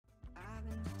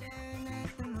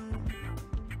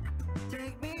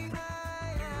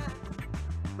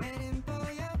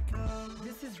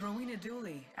Receiving a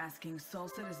dually asking Sol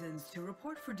citizens to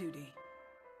report for duty.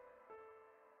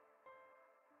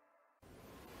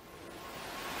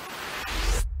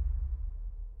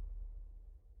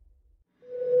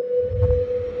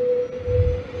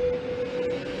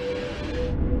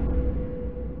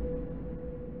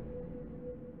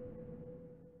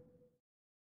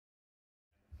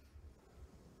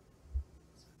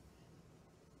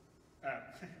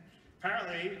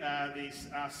 Apparently,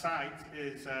 our site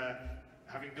is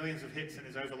having millions of hits and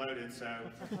is overloaded, so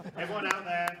everyone out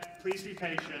there, please be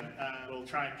patient. We'll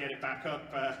try and get it back up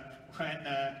when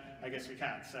I guess we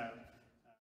can. So.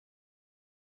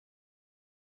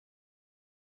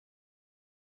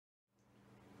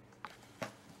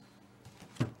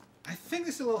 I think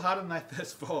this is a little harder than I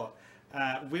first thought.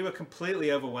 We were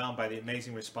completely overwhelmed by the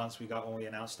amazing response we got when we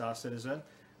announced Star Citizen.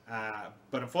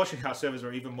 But unfortunately, our servers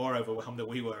were even more overwhelmed than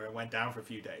we were and went down for a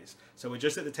few days. So we're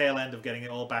just at the tail end of getting it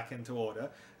all back into order.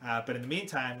 But in the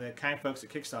meantime, the kind folks at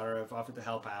Kickstarter have offered to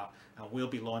help out, and we'll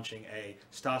be launching a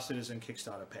Star Citizen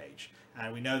Kickstarter page.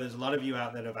 And we know there's a lot of you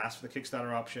out there that have asked for the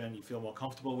Kickstarter option. You feel more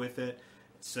comfortable with it.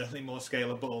 It's certainly more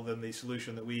scalable than the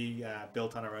solution that we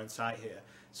built on our own site here.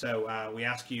 So we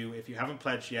ask you, if you haven't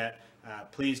pledged yet,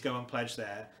 please go and pledge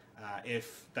there.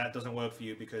 If that doesn't work for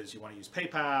you because you want to use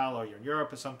PayPal or you're in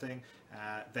Europe or something,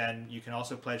 then you can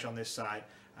also pledge on this site.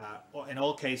 In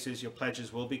all cases, your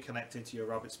pledges will be connected to your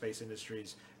Roberts Space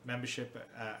Industries membership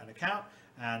and account,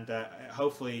 and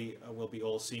hopefully will be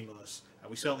all seamless.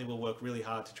 We certainly will work really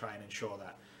hard to try and ensure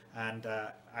that. And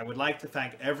I would like to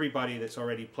thank everybody that's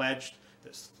already pledged,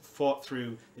 that's fought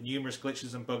through the numerous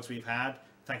glitches and bugs we've had.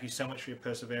 Thank you so much for your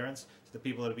perseverance. To the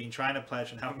people that have been trying to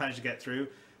pledge and haven't managed to get through,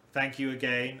 thank you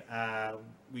again.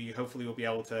 We hopefully will be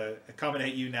able to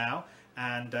accommodate you now.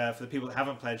 And for the people that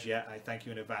haven't pledged yet, I thank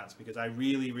you in advance, because I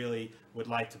really, really would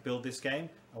like to build this game.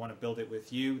 I want to build it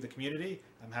with you, the community.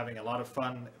 I'm having a lot of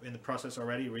fun in the process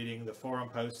already, reading the forum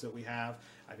posts that we have.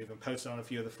 I've even posted on a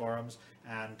few of the forums.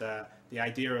 And the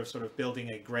idea of sort of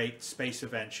building a great space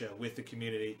adventure with the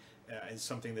community is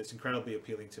something that's incredibly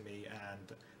appealing to me.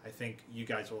 And I think you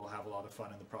guys will have a lot of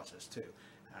fun in the process too.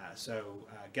 So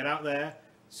get out there,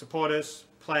 support us,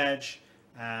 pledge,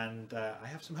 and I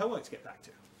have some homework to get back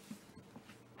to.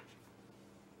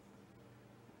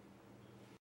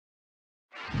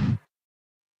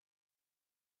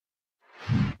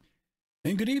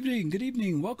 And good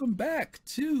evening, welcome back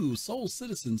to Sol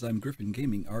Citizens. I'm Griffin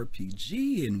Gaming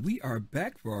RPG, and we are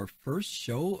back for our first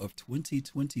show of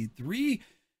 2023,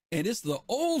 and it's the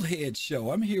old head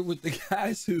show. I'm here with the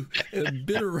guys who have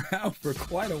been around for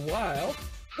quite a while.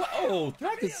 Whoa,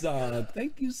 Thrakazon,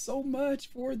 thank you so much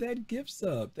for that gift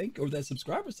sub, or that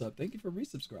subscriber sub. Thank you for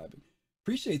resubscribing.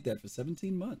 Appreciate that for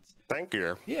 17 months. Thank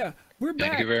you. Yeah, we're back.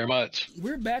 Thank you very much.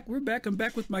 We're back. I'm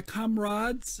back with my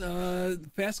comrades,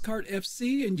 Fast Cart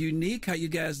FC and Unique. How you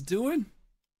guys doing?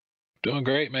 Doing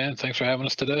great, man. Thanks for having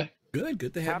us today. Good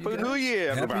to have you guys. Happy New Year,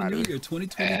 everybody. Happy New Year,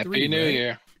 2023. Happy New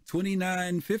Year.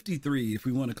 2953, if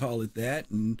we want to call it that.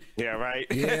 And yeah, right.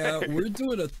 yeah, we're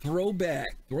doing a throwback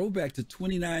to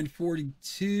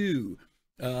 2942.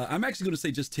 I'm actually going to say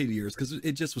just 10 years because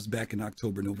it just was back in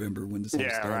October, November when this all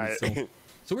started. Right.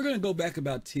 So we're going to go back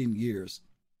about 10 years.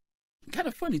 Kind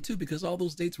of funny too, because all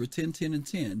those dates were 10, 10, and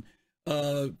 10.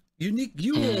 Unique,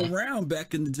 you were around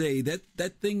back in the day.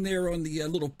 That thing there on the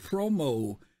little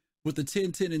promo with the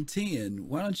 10, 10, and 10.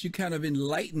 Why don't you kind of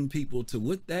enlighten people to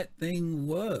what that thing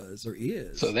was or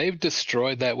is? So they've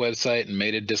destroyed that website and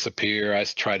made it disappear. I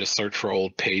tried to search for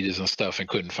old pages and stuff and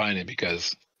couldn't find it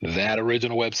because that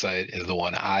original website is the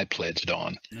one I pledged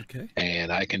on. Okay.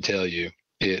 And I can tell you,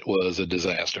 it was a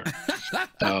disaster.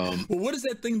 Well, what is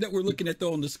that thing that we're looking at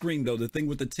though on the screen though? The thing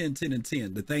with the 10, 10, and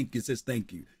 10. The thank you says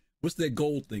thank you. What's that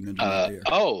gold thing under there?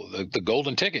 Oh, the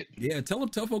golden ticket. Yeah, tell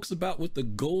folks about what the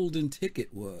golden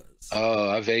ticket was.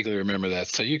 Oh, I vaguely remember that.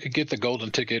 So you could get the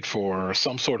golden ticket for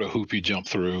some sort of hoop you jump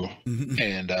through,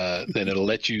 and then it'll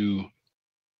let you,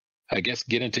 I guess,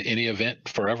 get into any event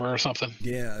forever or something.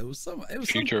 Yeah, it was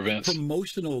future events,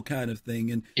 promotional kind of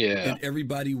thing, and yeah, and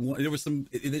everybody wanted. There was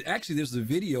actually there's a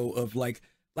video of like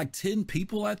 10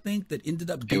 people, I think, that ended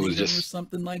up getting it or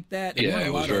something like that. Yeah,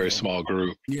 it was a very small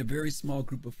group. Yeah, very small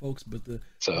group of folks. But there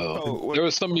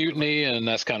was some mutiny, and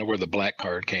that's kind of where the black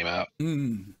card came out.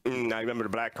 I remember the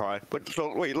black card. But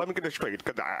so wait, let me get this straight,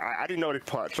 because I didn't know this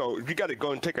part. So if you got to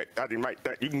go and take it, I didn't write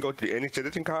that. You can go to any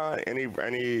citizen card, any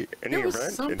there was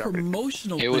event. Some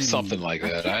promotional. It was something like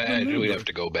that. We'd have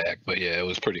to go back, but yeah, it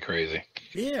was pretty crazy.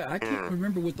 Yeah, I can't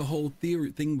remember what the whole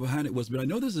thing behind it was, but I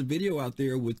know there's a video out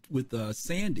there with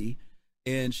Sandy,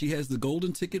 and she has the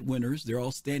golden ticket winners. They're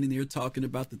all standing there talking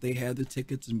about that they had the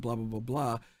tickets and blah blah blah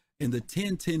blah. And the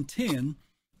 10 10 10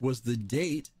 was the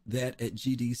date that at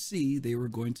GDC they were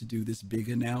going to do this big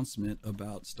announcement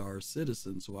about Star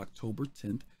Citizen. So October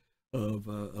 10th of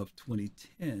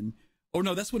 2010. Oh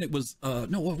no, that's when it was.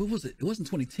 No, what was it? It wasn't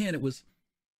 2010. It was.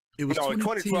 It was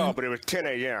 2012, but it was 10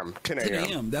 a.m. 10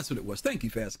 a.m. That's what it was. Thank you,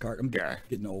 Fast Cart. I'm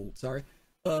getting old. Sorry.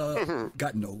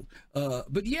 Gotten old.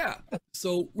 But yeah,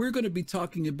 so we're going to be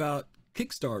talking about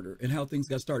Kickstarter and how things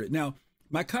got started. Now,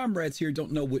 my comrades here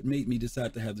don't know what made me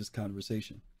decide to have this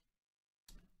conversation.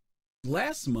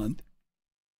 Last month,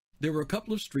 there were a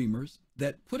couple of streamers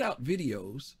that put out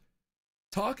videos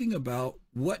talking about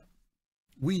what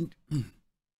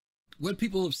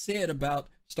people have said about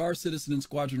Star Citizen and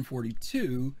Squadron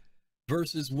 42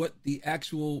 versus what the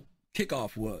actual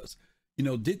kickoff was. You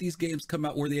know, did these games come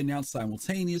out where they announced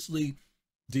simultaneously?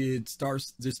 Did Star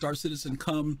Citizen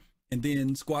come and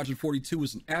then Squadron 42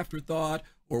 was an afterthought?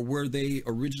 Or were they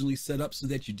originally set up so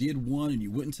that you did one and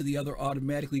you went into the other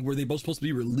automatically? Were they both supposed to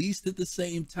be released at the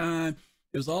same time?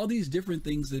 There's all these different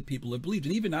things that people have believed.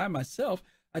 And even I myself,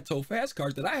 I told Fast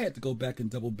Cart that I had to go back and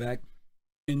double back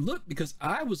and look, because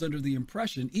I was under the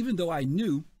impression, even though I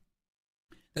knew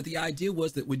that the idea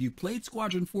was that when you played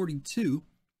Squadron 42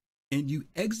 and you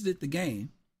exited the game,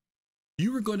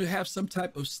 you were going to have some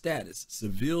type of status,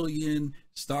 civilian,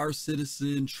 Star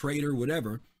Citizen, traitor,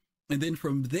 whatever. And then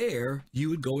from there, you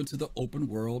would go into the open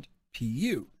world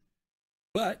PU.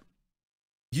 But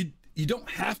you don't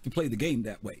have to play the game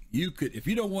that way. You could, if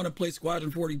you don't want to play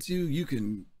Squadron 42, you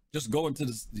can just go into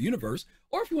the universe.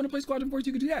 Or if you want to play Squadron 42,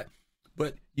 you can do that.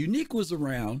 But Unique was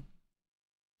around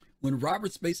when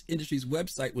Robert Space Industries'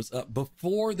 website was up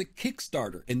before the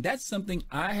Kickstarter. And that's something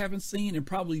I haven't seen, and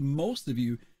probably most of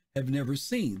you have never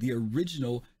seen, the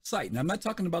original site. Now, I'm not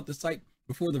talking about the site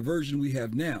before the version we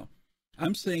have now.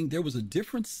 I'm saying there was a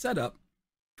different setup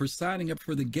for signing up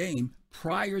for the game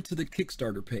prior to the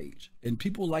Kickstarter page. And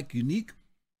people like Unique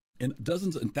and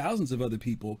dozens and thousands of other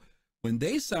people, when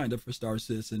they signed up for Star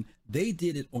Citizen, they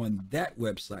did it on that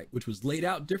website, which was laid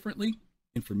out differently.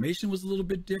 Information was a little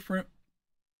bit different.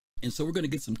 And so we're going to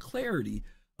get some clarity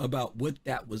about what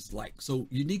that was like. So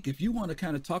Unique, if you want to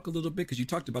kind of talk a little bit, because you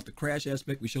talked about the crash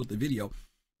aspect, we showed the video,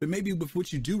 but maybe with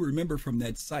what you do remember from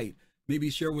that site, maybe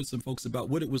share with some folks about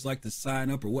what it was like to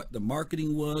sign up, or what the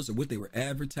marketing was, or what they were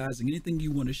advertising. Anything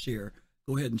you want to share,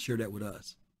 go ahead and share that with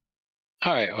us.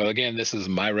 All right. Well, again, this is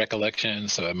my recollection,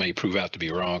 so it may prove out to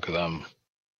be wrong because I'm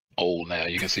old now.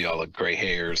 You can see all the gray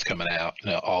hairs coming out,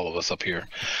 all of us up here.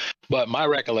 But my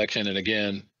recollection, and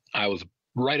again, I was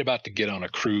right about to get on a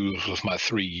cruise with my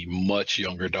 3 much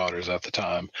younger daughters at the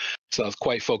time. So I was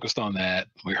quite focused on that.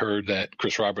 We heard that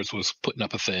Chris Roberts was putting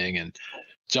up a thing and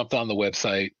jumped on the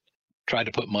website, tried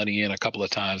to put money in a couple of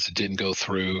times. It didn't go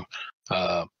through,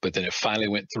 but then it finally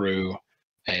went through,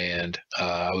 and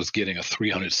I was getting a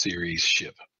 300 series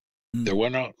ship. There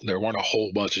weren't a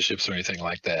whole bunch of ships or anything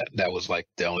like that. That was like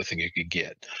the only thing you could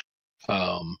get.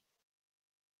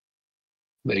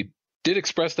 They did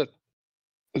express that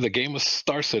the game was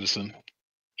Star Citizen.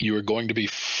 You were going to be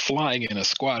flying in a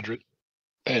squadron,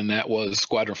 and that was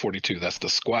Squadron 42. That's the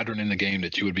squadron in the game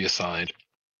that you would be assigned.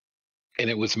 And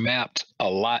it was mapped a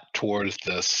lot towards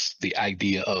the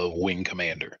idea of wing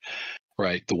commander,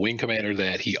 right? The wing commander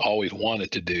that he always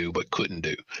wanted to do but couldn't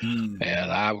do.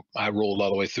 And I rolled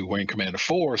all the way through Wing Commander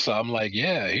 4, so I'm like,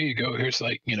 yeah, here you go. Here's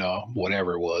like,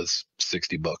 whatever it was,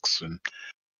 $60, and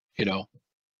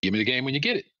give me the game when you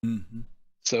get it.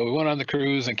 So we went on the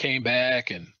cruise and came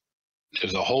back, and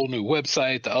there's a whole new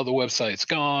website. The other website's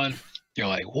gone. You're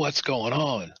like, what's going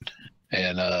on?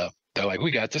 And they're like, we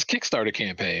got this Kickstarter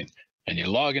campaign. And you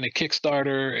log into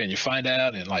Kickstarter and you find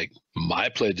out, and like, my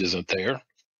pledge isn't there,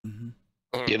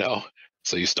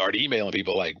 So you start emailing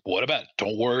people like, what about,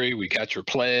 don't worry, we got your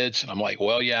pledge. And I'm like,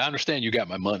 well, yeah, I understand you got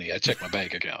my money. I checked my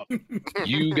bank account.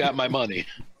 You got my money.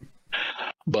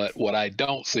 But what I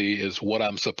don't see is what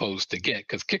I'm supposed to get,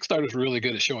 because Kickstarter is really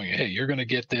good at showing you, hey, you're going to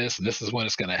get this, and this is when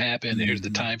it's going to happen. Here's the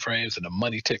time frames and the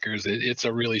money tickers. It's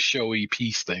a really showy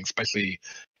piece thing, especially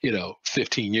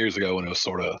 15 years ago when it was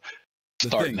sort of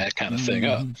starting that kind of thing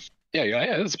up.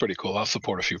 Yeah, that's pretty cool. I'll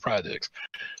support a few projects.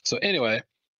 So anyway,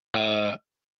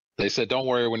 they said, don't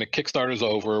worry, when the Kickstarter's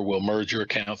over, we'll merge your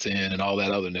accounts in and all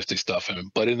that other nifty stuff.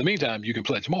 But in the meantime, you can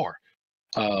pledge more.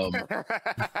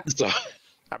 So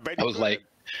I was like,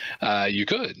 you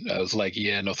could. I was like,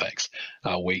 yeah, no thanks.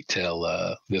 I'll wait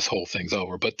till this whole thing's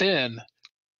over. But then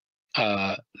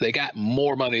they got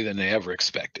more money than they ever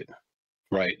expected,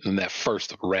 right, in that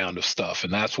first round of stuff.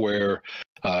 And that's where,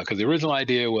 because the original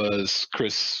idea was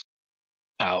Chris,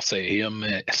 I'll say him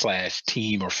 /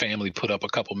 team or family put up a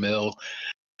couple mil.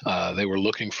 They were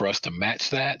looking for us to match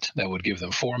that. That would give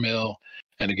them $4 million.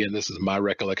 And again, this is my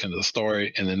recollection of the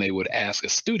story. And then they would ask a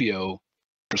studio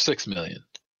for $6 million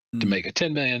to make a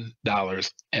 $10 million,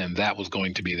 and that was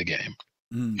going to be the game.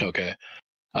 Okay.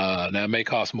 Now it may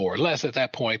cost more or less at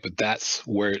that point, but that's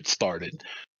where it started.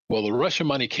 Well, the Russian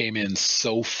money came in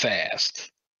so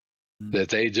fast that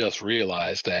they just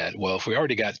realized that, well, if we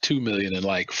already got $2 million in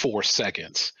like 4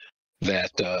 seconds,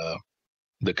 that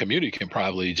the community can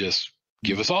probably just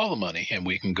give us all the money and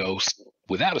we can go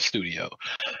without a studio.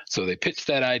 So they pitched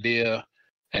that idea,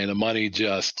 and the money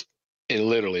just, it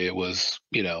was,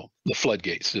 the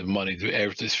floodgates of money.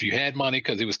 If you had money,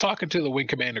 because he was talking to the Wing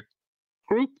Commander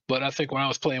group, but I think when I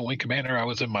was playing Wing Commander, I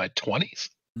was in my 20s,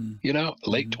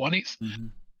 late 20s.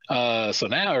 So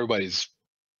now everybody's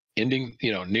ending,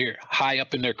 near high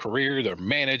up in their career. They're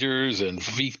managers and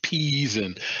VPs,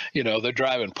 and they're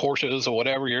driving Porsches or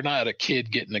whatever. You're not a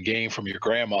kid getting a game from your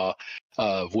grandma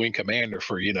of Wing Commander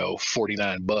for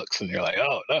 $49, and you're like,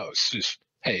 oh no, it's just,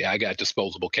 hey, I got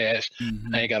disposable cash.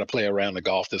 I ain't got to play around the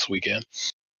golf this weekend,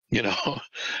 and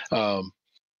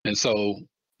so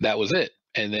that was it.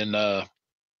 And then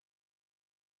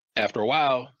after a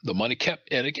while, the money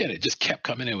it just kept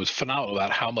coming in. It was phenomenal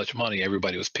about how much money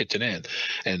everybody was pitching in.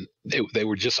 And they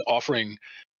were just offering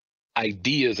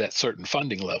ideas at certain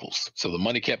funding levels. So the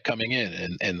money kept coming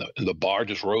in, and the bar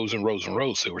just rose and rose and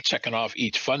rose. So we're checking off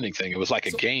each funding thing. It was like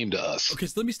a game to us. Okay,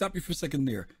 so let me stop you for a second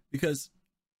there, because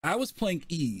I was playing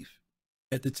Eve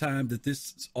at the time that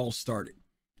this all started.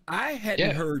 I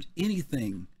hadn't heard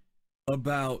anything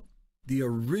about the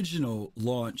original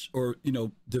launch or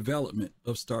development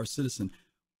of Star Citizen.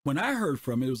 When I heard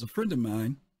from it, it was a friend of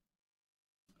mine.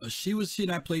 She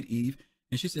and I played Eve,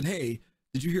 and she said, "Hey,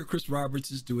 did you hear Chris Roberts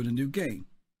is doing a new game?"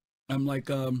 I'm like,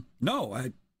 no,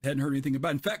 I hadn't heard anything about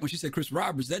it. In fact, when she said Chris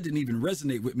Roberts, that didn't even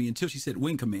resonate with me until she said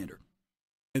Wing Commander.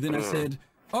 And then I said,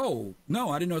 "Oh no,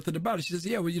 I didn't know nothing about it." She says,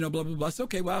 "Yeah, well, blah blah blah." I said,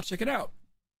 "Okay, well, I'll check it out."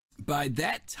 By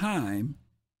that time,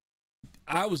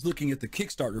 I was looking at the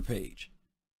Kickstarter page.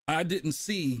 I didn't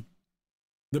see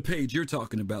the page you're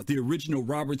talking about, the original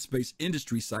Robert Space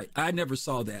Industry site. I never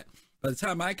saw that. By the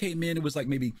time I came in, it was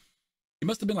like it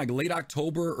must have been like late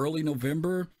October, early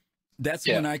November. That's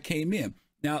when I came in.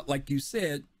 Now, like you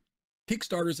said,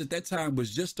 Kickstarters at that time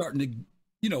was just starting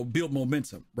to, build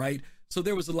momentum, right? So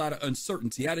there was a lot of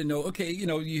uncertainty. I didn't know, okay, you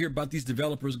hear about these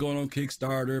developers going on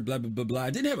Kickstarter, blah, blah, blah, blah.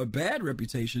 It didn't have a bad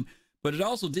reputation, but it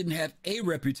also didn't have a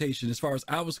reputation as far as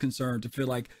I was concerned to feel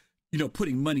like,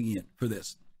 putting money in for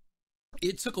this.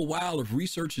 It took a while of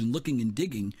research and looking and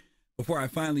digging before I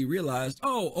finally realized,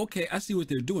 oh, okay, I see what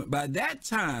they're doing. By that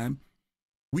time,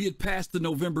 we had passed the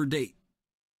November date.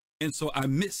 And so I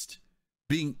missed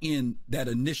being in that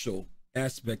initial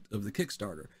aspect of the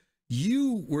Kickstarter.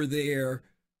 You were there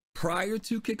prior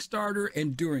to Kickstarter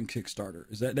and during Kickstarter.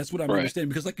 That's what I'm understanding?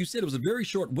 Because like you said, it was a very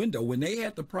short window. When they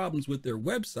had the problems with their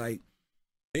website,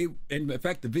 and in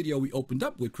fact, the video we opened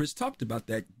up with, Chris talked about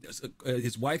that.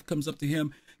 His wife comes up to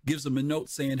him, gives him a note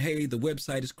saying, hey, the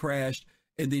website has crashed.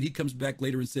 And then he comes back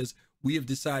later and says, we have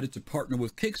decided to partner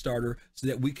with Kickstarter so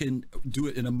that we can do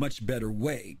it in a much better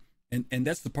way. And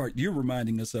that's the part you're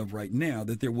reminding us of right now,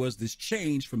 that there was this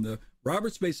change from the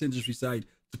Robert Space Industry site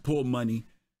to pull money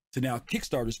to now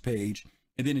Kickstarter's page.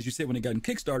 And then, as you said, when it got in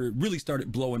Kickstarter, it really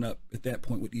started blowing up at that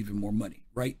point with even more money,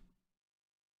 right?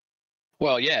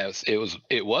 Well, yes, it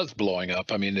was blowing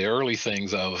up. I mean, the early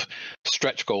things of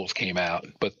stretch goals came out,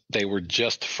 but they were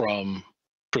just from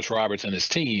Chris Roberts and his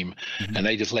team, and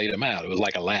they just laid them out. It was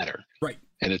like a ladder. Right.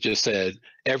 And it just said,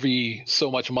 every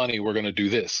so much money, we're going to do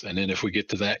this. And then if we get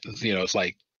to that, it's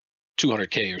like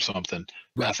 $200K or something.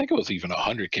 Right. I think it was even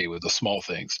 $100K with the small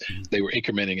things. They were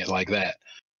incrementing it like that.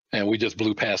 And we just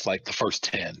blew past like the first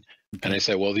 10. And they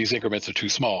said, well, these increments are too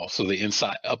small. So they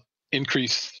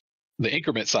increased the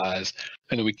increment size,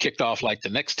 and then we kicked off like the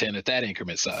next 10 at that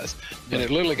increment size. And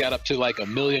it literally got up to like $1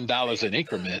 million in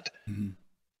increment.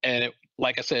 And it,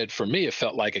 like I said, for me, it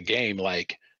felt like a game.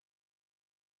 Like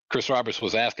Chris Roberts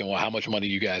was asking, well, how much money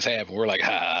you guys have? And we're like,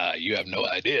 you have no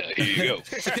idea. Here you go.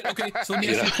 Okay, so let me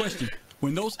ask you a question.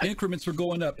 When those increments were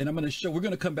going up, and we're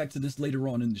going to come back to this later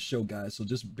on in the show, guys, so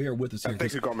just bear with us here.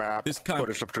 Thank you, Go Mob.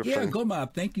 Yeah, Go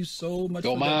Mob. Thank you so much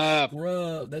for that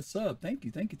scrub. That's up. Thank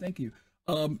you.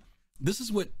 This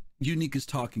is what Unique is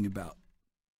talking about.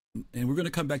 And we're going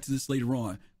to come back to this later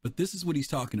on, but this is what he's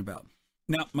talking about.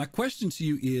 Now, my question to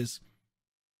you is,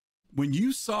 when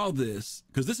you saw this,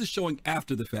 because this is showing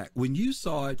after the fact, when you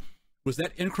saw it, was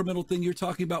that incremental thing you're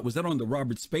talking about, was that on the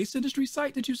Robert Space Industry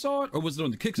site that you saw it, or was it on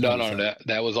the Kickstarter site? No,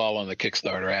 that was all on the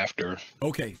Kickstarter after.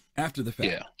 Okay, after the fact.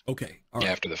 Yeah. Okay. All right.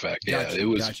 After the fact, gotcha, yeah. It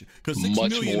was because $6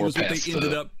 million was what they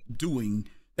ended up doing.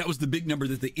 That was the big number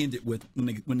that they ended with when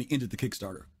they ended the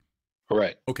Kickstarter.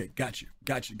 Right. Okay, got you.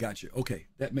 Okay,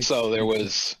 that makes So there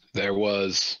sense.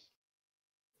 was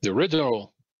the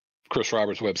original Chris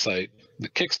Roberts website, the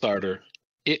Kickstarter,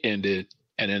 it ended,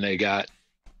 and then they got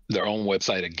their own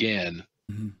website again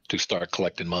to start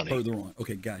collecting money. Further on.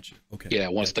 Okay, got you. Okay. Yeah,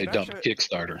 once they Can I dumped say-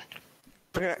 Kickstarter.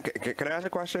 Can I ask a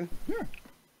question? Sure.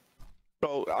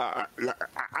 So I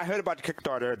heard about the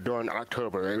Kickstarter during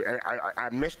October. I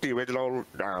missed the original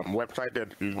website that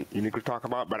you need to talk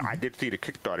about, but I did see the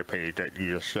Kickstarter page that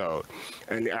you just showed.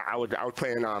 And I was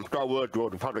playing Star Wars: The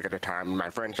Old Republic at the time, and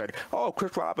my friend said, "Oh,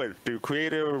 Chris Roberts, the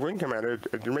creator of Wing Commander,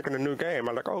 is making a new game."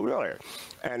 I'm like, "Oh, really?"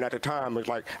 And at the time, it was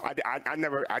like I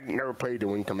never played the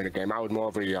Wing Commander game. I was more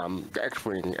of the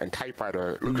X-Wing and TIE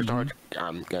Fighter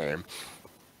LucasArts game.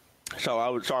 So I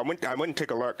went and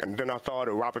take a look, and then I saw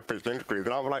the Robert Space Industries,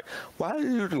 and I was like, why are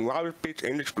you using Robert Space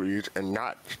Industries and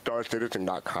not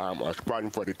StarCitizen.com or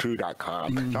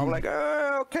Squadron42.com? So I was like,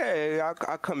 okay, I'll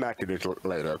come back to this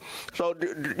later. So,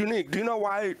 Unique, do you know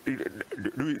why,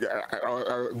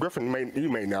 Griffin, you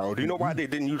may know, do you know why they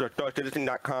didn't use a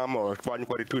StarCitizen.com or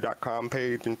Squadron42.com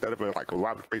page instead of like a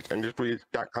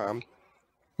RobertSpaceIndustries.com?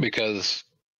 Because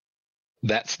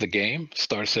that's the game,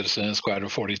 Star Citizen, Squadron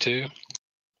 42.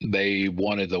 They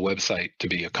wanted the website to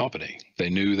be a company.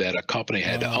 They knew that a company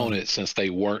had to own it since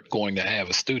they weren't going to have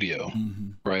a studio,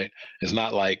 right? It's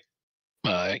not like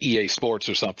EA Sports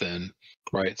or something,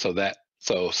 right?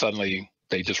 So suddenly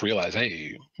they just realized,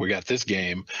 hey, we got this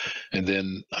game, and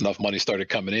then enough money started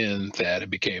coming in that it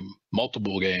became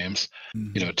multiple games,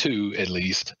 2 at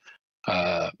least.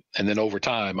 And then over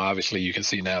time, obviously, you can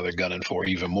see now they're gunning for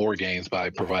even more games by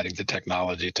providing the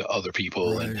technology to other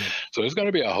people. Right. And so there's going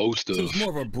to be a host of it's more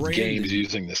of a branding. games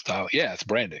using this style. Yeah, it's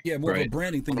branding. Yeah, more right? of a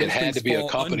branding thing. It Those had things to be a fall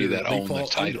company under- that they owned the fall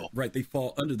title. Right, they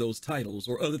fall under those titles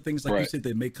or other things like you Right. said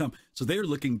that may come. So they're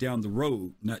looking down the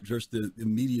road, not just the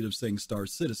immediate of saying Star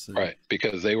Citizen. Right,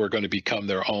 because they were going to become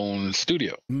their own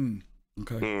studio.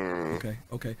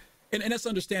 Okay. And that's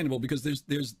understandable because there's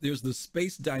the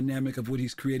space dynamic of what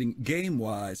he's creating game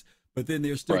wise, but then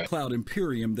there's still Right. Cloud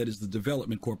Imperium that is the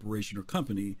development corporation or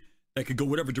company that could go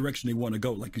whatever direction they want to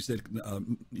go. Like you said,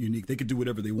 Unique, they could do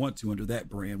whatever they want to under that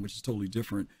brand, which is totally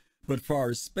different. But as far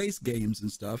as space games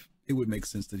and stuff, it would make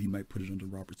sense that he might put it under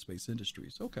Robert Space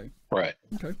Industries. Okay. Right.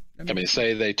 That I mean, makes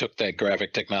say they took that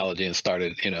graphic technology and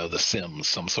started, the Sims,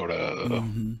 some sort of,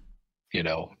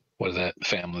 what is that?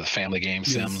 Family game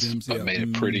Yeah, Sims, Sims, but yeah. made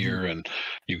it prettier, and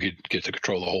you could get to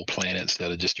control the whole planet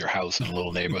instead of just your house and a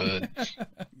little neighborhood.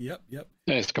 Yep. And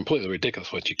it's completely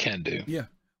ridiculous what you can do. Yeah.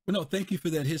 Well, no, thank you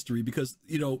for that history because,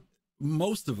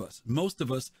 most of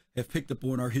us have picked up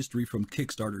on our history from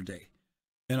Kickstarter Day.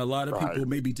 And a lot of people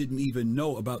maybe didn't even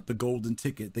know about the golden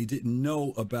ticket. They didn't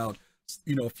know about,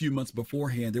 a few months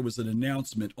beforehand, there was an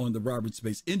announcement on the Robert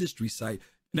Space Industry site.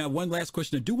 Now, one last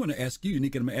question I do want to ask you,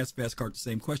 Nick, and I'm going to ask Fastcart the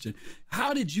same question.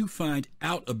 How did you find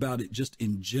out about it just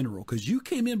in general? Because you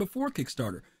came in before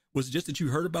Kickstarter. Was it just that you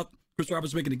heard about Chris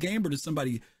Roberts making a game, or did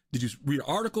you read an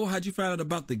article? How'd you find out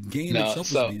about the game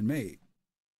itself was being made?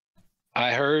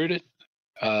 I heard it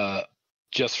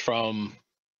just from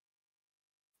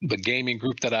the gaming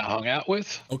group that I hung out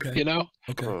with. Okay.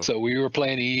 Okay. So we were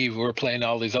playing Eve, we were playing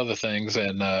all these other things,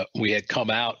 and we had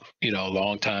come out, a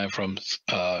long time from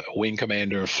Wing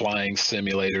Commander, flying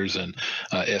simulators, and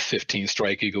F-15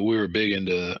 Strike Eagle. We were big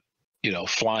into,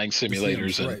 flying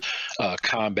simulators and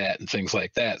combat and things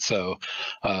like that. So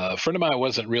a friend of mine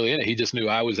wasn't really in it. He just knew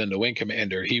I was into Wing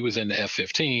Commander. He was into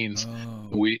F-15s.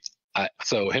 Oh.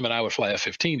 So him and I would fly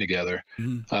F-15 together.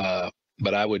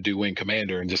 But I would do Wing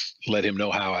Commander and just let him know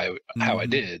how I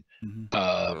did.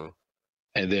 And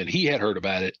then he had heard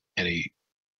about it, and he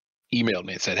emailed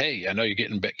me and said, "Hey, I know you're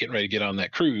getting ready to get on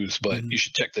that cruise, but you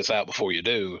should check this out before you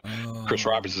do. Chris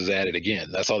Roberts is at it again."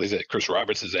 That's all he said. Chris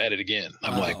Roberts is at it again.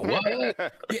 I'm like,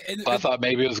 what? I thought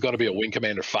maybe it was going to be a Wing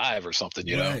Commander 5 or something,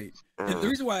 Right. And the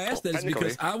reason why I asked that is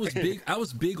because I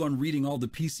was big on reading all the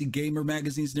PC Gamer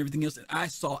magazines and everything else, and I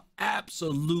saw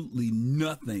absolutely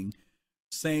nothing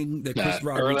saying that Chris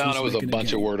Roberts early on, it was a making bunch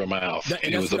game. of word of mouth.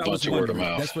 It was a bunch of word of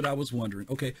mouth. That's what I was wondering.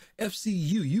 Okay, FCU,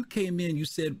 you came in, you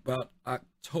said about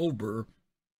October,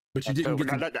 but you didn't get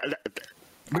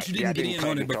in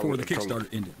on it before the Kickstarter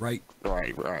ended, right?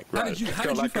 Right. How did you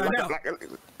find out?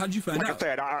 How did you find out? Like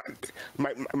I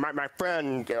said, my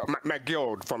friend, my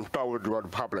guild from Star Wars: The Old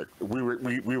Republic, we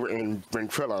were in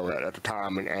Ventrilo at the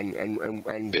time, and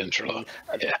Ventrilo,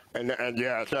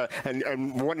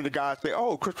 and one of the guys said,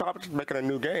 "Oh, Chris Roberts is making a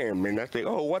new game," and I said,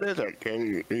 "Oh, what is it?"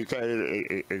 And he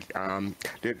said,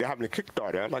 "They're having a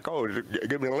Kickstarter." I'm like, "Oh,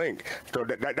 give me a link." So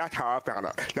that's how I found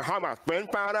out. Now, how my friend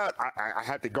found out, I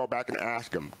had to go back and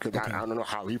ask him because I don't know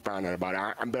how he found out about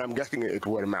it. But I'm guessing it's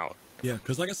word of mouth. Yeah,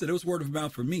 because like I said, it was word of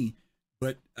mouth for me,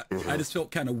 but I just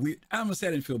felt kind of weird. I don't say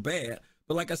I didn't feel bad,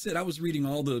 but like I said, I was reading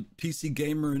all the PC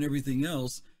Gamer and everything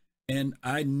else, and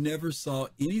I never saw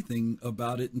anything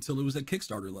about it until it was at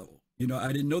Kickstarter level. You know, I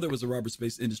didn't know there was a Robert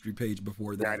Space Industry page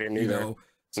before that. I didn't either. You know?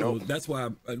 So that's why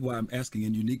I'm asking,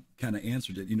 and Unique kind of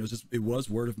answered it. You know, it was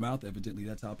word of mouth. Evidently,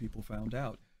 that's how people found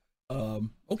out.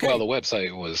 Okay. Well, the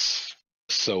website was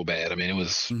so bad. I mean, it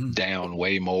was down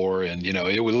way more, and you know,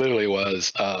 it was literally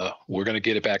was. We're going to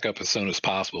get it back up as soon as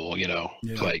possible. You know,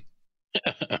 like.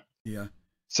 Yeah.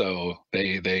 So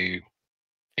it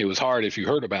was hard if you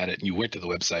heard about it and you went to the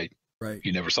website. Right.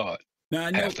 You never saw it. Now,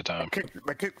 I know, half the time. The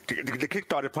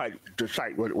Kickstarter the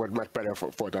site was much better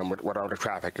for them with all the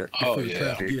traffic.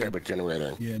 They were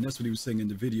generating. Yeah, and that's what he was saying in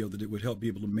the video, that it would help be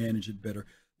able to manage it better.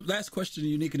 Last question,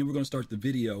 Unique, and then we're going to start the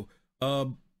video.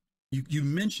 You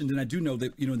mentioned, and I do know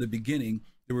that, you know, in the beginning,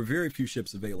 there were very few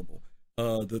ships available.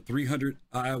 The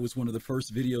 300i was one of the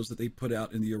first videos that they put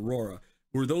out in the Aurora.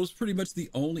 Were those pretty much the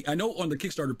only? I know on the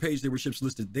Kickstarter page there were ships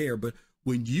listed there, but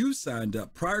when you signed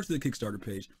up prior to the Kickstarter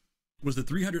page, was the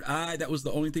 300i, that was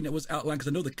the only thing that was outlined?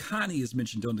 Because I know the Connie is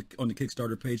mentioned on the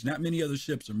Kickstarter page. Not many other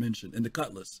ships are mentioned, and the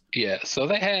Cutlass. Yeah, so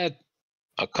they had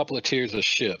a couple of tiers of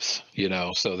ships, you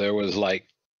know. So there was like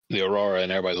the Aurora,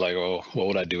 and everybody's like, oh, what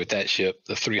would I do with that ship?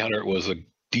 The 300 was a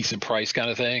decent price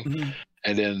kind of thing.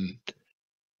 And then,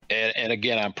 and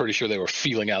again, I'm pretty sure they were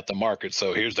feeling out the market.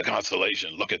 So here's the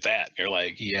Constellation. Look at that. You're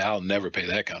like, yeah, I'll never pay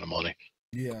that kind of money.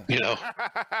 Yeah. You know,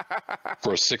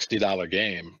 for a $60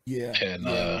 game. Yeah.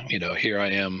 And, you know, here I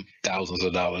am, thousands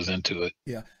of dollars into it.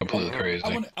 Yeah. Completely crazy.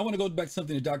 I want to go back to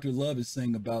something that Dr. Love is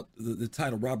saying about the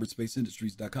title,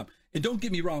 RobertSpaceIndustries.com. And don't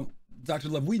get me wrong, Dr.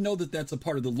 Love, we know that that's a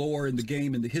part of the lore in the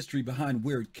game and the history behind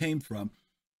where it came from.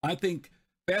 I think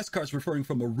Fastcar's referring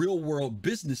from a real world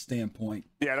business standpoint.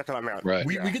 Yeah, that's what I meant. Right.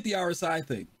 We get the RSI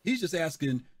thing. He's just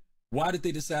asking, why did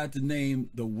they decide to name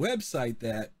the website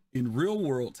that in real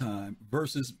world time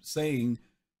versus saying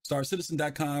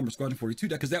StarCitizen.com or Squadron42,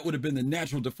 because that would have been the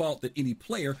natural default that any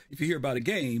player, if you hear about a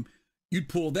game, you'd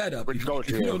pull that up. If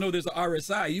you don't know there's an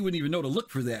RSI, you wouldn't even know to look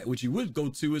for that. What you would go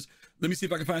to is, let me see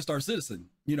if I can find Star Citizen,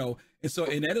 you know.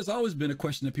 And that has always been a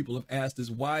question that people have asked,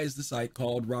 is why is the site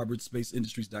called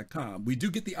RobertSpaceIndustries.com? We do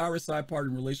get the RSI part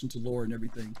in relation to lore and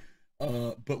everything,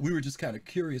 but we were just kind of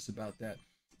curious about that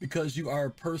because you are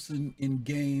a person in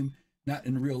game, not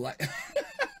in real life.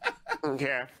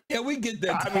 Yeah, we get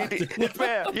that. I mean, it's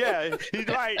fair. Yeah, he's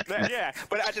right. Yeah,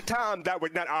 but at the time that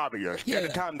was not obvious. Yeah. At the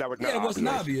time that was not obvious. Yeah, it wasn't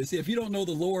obvious. If you don't know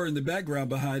the lore and the background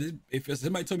behind it, if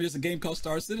somebody told me there's a game called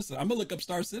Star Citizen, I'm gonna look up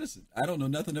Star Citizen. I don't know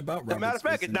nothing about Robert. As a matter of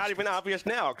fact, it's not even obvious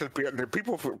now because the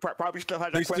people probably still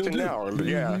have that They question now.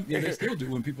 Yeah, they still do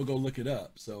when people go look it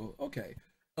up. So okay.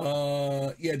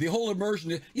 The whole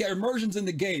immersion. Yeah, immersion's in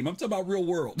the game. I'm talking about real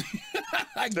world.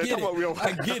 I get it.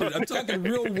 I get it. I'm talking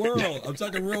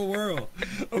real world.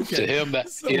 Okay. To him, that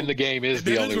in the game is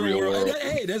the only real world.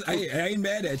 Hey, I ain't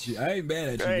mad at you. I ain't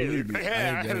mad at you. Believe me.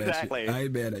 Yeah, exactly. I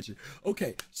ain't mad at you.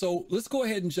 Okay, so let's go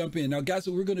ahead and jump in now, guys.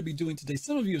 What we're going to be doing today.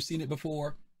 Some of you have seen it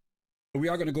before, but we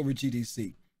are going to go over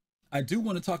GDC. I do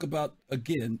want to talk about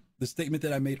again the statement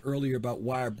that I made earlier about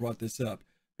why I brought this up,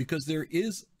 because there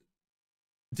is.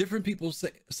 Different people say,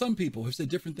 some people have said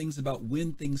different things about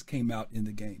when things came out in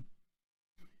the game.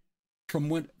 From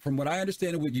what I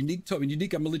understand and what Unique told me,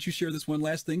 Unique, I'm gonna let you share this one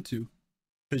last thing too,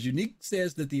 because Unique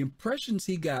says that the impressions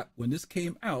he got when this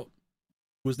came out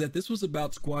was that this was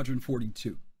about Squadron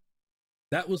 42.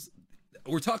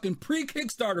 We're talking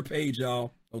pre-Kickstarter page,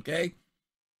 y'all. Okay,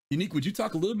 Unique, would you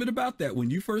talk a little bit about that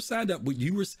when you first signed up? What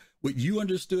you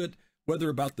understood, whether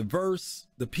about the verse,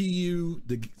 the PU,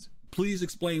 please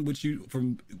explain what you,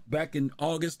 from back in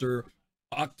August or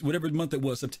whatever month it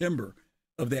was, September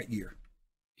of that year.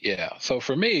 Yeah. So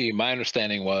for me, my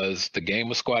understanding was the game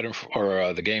was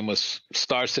the game was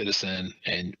Star Citizen,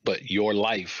 but your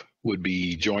life would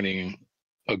be joining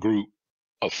a group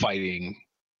of fighting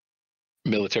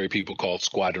military people called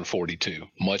Squadron 42,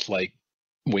 much like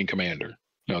Wing Commander.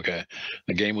 Okay.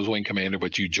 The game was Wing Commander,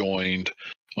 but you joined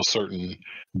a certain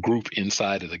group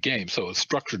inside of the game. So it's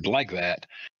structured like that.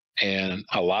 And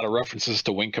a lot of references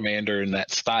to Wing Commander in that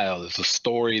style. There's a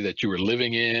story that you were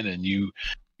living in, and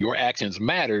your actions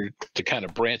mattered to kind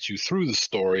of branch you through the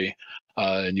story.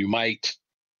 And you might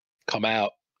come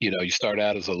out, you start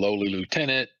out as a lowly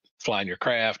lieutenant flying your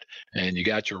craft, and you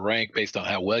got your rank based on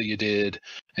how well you did.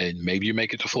 And maybe you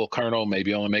make it to full colonel,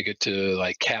 maybe you only make it to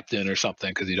like captain or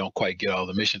something because you don't quite get all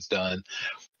the missions done.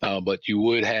 But you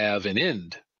would have an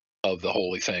end of the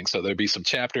holy thing. So there'd be some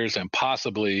chapters, and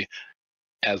possibly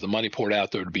as the money poured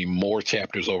out, there would be more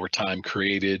chapters over time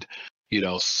created, kind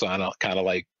of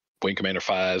like Wing Commander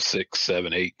 5, 6,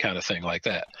 7, 8 kind of thing like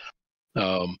that.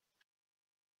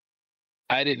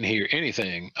 I didn't hear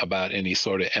anything about any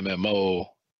sort of MMO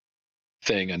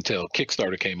thing until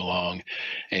Kickstarter came along,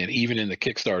 and even in the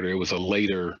Kickstarter, it was a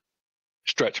later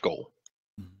stretch goal.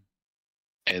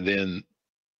 And then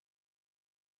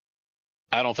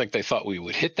I don't think they thought we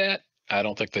would hit that. I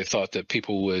don't think they thought that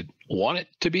people would want it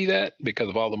to be that because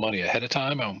of all the money ahead of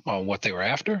time on what they were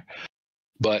after.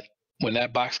 But when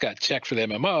that box got checked for the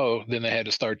MMO, then they had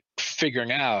to start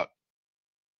figuring out,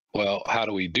 well, how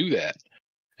do we do that?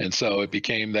 And so it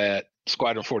became that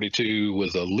Squadron 42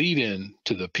 was a lead-in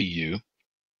to the PU,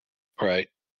 right?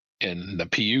 And the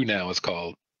PU now is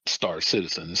called Star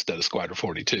Citizen instead of Squadron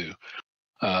 42.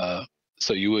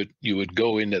 So you would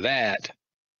go into that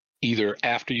either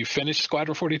after you finish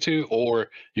Squadron 42, or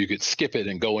you could skip it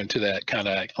and go into that kind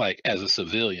of like as a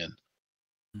civilian,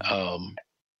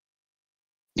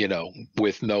 you know,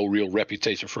 with no real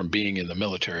reputation from being in the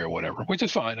military or whatever, which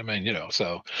is fine. I mean, you know,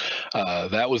 so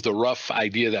that was the rough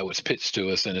idea that was pitched to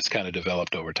us, and it's kind of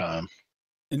developed over time.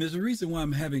 And there's a reason why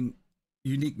I'm having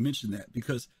Unique mention that,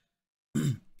 because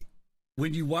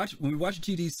when we watch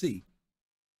GDC,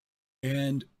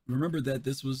 and remember that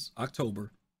this was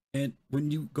October, and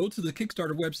when you go to the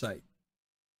Kickstarter website,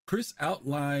 Chris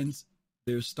outlines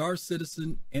there's Star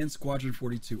Citizen and Squadron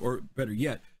 42, or better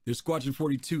yet, there's Squadron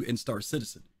 42 and Star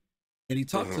Citizen. And he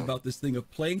talks about this thing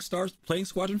of playing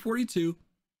Squadron 42,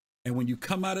 and when you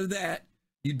come out of that,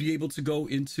 you'd be able to go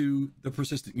into the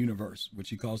persistent universe, which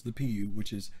he calls the PU,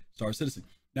 which is Star Citizen.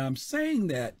 Now, I'm saying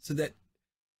that so that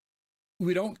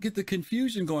we don't get the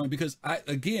confusion going, because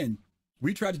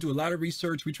we tried to do a lot of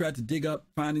research. We tried to dig up,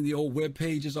 finding the old web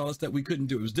pages, all that stuff. We couldn't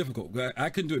do it. It was difficult.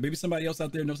 I couldn't do it. Maybe somebody else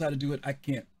out there knows how to do it. I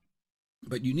can't.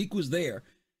 But Unique was there,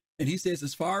 and he says,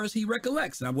 as far as he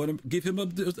recollects, and I want to give him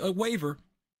a waiver.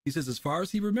 He says, as far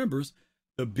as he remembers,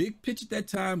 the big pitch at that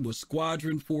time was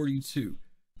Squadron 42.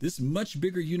 This much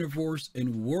bigger universe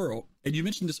and world. And you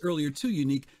mentioned this earlier too,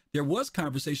 Unique. There was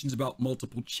conversations about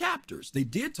multiple chapters. They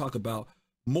did talk about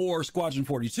more Squadron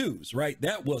 42s, right?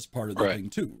 That was part of the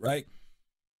thing too, right?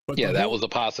 But yeah, that was a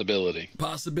possibility.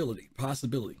 Possibility.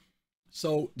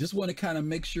 So just want to kind of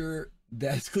make sure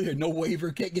that's clear. No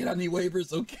waiver, can't get any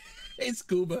waivers. Okay,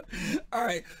 Scuba. All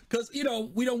right, because we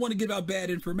don't want to give out bad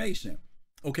information.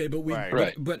 Okay, but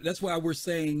but that's why we're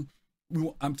saying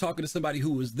I'm talking to somebody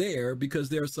who was there, because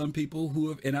there are some people who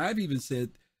have, and I've even said,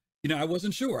 I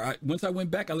wasn't sure. Once I went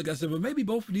back, I said, well, maybe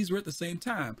both of these were at the same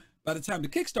time. By the time the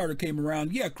Kickstarter came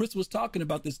around, Chris was talking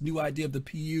about this new idea of the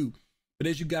PU. But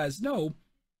as you guys know,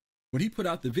 when he put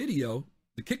out the video,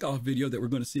 the kickoff video that we're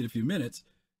going to see in a few minutes,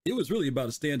 it was really about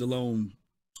a standalone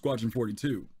Squadron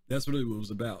 42. That's what it was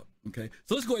about. Okay,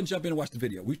 so let's go ahead and jump in and watch the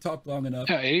video. We've talked long enough.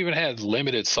 Yeah, it even had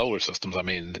limited solar systems. I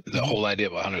mean, the whole idea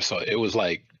of 100, so it was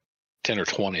like 10 or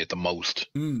 20 at the most.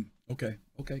 Okay.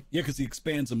 Yeah, because he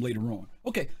expands them later on.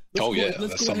 Okay. Let's go ahead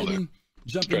and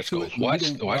jump stretch into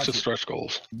goals. it. Watch the stretch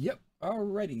goals. Yep.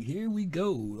 Alrighty, here we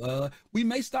go. We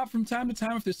may stop from time to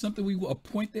time if there's something a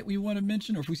point that we want to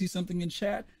mention, or if we see something in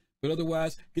chat. But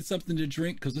otherwise, get something to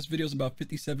drink, because this video is about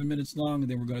 57 minutes long,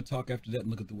 and then we're going to talk after that and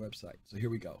look at the website. So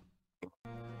here we go.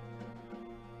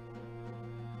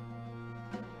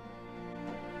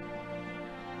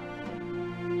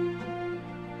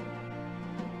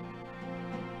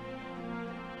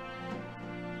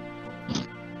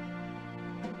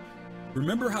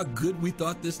 Remember how good we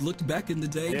thought this looked back in the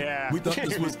day? Yeah. We thought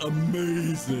this was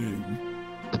amazing.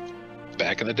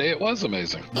 Back in the day, it was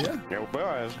amazing. Yeah. It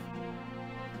was.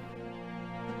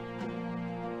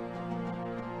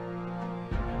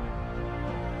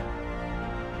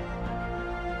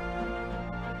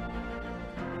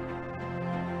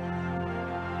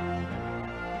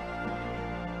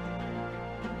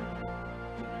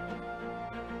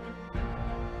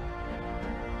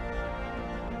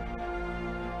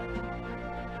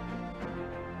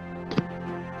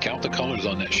 Count the colors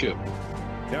on that ship.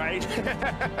 Right.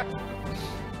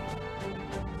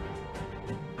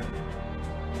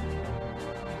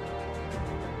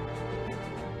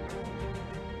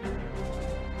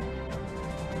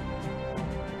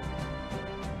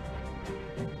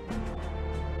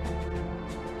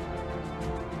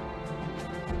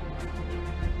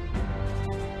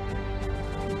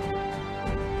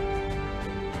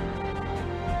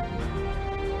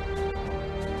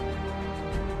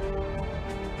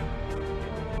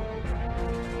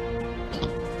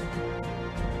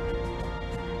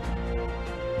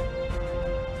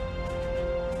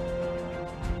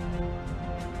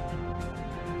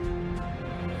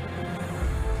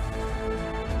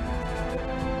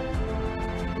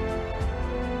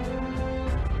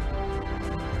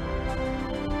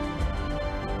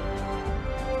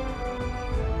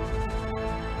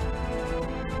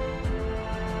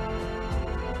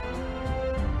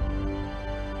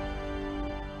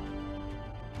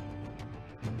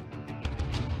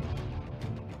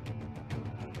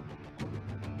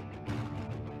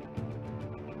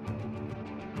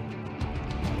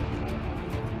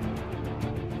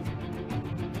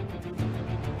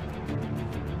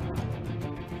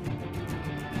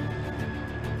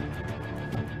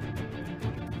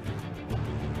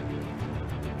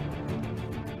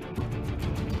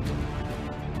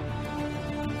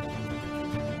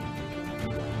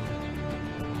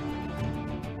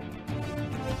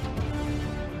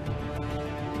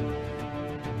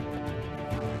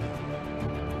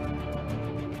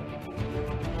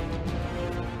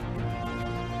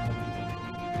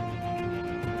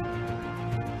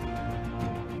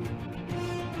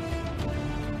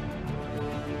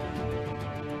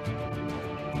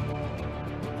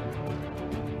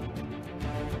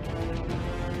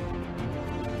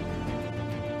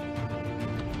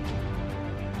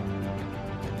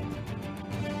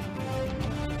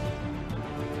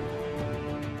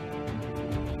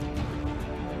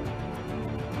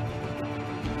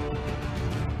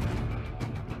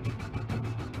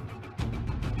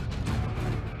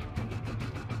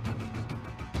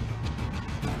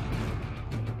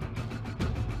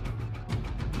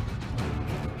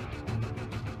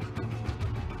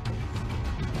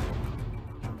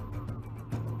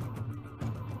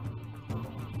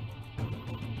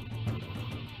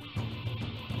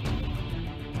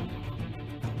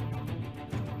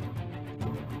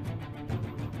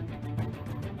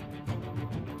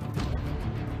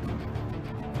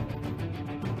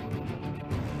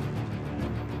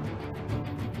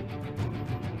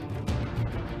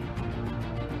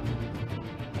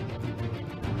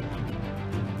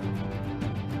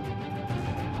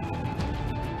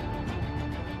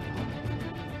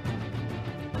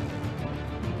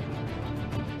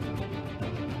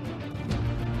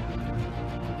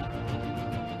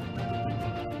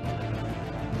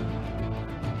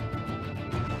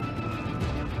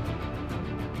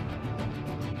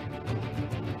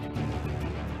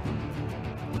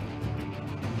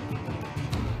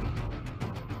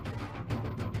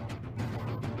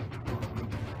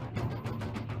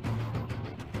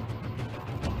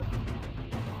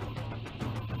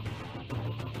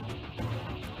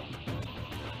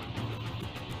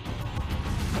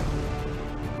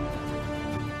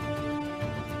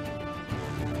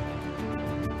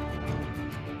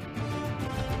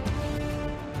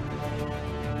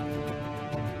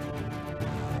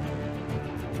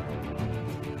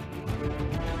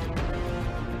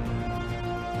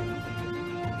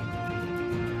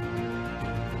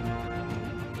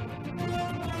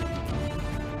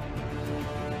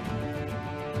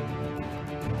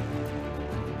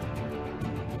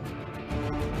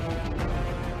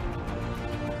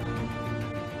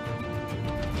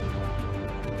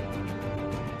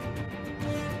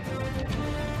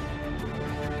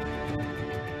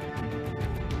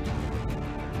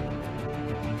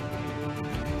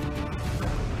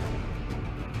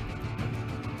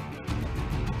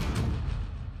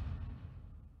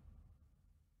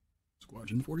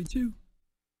 Squadron 42.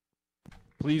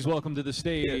 Please welcome to the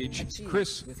stage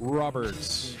Chris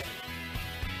Roberts.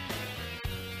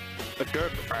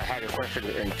 Dirk had a question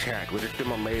in chat. Was it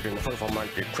still made in the first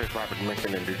month that Chris Roberts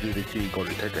mentioned in the GDC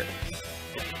golden ticket?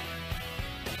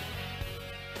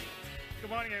 Good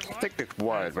morning, everyone. I think this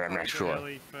was, but I'm not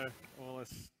sure.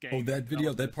 Oh, that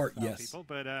video, that part, yes. People,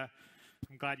 but I'm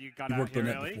glad you got You out worked on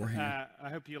here that early. beforehand. I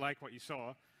hope you like what you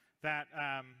saw. That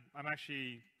I'm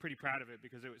actually pretty proud of it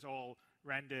because it was all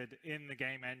rendered in the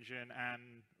game engine and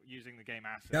using the game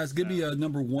assets. Guys, give me a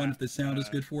number one if the sound is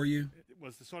good for you. It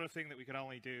was the sort of thing that we could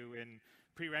only do in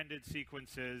pre-rendered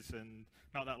sequences, and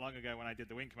not that long ago when I did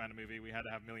the Wing Commander movie, we had to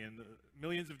have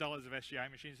millions of dollars of SGI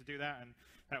machines to do that, and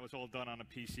that was all done on a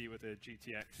PC with a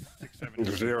GTX 670, which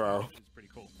is pretty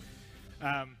cool.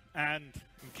 And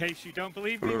in case you don't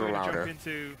believe me, we're going to jump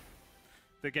into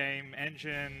the game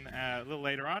engine a little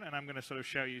later on, and I'm going to sort of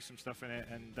show you some stuff in it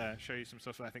and show you some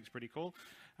stuff that I think is pretty cool.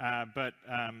 But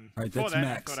before that,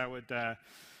 Max. I thought I would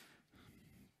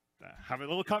have a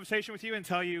little conversation with you and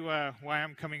tell you why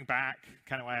I'm coming back,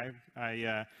 kind of why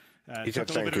I took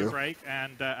a little bit of a break,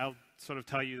 and I'll sort of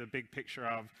tell you the big picture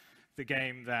of the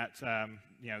game that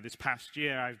this past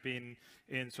year I've been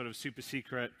in sort of super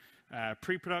secret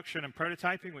pre-production and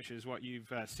prototyping, which is what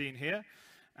you've seen here.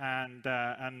 And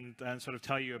sort of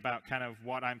tell you about kind of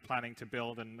what I'm planning to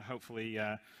build, and hopefully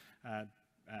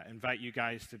invite you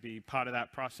guys to be part of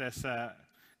that process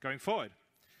going forward.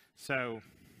 So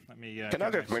let me. Can I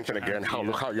just mention again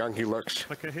look how young he looks?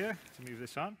 Clicker here to move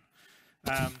this on.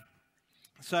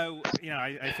 So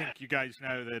I think you guys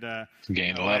know that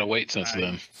gained a lot of weight since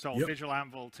then. Sold Visual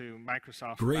Anvil to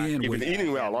Microsoft. He's been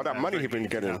eating well. All that money he's been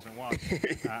getting.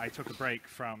 I took a break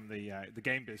from the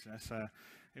game business.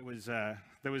 It was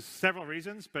there was several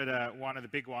reasons, but one of the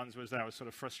big ones was that I was sort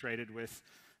of frustrated with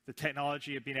the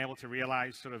technology of being able to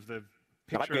realize sort of the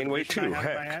picture of the vision I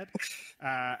had in my head.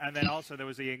 And then also there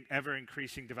was the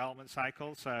ever-increasing development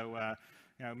cycle. So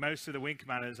most of the Wing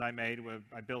Commanders I made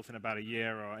I built in about a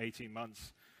year or 18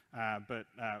 months. But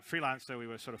Freelancer, we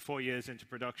were sort of 4 years into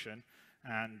production.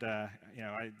 And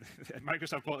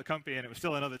Microsoft bought the company, and it was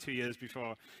still another 2 years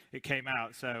before it came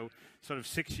out. So sort of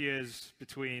 6 years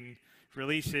between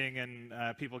releasing and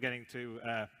people getting to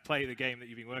play the game that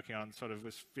you've been working on sort of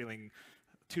was feeling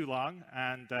too long,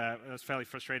 and I was fairly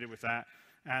frustrated with that.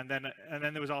 And then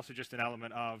there was also just an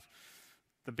element of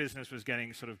the business was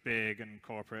getting sort of big and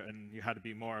corporate, and you had to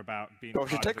be more about being. So it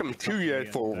should take them 2 years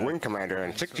for Wing Commander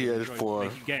and 6 years for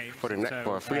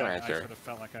Freelancer. I sort of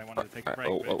felt like I wanted to take a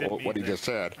break. What he just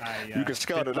said. You can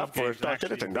scale it up for Star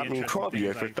Citizen. That means 12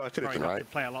 years for Star Citizen, right?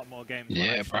 Play a lot more games.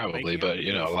 Yeah, probably, but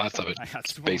lots of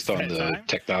it's based on the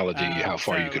technology, how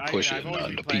far you could push it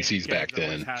on the PCs back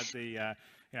then.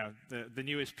 The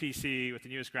newest PC with the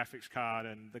newest graphics card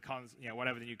and the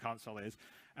whatever the new console is.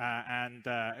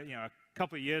 A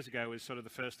couple of years ago was sort of the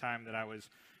first time that I was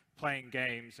playing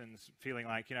games and feeling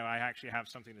like, I actually have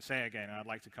something to say again, and I'd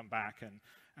like to come back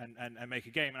and make a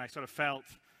game. And I sort of felt,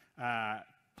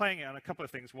 playing it on a couple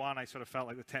of things. One, I sort of felt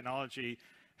like the technology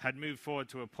had moved forward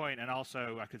to a point, and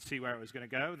also I could see where it was going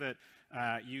to go,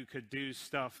 that you could do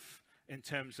stuff in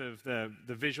terms of the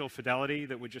visual fidelity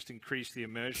that would just increase the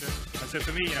immersion. And so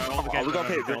for me, all the games we're going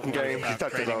to play a different game. He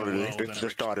touched it already. It's the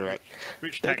starter, right?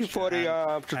 Thank you for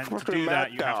the subscription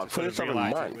meltdown. 27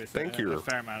 months. Thank you. A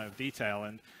fair amount of detail.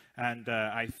 And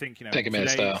I think, Thank you,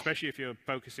 today, especially if you're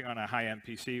focusing on a high-end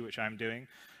PC, which I'm doing,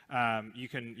 you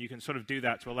can sort of do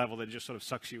that to a level that just sort of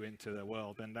sucks you into the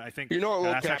world. And I think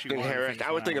Captain Harris,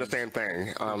 I was thinking the same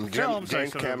thing.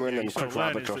 James Cameron and Chris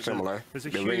Roberts are similar.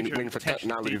 They're waiting for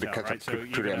technology to catch up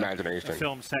to their imagination. A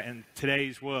film set in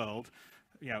today's world,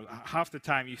 half the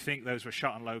time you think those were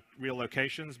shot on real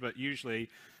locations, but usually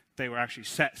they were actually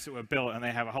sets that were built, and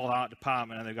they have a whole art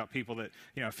department, and they've got people that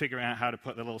figuring out how to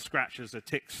put the little scratches, the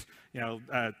ticks,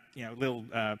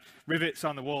 little rivets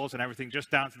on the walls and everything,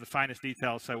 just down to the finest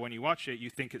details. So when you watch it, you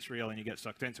think it's real and you get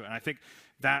sucked into it. And I think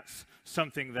that's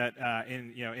something that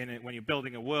when you're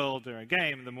building a world or a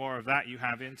game, the more of that you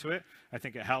have into it, I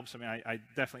think it helps. I mean, I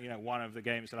definitely one of the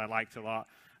games that I liked a lot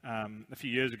a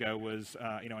few years ago was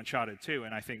Uncharted 2,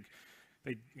 and I think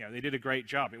they did a great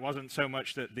job. It wasn't so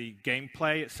much that the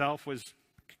gameplay itself was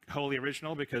wholly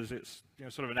original, because it's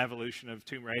sort of an evolution of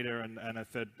Tomb Raider and a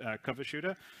third cover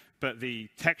shooter, but the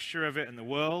texture of it and the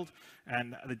world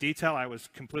and the detail, I was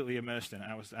completely immersed in.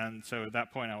 And so at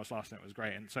that point I was lost, and it was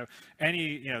great. And so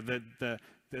the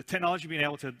technology being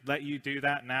able to let you do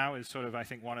that now is sort of, I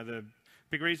think, one of the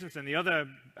big reasons. And the other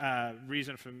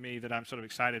reason for me that I'm sort of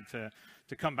excited to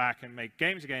come back and make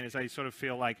games again is I sort of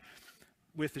feel like,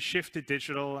 with the shift to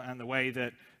digital and the way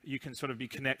that you can sort of be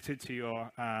connected to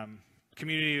your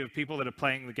community of people that are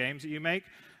playing the games that you make.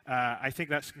 I think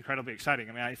that's incredibly exciting.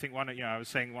 I mean, I think I was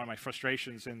saying one of my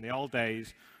frustrations in the old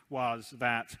days was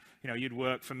that you'd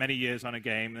work for many years on a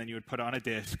game, and then you would put it on a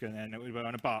disc, and then it would go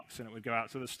on a box, and it would go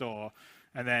out to the store,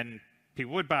 and then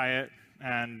people would buy it,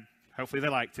 and hopefully they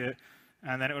liked it,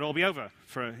 and then it would all be over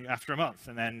after a month,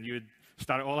 and then you would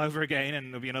start it all over again, and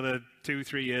there'll be another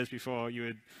 2-3 years before you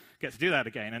would get to do that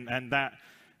again, and that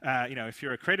if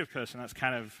you're a creative person, that's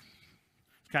kind of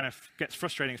gets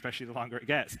frustrating, especially the longer it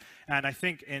gets. And I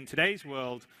think in today's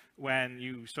world, when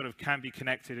you sort of can be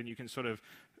connected and you can sort of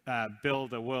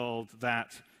build a world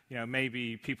that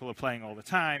maybe people are playing all the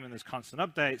time and there's constant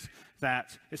updates,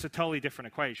 that it's a totally different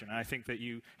equation. And I think that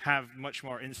you have much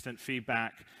more instant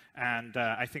feedback. And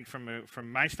I think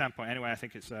from my standpoint anyway, I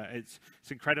think it's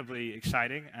incredibly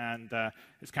exciting, and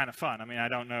it's kind of fun. I mean, I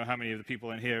don't know how many of the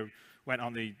people in here went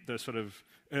on the sort of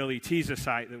early teaser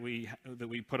site that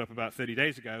we put up about 30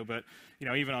 days ago, but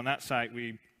even on that site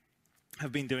we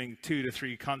have been doing 2 to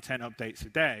 3 content updates a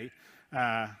day,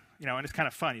 and it's kind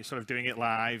of fun. You're sort of doing it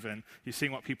live, and you're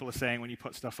seeing what people are saying when you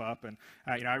put stuff up, and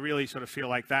I really sort of feel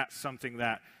like that's something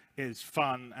that is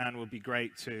fun and would be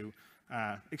great to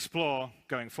explore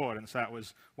going forward. And so that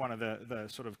was one of the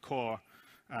sort of core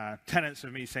tenets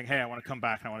of me saying, hey, I want to come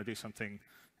back and I want to do something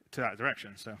to that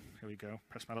direction. So here we go.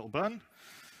 Press my little button.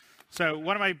 So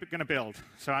what am I going to build?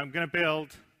 So I'm going to build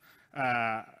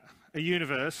a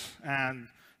universe, and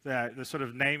the sort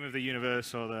of name of the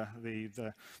universe, or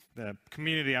the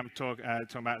community I'm talking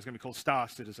about, is going to be called Star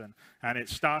Citizen. And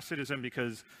it's Star Citizen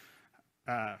because,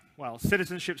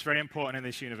 citizenship's very important in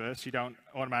this universe. You don't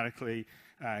automatically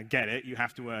get it. You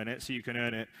have to earn it. So you can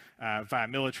earn it via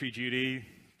military duty,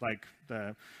 like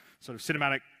the sort of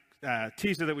cinematic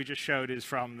teaser that we just showed is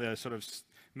from the sort of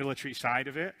military side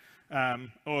of it,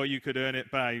 or you could earn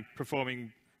it by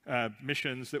performing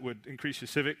missions that would increase your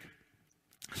civic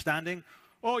standing,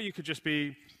 or you could just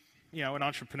be, an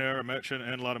entrepreneur, a merchant,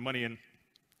 earn a lot of money and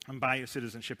buy your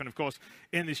citizenship. And of course,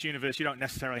 in this universe, you don't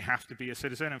necessarily have to be a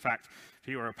citizen. In fact, if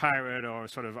you were a pirate or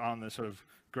sort of on the sort of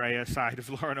grayer side of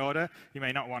law and order, you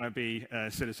may not want to be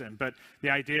a citizen. But the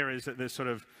idea is that there's sort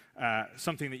of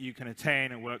something that you can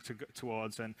attain and work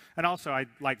towards. And also, I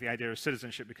like the idea of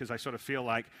citizenship because I sort of feel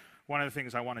like one of the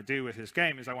things I want to do with this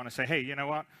game is I want to say, hey, you know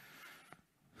what?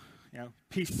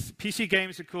 PC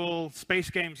games are cool, space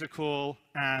games are cool,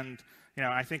 and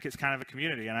I think it's kind of a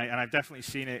community. And I've definitely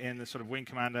seen it in the sort of Wing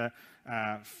Commander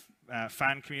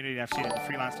fan community. I've seen it in the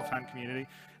Freelancer fan community,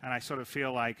 and I sort of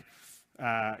feel like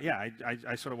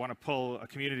I sort of want to pull a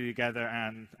community together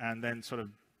and then sort of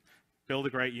build a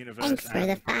great universe. Thanks for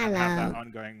the follow. Have that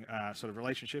ongoing sort of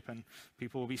relationship, and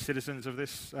people will be citizens of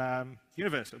this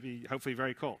universe. It'll be hopefully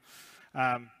very cool.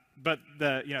 But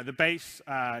the base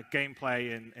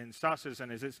gameplay in Star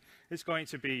Citizen is it's going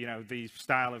to be the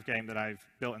style of game that I've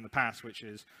built in the past, which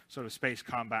is sort of space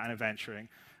combat and adventuring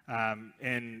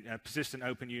in a persistent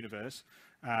open universe.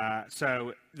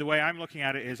 So the way I'm looking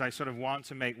at it is I sort of want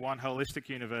to make one holistic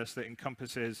universe that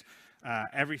encompasses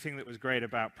everything that was great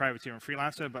about Privateer and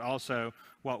Freelancer, but also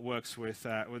what works with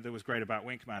that was great about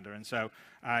Wing Commander. And so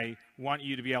I want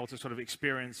you to be able to sort of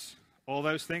experience all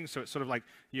those things. So it's sort of like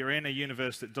you're in a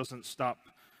universe that doesn't stop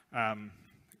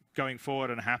going forward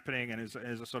and happening, and is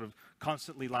a sort of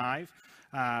constantly live.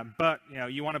 But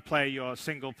you want to play your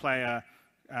single player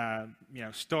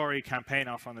story campaign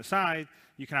off on the side,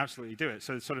 you can absolutely do it.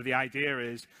 So sort of the idea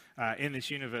is in this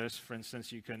universe, for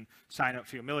instance, you can sign up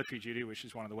for your military duty, which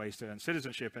is one of the ways to earn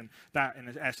citizenship, and that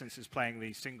in essence is playing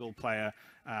the single player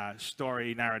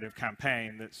story narrative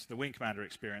campaign that's the Wing Commander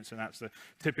experience, and that's the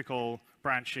typical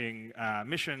branching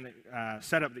mission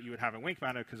setup that you would have in Wing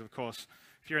Commander, because of course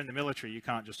if you're in the military, you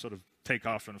can't just sort of take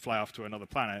off and fly off to another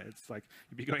planet. It's like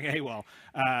you'd be going AWOL.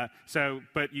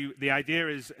 But the idea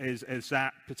is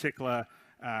that particular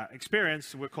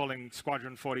experience we're calling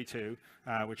Squadron 42,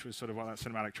 which was sort of what that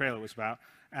cinematic trailer was about.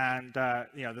 And the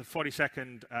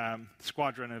 42nd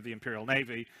Squadron of the Imperial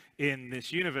Navy in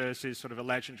this universe is sort of a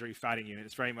legendary fighting unit.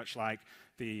 It's very much like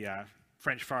the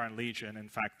French Foreign Legion. In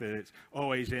fact, that it's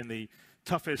always in the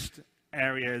toughest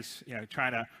areas,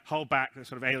 trying to hold back the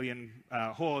sort of alien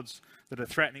hordes that are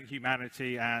threatening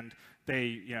humanity, and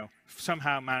they,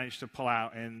 somehow manage to pull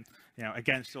out in,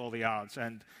 against all the odds.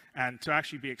 And to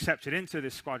actually be accepted into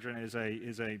this squadron is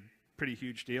a pretty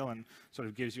huge deal, and sort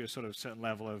of gives you a sort of certain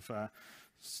level of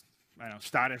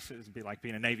status. It would be like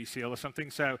being a Navy SEAL or something.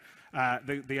 So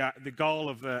the goal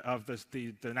of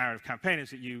the narrative campaign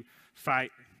is that you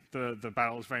fight the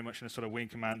battles very much in a sort of Wing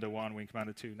Commander 1, Wing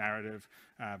Commander 2 narrative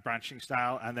branching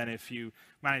style. And then if you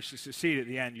manage to succeed at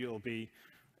the end, you'll be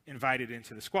invited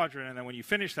into the squadron. And then when you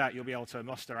finish that, you'll be able to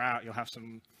muster out. You'll have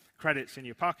some credits in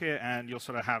your pocket, and you'll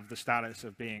sort of have the status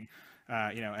of being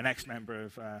an ex-member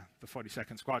of the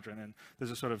 42nd Squadron, and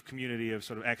there's a sort of community of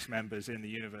sort of ex-members in the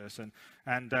universe, and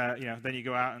then you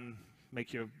go out and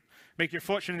make your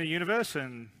fortune in the universe,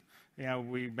 and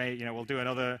we'll do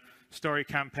another story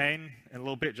campaign in a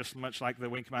little bit, just much like the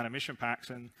Wing Commander mission packs,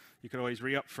 and you could always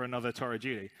re-up for another tour of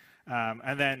duty.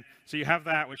 And then, so you have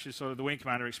that, which is sort of the Wing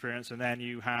Commander experience, and then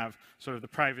you have sort of the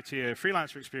Privateer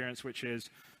Freelancer experience, which is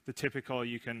the typical,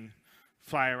 you can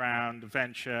fly around,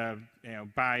 venture,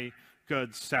 buy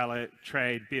goods, sell it,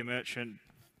 trade, be a merchant,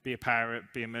 be a pirate,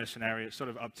 be a mercenary. It's sort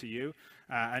of up to you.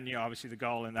 And obviously the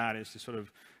goal in that is to sort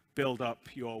of build up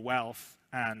your wealth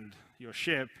and your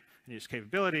ship and its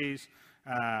capabilities.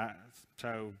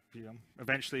 So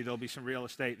eventually there'll be some real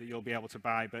estate that you'll be able to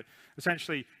buy. But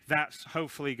essentially that's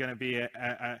hopefully going to be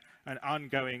an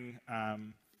ongoing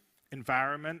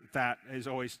environment that is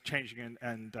always changing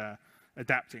and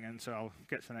adapting. And so I'll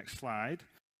get to the next slide.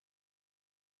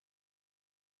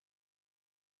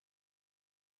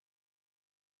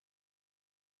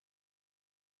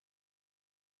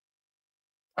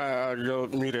 You're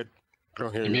muted.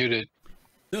 Don't hear you. Muted.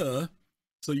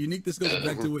 So Unique, this goes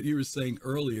back to what you were saying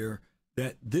earlier,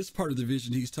 that this part of the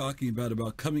vision he's talking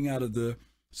about coming out of the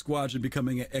squadron,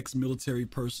 becoming an ex-military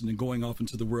person and going off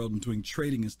into the world and doing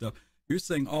trading and stuff. You're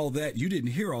saying all that, you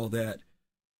didn't hear all that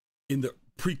in the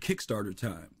pre-Kickstarter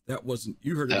time. That wasn't,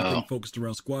 you heard everything focused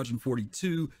around Squadron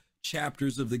 42,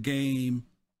 chapters of the game,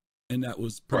 and that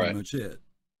was pretty much it.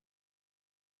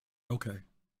 Okay.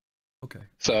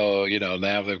 So,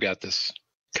 now they've got this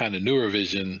kind of newer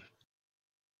vision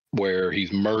where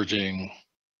he's merging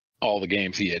all the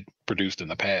games he had produced in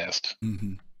the past.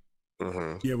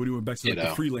 Mm-hmm. Yeah, when he went back to the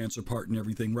freelancer part and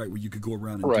everything, right, where you could go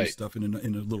around and do stuff in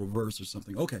a little verse or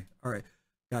something. Okay, all right,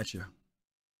 gotcha.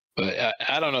 But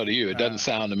I don't know to you, it doesn't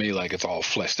sound to me like it's all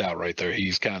fleshed out right there.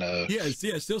 He's kind of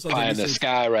it still sounds pie in the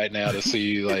sky right now to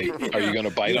see, like, are you going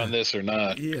to bite on this or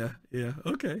not? Yeah,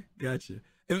 okay, gotcha.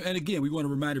 And again, we want to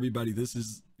remind everybody, this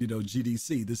is,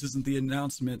 GDC. This isn't the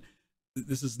announcement.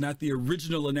 This is not the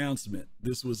original announcement.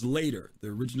 This was later. The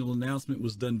original announcement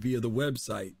was done via the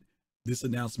website. This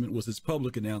announcement was his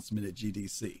public announcement at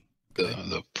GDC. Okay?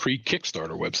 The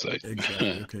pre-Kickstarter website.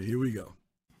 Exactly. Okay, here we go.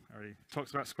 Already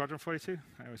talked about Squadron 42.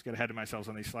 I always get ahead of myself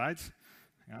on these slides.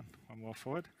 Hang on, one more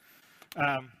forward.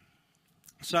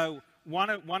 So one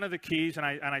of the keys, and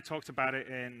I talked about it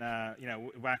in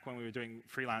back when we were doing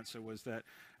Freelancer, was that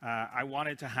I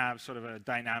wanted to have sort of a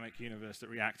dynamic universe that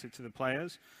reacted to the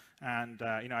players. And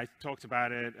I talked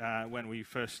about it when we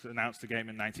first announced the game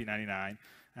in 1999.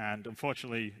 And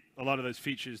unfortunately, a lot of those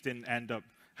features didn't end up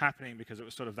happening because it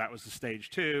was that was the stage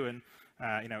 2, and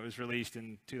it was released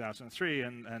in 2003,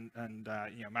 and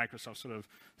Microsoft sort of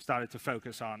started to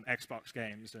focus on Xbox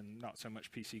games and not so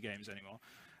much PC games anymore.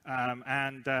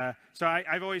 So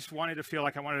I've always wanted to feel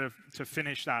like I wanted to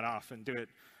finish that off and do it,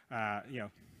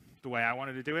 the way I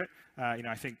wanted to do it.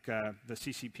 I think the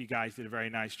CCP guys did a very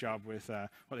nice job with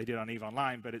what they did on EVE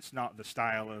Online, but it's not the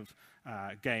style of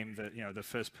game that, the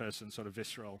first-person sort of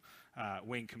visceral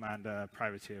Wing Commander,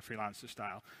 Privateer, Freelancer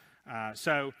style.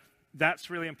 So that's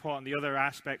really important. The other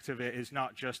aspect of it is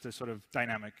not just a sort of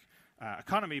dynamic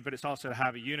economy, but it's also to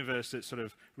have a universe that sort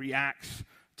of reacts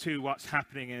to what's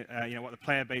happening, what the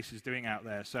player base is doing out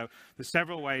there. So there's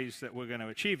several ways that we're going to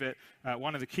achieve it.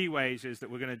 One of the key ways is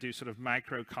that we're going to do sort of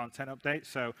micro content updates.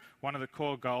 So one of the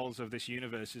core goals of this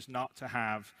universe is not to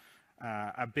have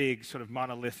a big sort of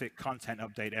monolithic content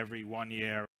update every 1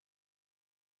 year.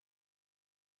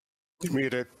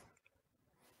 Muted.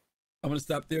 I'm going to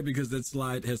stop there because that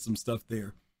slide has some stuff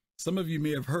there. Some of you may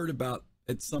have heard about,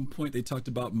 at some point they talked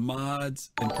about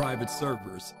mods and private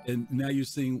servers, and now you're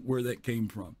seeing where that came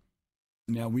from.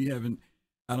 Now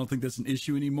I don't think that's an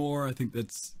issue anymore. I think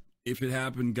that's, if it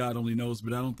happened, God only knows,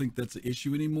 but I don't think that's an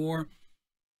issue anymore.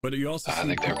 But you also I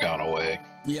think they've gone away.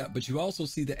 Yeah, but you also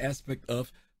see the aspect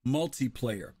of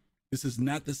multiplayer. This is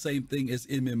not the same thing as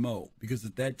MMO, because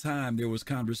at that time there was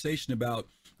conversation about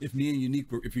if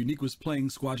Unique was playing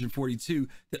Squadron 42,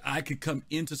 that I could come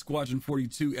into Squadron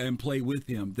 42 and play with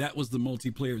him. That was the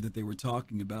multiplayer that they were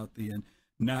talking about then,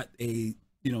 not a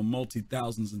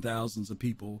multi-thousands and thousands of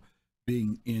people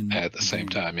being in at the same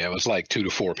time. Yeah, it was like 2 to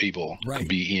 4 people could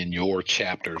be in your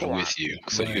chapters with you,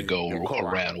 so you could go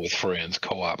around with friends,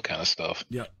 co-op kind of stuff.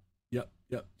 Yep.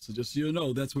 So just so you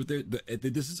know, that's what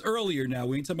this is earlier now.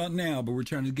 We ain't talking about now, but we're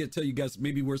trying to tell you guys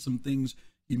maybe where some things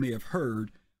you may have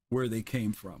heard where they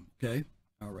came from. Okay.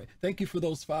 All right. Thank you for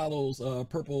those follows,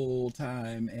 Purple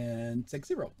Time and Tech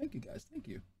Zero. Thank you guys. Thank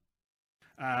you.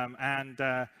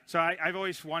 So I've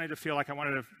always wanted to feel like I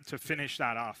wanted to finish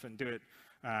that off and do it,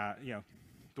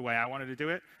 the way I wanted to do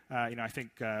it. I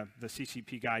think the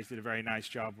CCP guys did a very nice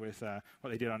job with what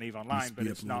they did on EVE Online, but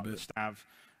it's not the staff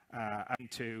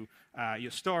into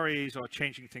your stories or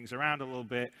changing things around a little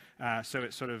bit. So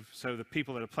it's so the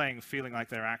people that are playing feeling like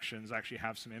their actions actually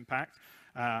have some impact.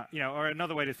 Or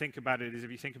another way to think about it is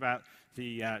if you think about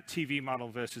the TV model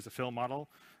versus the film model.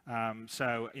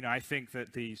 I think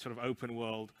that the sort of open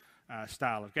world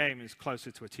style of game is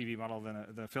closer to a TV model than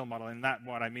the film model. And that,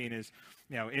 what I mean is,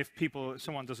 if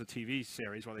someone does a TV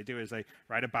series, what they do is they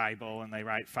write a Bible and they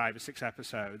write 5 or 6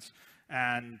 episodes,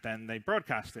 and then they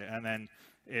broadcast it. And then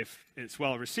if it's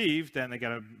well received, then they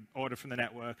get an order from the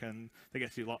network and they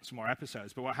get to do lots more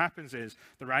episodes. But what happens is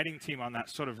the writing team on that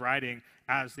sort of writing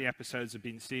as the episodes have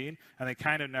been seen, and they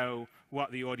kind of know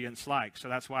what the audience likes. So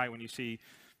that's why when you see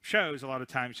shows, a lot of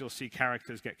times you'll see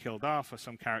characters get killed off or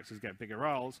some characters get bigger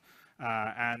roles.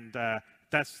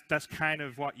 That's kind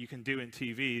of what you can do in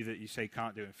TV that you say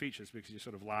can't do in features, because you're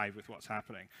sort of live with what's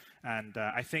happening. And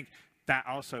I think that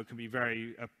also can be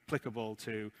very applicable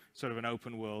to sort of an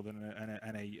open world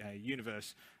and a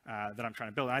universe that I'm trying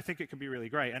to build. And I think it can be really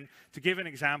great. And to give an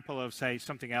example of, say,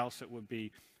 something else that would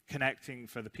be connecting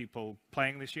for the people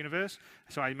playing this universe,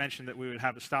 so I mentioned that we would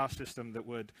have a star system that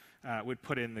would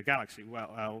put in the galaxy.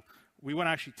 Well, we won't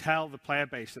actually tell the player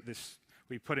base that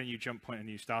we put a new jump point, a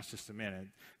new star system in. In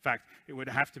fact, it would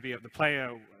have to be a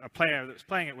player that's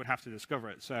playing it would have to discover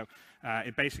it. So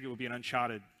it basically would be an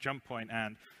uncharted jump point.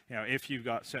 And if you've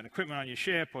got certain equipment on your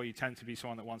ship, or you tend to be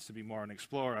someone that wants to be more an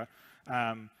explorer,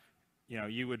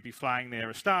 you would be flying near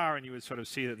a star, and you would sort of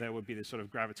see that there would be this sort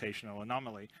of gravitational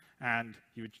anomaly, and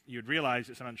you'd realize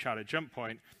it's an uncharted jump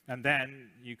point, and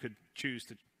then you could choose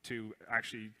to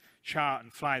actually chart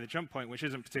and fly the jump point, which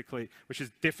is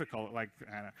difficult. Like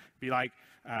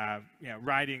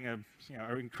riding an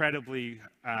incredibly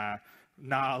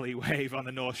gnarly wave on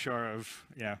the north shore of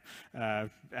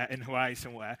in Hawaii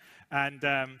somewhere.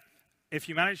 And if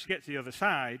you manage to get to the other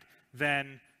side,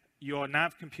 then your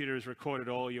nav computer has recorded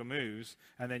all your moves,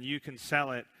 and then you can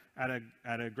sell it at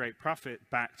a great profit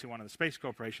back to one of the space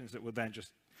corporations that would then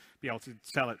just be able to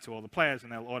sell it to all the players,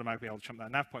 and they'll automatically be able to jump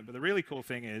that nav point. But the really cool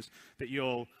thing is that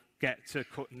you'll get to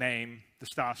name the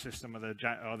star system or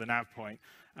the nav point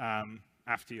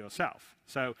after yourself.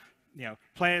 So,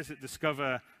 players that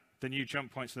discover the new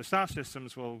jump points of the star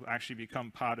systems will actually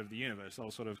become part of the universe. They'll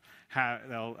sort of have.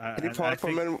 Can you pause for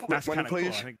a minute,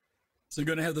 please? Cool. So you're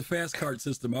going to have the fast card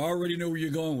system. I already know where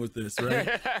you're going with this,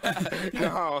 right?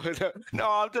 No.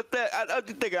 I'm just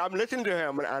thinking. I'm listening to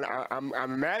him, and I'm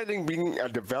imagining being a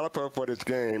developer for this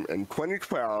game in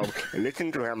 2012 and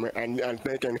listening to him and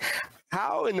thinking,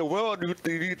 how in the world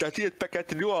does he expect us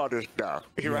to do all this stuff,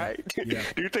 right? Yeah.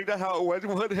 Do you think that's how it was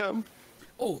with him?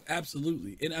 Oh,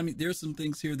 absolutely. And I mean, there's some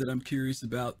things here that I'm curious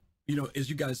about. As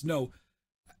you guys know,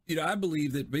 I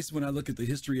believe that basically when I look at the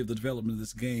history of the development of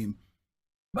this game,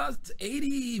 about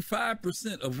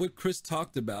 85% of what Chris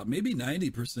talked about, maybe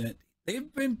 90%,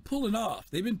 they've been pulling off.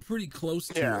 They've been pretty close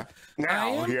to it.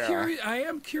 Now, I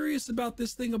am curious about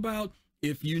this thing about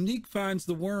if Unique finds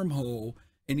the wormhole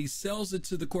and he sells it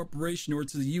to the corporation or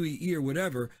to the UEE or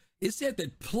whatever, it said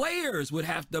that players would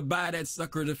have to buy that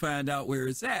sucker to find out where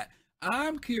it's at.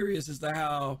 I'm curious as to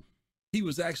how he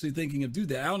was actually thinking of do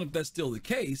that. I don't know if that's still the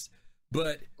case,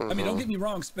 but I mean, don't get me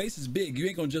wrong, space is big. You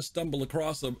ain't gonna just stumble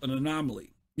across an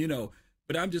anomaly,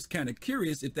 but I'm just kind of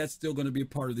curious if that's still going to be a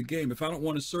part of the game. If I don't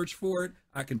want to search for it,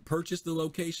 I can purchase the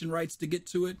location rights to get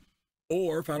to it.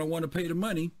 Or if I don't want to pay the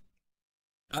money,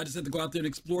 I just have to go out there and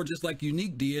explore just like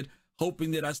Unique did,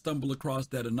 hoping that I stumble across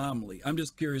that anomaly. I'm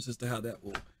just curious as to how that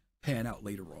will pan out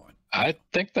later on. I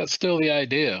think that's still the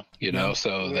idea,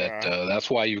 that's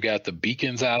why you've got the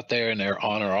beacons out there and they're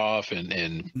on or off,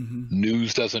 and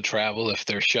news doesn't travel if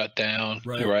they're shut down,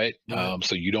 right?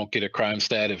 So you don't get a crime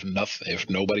stat if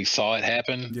nobody saw it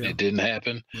happen, it didn't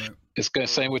happen. Right. It's the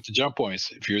same with the jump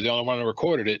points. If you're the only one that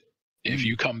recorded it, if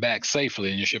you come back safely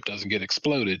and your ship doesn't get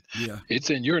exploded, it's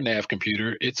in your nav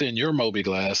computer, it's in your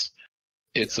Mobi-Glass,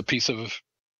 it's a piece of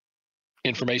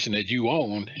information that you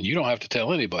own, and you don't have to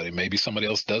tell anybody. Maybe somebody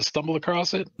else does stumble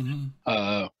across it,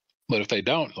 but if they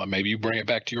don't, maybe you bring it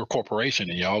back to your corporation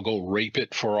and y'all go rape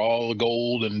it for all the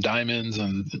gold and diamonds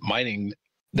and mining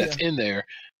that's in there,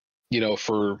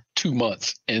 for 2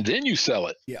 months, and then you sell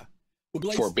it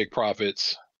for big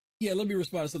profits. Yeah, let me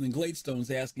respond to something Gladestone's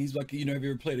asking. He's like, have you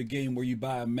ever played a game where you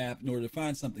buy a map in order to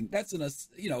find something? That's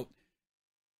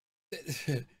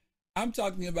I'm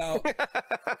talking about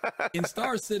in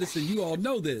Star Citizen, you all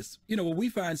know this. When we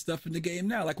find stuff in the game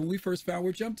now, like when we first found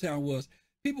where Jumptown was,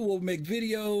 people will make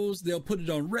videos, they'll put it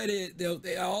on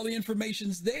Reddit, all the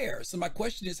information's there. So my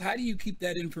question is, how do you keep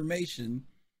that information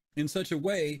in such a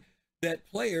way that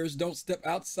players don't step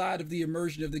outside of the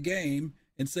immersion of the game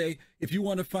and say, if you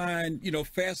want to find,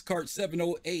 Fast Cart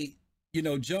 708,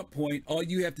 jump point, all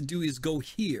you have to do is go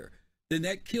here. Then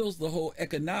that kills the whole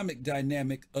economic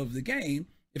dynamic of the game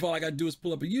if all I got to do is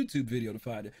pull up a YouTube video to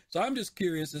find it. So I'm just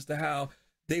curious as to how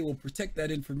they will protect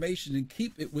that information and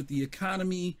keep it with the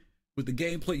economy, with the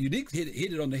gameplay. Unique hit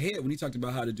it on the head when he talked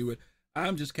about how to do it.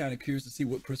 I'm just kind of curious to see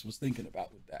what Chris was thinking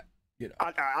about with that.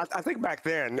 I think back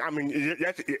then, I mean,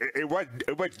 it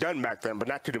was done back then, but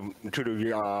not to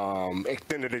the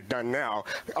extent that it's done now.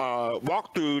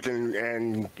 Walkthroughs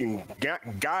and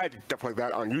guides and stuff like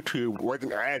that on YouTube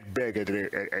wasn't as big as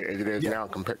it is now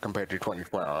compared to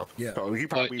 2012. Yeah. So he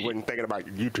probably wasn't thinking about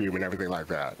YouTube and everything like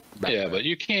that. Yeah, but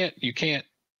you can't.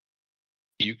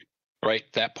 Right,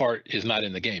 that part is not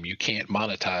in the game. You can't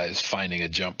monetize finding a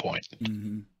jump point.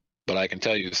 Mm-hmm. But I can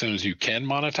tell you, as soon as you can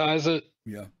monetize it,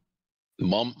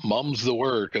 mum's the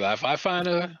word. Because if I find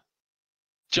a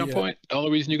jump point, the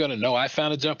only reason you're going to know I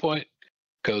found a jump point,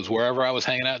 because wherever I was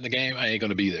hanging out in the game, I ain't going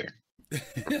to be there.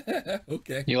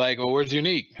 Okay. You're like, well, where's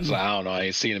Unique? It's like, I don't know. I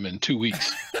ain't seen him in 2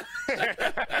 weeks.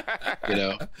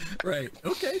 Right.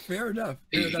 Okay. Fair enough.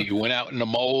 He went out in the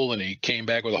mole and he came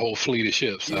back with a whole fleet of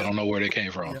ships. I don't know where they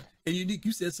came from. Yeah. And Unique,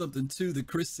 you said something too that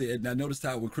Chris said, and I noticed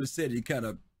how when Chris said it, he kind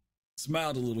of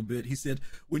smiled a little bit. He said,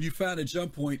 when you find a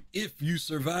jump point, if you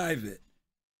survive it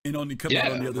and only come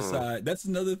out on the other side. That's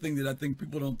another thing that I think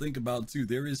people don't think about too.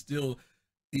 There is still,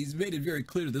 he's made it very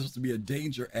clear that this was to be a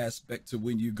danger aspect to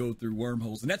when you go through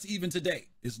wormholes. And that's even today.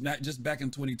 It's not just back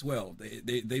in 2012.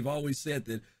 They've always said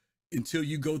that until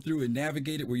you go through and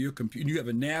navigate it where you have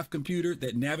a nav computer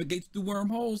that navigates through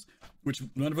wormholes, which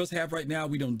none of us have right now.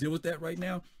 We don't deal with that right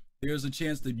now. There's a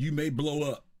chance that you may blow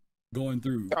up going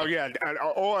through. Oh yeah,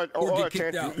 or get a kicked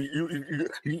chance out.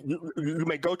 you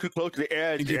may go too close to the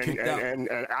edge and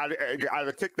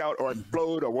either kicked out or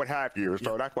explode or what have you.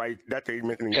 So that's why he's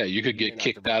mentioning. Yeah, you could get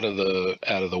kicked out of the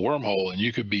wormhole, and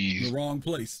you could be in the wrong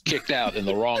place, kicked out in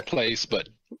the wrong place, but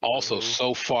also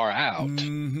so far out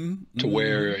to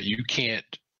where you can't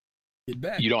get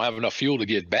back. You don't have enough fuel to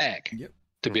get back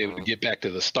to be able to Mm-hmm. get back to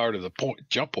the start of the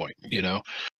jump point,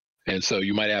 and so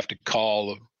you might have to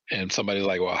call. And somebody's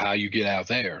like, well, how you get out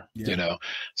there,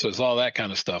 So it's all that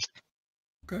kind of stuff.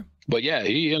 Okay. But yeah,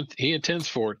 he intends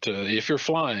for it to, if you're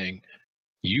flying,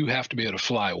 you have to be able to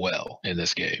fly well in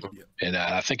this game. Yeah. And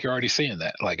I think you're already seeing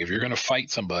that. Like if you're going to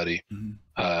fight somebody,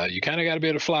 you kind of got to be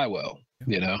able to fly well,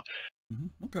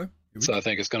 Okay. So I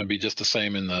think it's going to be just the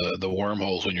same in the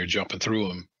wormholes when you're jumping through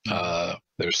them.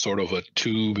 There's sort of a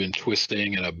tube and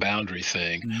twisting and a boundary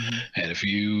thing. And if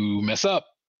you mess up,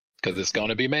 because it's going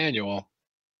to be manual,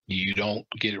 you don't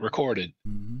get it recorded.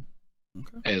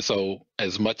 Okay. And so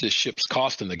as much as ships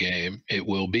cost in the game, it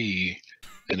will be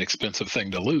an expensive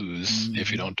thing to lose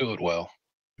if you don't do it well.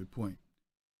 Good point.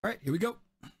 All right, here we go.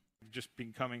 Just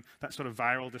becoming that sort of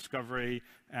viral discovery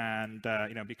and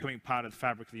becoming part of the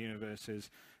fabric of the universe is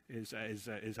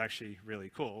actually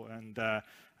really cool.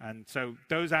 And so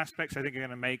those aspects I think are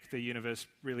going to make the universe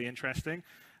really interesting.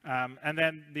 And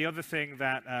then the other thing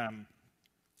that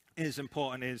is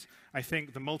important is I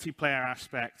think the multiplayer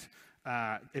aspect,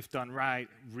 if done right,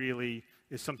 really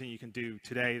is something you can do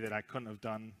today that I couldn't have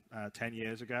done 10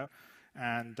 years ago.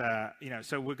 And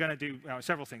so we're going to do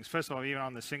several things. First of all, even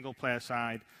on the single player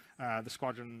side, the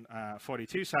Squadron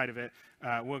 42 side of it,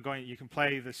 you can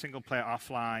play the single player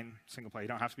offline. Single player, you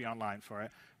don't have to be online for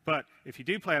it. But if you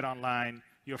do play it online,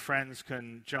 your friends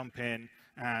can jump in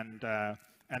and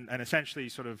essentially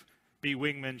sort of be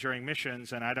wingmen during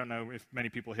missions. And I don't know if many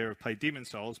people here have played Demon's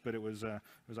Souls, but it was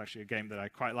actually a game that I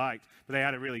quite liked. But they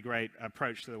had a really great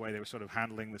approach to the way they were sort of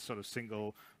handling this sort of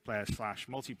single player /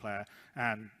 multiplayer.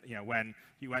 And when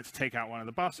you went to take out one of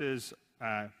the bosses,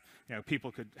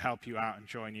 people could help you out and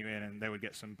join you in, and they would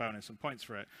get some bonus and points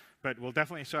for it. But we'll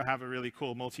definitely sort of have a really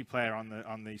cool multiplayer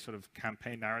on the sort of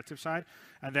campaign narrative side.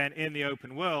 And then in the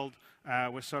open world,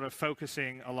 we're sort of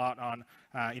focusing a lot on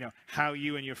how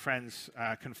you and your friends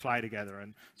can fly together.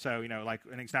 And so like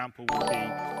an example would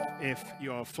be if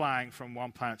you're flying from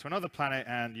one planet to another planet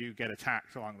and you get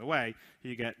attacked along the way,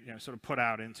 you get sort of put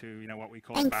out into what we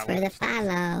call Thanks battle for the instance.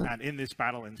 follow. And in this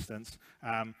battle instance,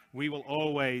 we will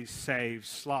always save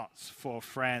slots for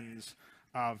friends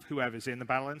of whoever's in the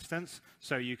battle instance,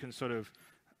 so you can sort of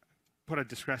put a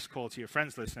distress call to your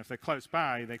friends list, and if they're close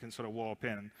by, they can sort of warp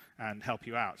in and help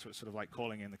you out. So it's sort of like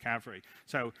calling in the cavalry.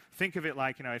 So think of it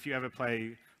like, if you ever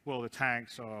play World of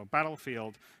Tanks or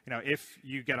Battlefield, if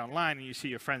you get online and you see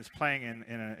your friends playing in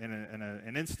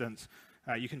an instance,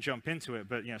 you can jump into it,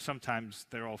 but sometimes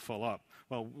they're all full up.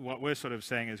 Well, what we're sort of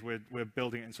saying is we're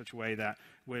building it in such a way that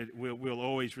we'll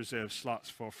always reserve slots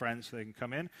for friends so they can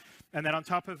come in. And then on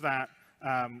top of that,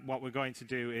 what we're going to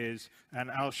do is, and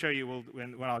I'll show you,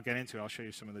 when I'll get into it, I'll show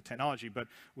you some of the technology, but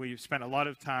we've spent a lot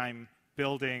of time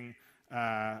building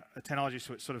a technology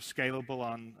so it's sort of scalable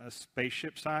on a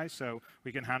spaceship size, so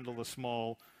we can handle the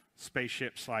small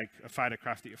spaceships like a fighter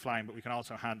craft that you're flying, but we can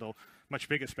also handle much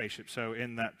bigger spaceships. So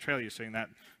in that trailer you're seeing that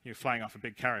you're flying off a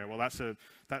big carrier. Well, that's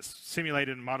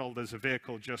simulated and modeled as a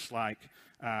vehicle just like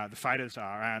the fighters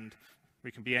are, and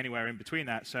we can be anywhere in between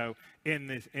that. So in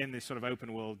this sort of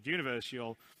open world universe,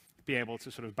 you'll be able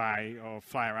to sort of buy or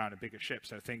fly around a bigger ship.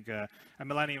 So think a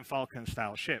Millennium Falcon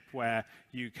style ship where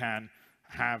you can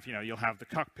have, you'll have the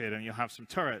cockpit and you'll have some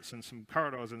turrets and some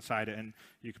corridors inside it, and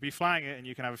you could be flying it and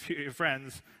you can have a few of your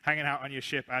friends hanging out on your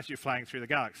ship as you're flying through the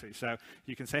galaxy. So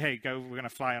you can say, hey, we're going to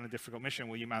fly on a difficult mission.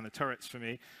 Will you man the turrets for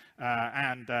me?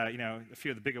 And a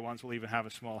few of the bigger ones will even have a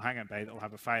small hangar bay that will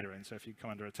have a fighter in. So if you come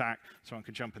under attack, someone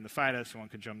could jump in the fighter, someone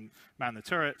could man the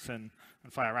turrets and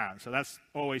fly around. So that's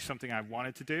always something I've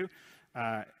wanted to do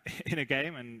in a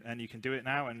game, and you can do it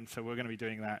now. And so we're going to be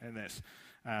doing that in this.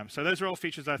 So those are all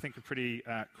features I think are pretty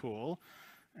cool.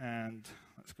 And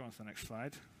let's go on to the next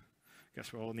slide.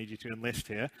 Guess we'll all need you to enlist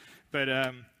here.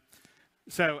 But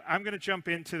so I'm going to jump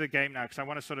into the game now because I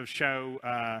want to sort of show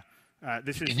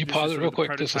this is, Can you pause it real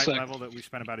quick just a prototype sec? level that we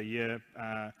spent about a year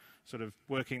sort of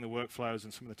working the workflows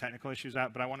and some of the technical issues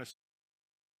out. But I want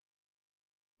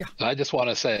to. I just want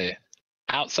to say,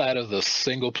 outside of the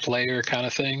single player kind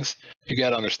of things, you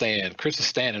got to understand, Chris is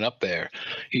standing up there.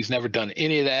 He's never done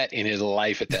any of that in his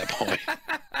life at that point.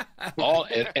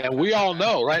 And we all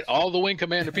know, right? All the Wing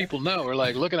Commander people know. We're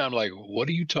like looking at him like, what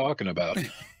are you talking about?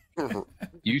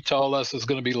 You told us it's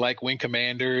going to be like Wing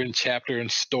Commander and chapter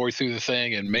and story through the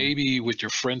thing, and maybe with your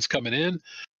friends coming in.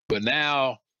 But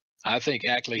now I think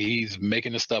actually he's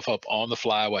making the stuff up on the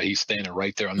fly while he's standing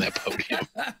right there on that podium.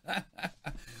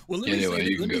 Well,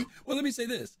 let me say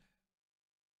this.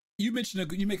 You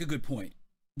mentioned you make a good point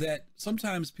that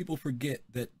sometimes people forget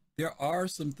that there are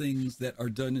some things that are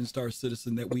done in Star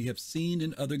Citizen that we have seen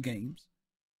in other games.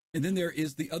 And then there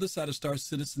is the other side of Star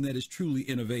Citizen that is truly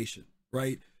innovation,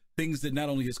 right? Things that not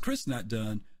only has Chris not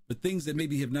done, but things that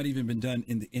maybe have not even been done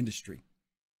in the industry.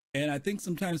 And I think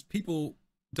sometimes people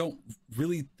don't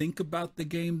really think about the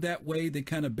game that way. They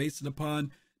kind of base it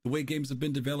upon the way games have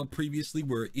been developed previously,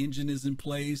 where engine is in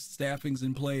place, staffing's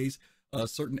in place,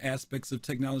 certain aspects of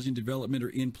technology and development are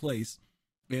in place.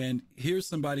 And here's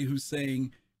somebody who's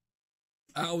saying,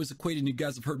 I always equated, and you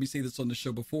guys have heard me say this on the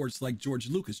show before, it's like George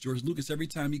Lucas. George Lucas, every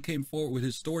time he came forward with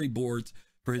his storyboards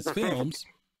for his films,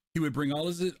 he would bring all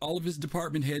of his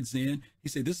department heads in. He'd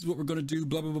say, this is what we're going to do,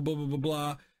 blah, blah, blah, blah, blah, blah,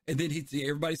 blah. And then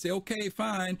everybody say, okay,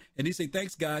 fine. And he'd say,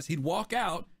 thanks, guys. He'd walk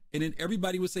out. And then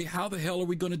everybody would say, how the hell are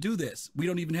we going to do this? We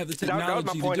don't even have the technology to do it.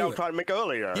 That was my point I was trying to make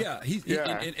earlier. Yeah,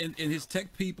 and his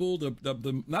tech people,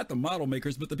 the not the model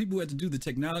makers, but the people who had to do the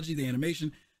technology, the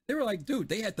animation, they were like, dude,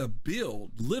 they had to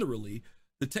build, literally,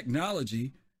 the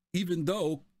technology, even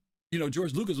though,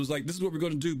 George Lucas was like, this is what we're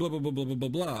going to do, blah, blah, blah, blah, blah, blah,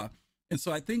 blah. And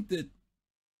so I think that,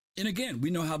 and again, we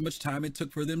know how much time it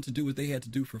took for them to do what they had to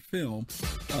do for film.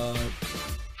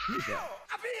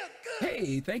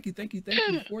 Hey, thank you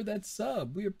for that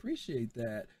sub. We appreciate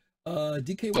that.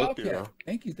 DK Wildcat,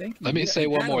 thank you. Let me say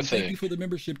one more thing. Thank you for the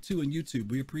membership too on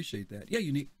YouTube. We appreciate that. Yeah,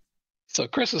 Unique. So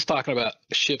Chris is talking about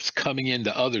ships coming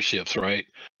into other ships, right?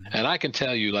 And I can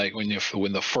tell you, like when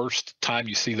the first time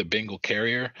you see the Bengal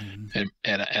carrier, and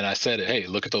I said, hey,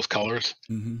 look at those colors,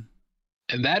 and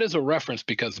that is a reference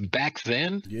because back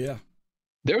then,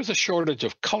 there was a shortage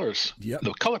of colors. Yep.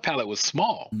 The color palette was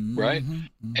small, right?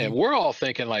 And we're all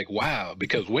thinking like, wow,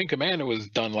 because Wing Commander was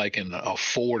done like in a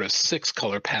 4 to 6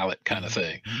 color palette kind of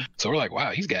thing. So we're like, wow,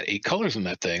 he's got 8 colors in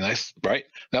that thing. That's right.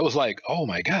 That was like, oh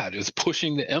my God, it's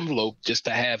pushing the envelope just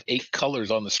to have 8 colors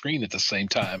on the screen at the same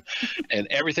time. And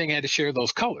everything had to share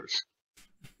those colors,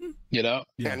 Yeah.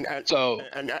 Yeah.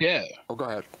 Oh, go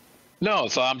ahead. No,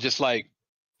 so I'm just like,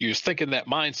 you're thinking that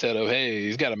mindset of, hey,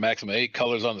 he's got a maximum 8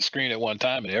 colors on the screen at one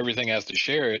time and everything has to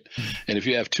share it. And if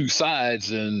you have 2 sides,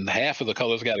 then half of the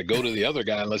colors got to go to the other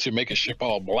guy unless you're making ship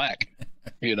all black,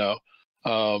 And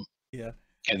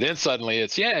then suddenly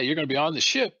it's, you're going to be on the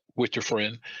ship with your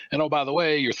friend. And oh, by the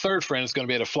way, your third friend is going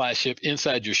to be able to fly ship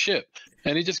inside your ship.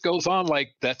 And it just goes on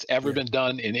like that's ever been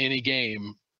done in any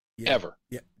game ever.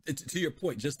 Yeah. To your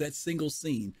point, just that single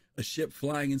scene, a ship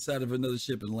flying inside of another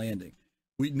ship and landing.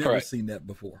 We've never seen that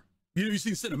before. You've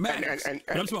seen cinematics,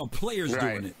 but I'm talking about players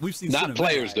doing it. We've seen not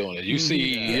players doing it. You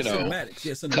see,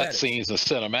 cinematics. cut scenes of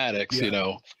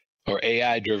cinematics, or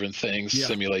AI-driven things, Yeah.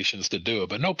 simulations to do it,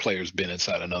 but no player's been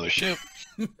inside another ship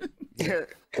Yeah.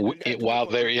 while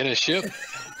they're in a ship.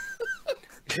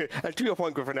 And to your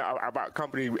point, Griffin, about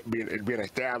company being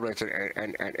established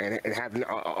and having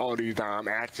all these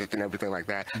assets and everything like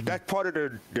that, that's part of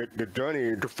the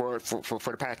journey for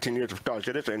the past 10 years of Star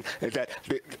Citizen, is that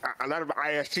a lot of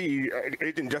ISC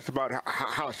isn't just about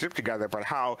how ships together, but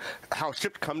how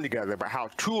ships come together, but how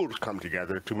tools come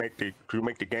together to make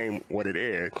the game what it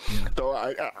is. So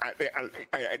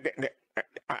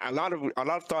a lot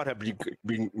of thought have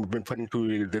been put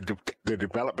into the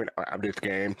development of this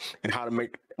game and how to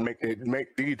make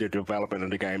the development of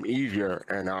the game easier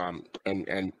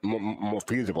and more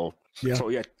feasible. Yeah. So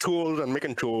yeah, tools and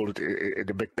making tools is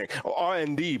the big thing.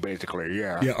 R&D basically,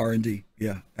 yeah. Yeah, R&D.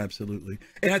 Yeah, absolutely.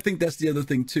 And I think that's the other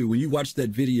thing too. When you watch that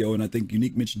video, and I think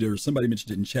Unique mentioned it, or somebody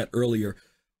mentioned it in chat earlier,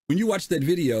 when you watch that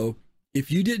video,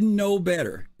 if you didn't know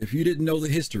better, if you didn't know the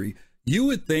history, you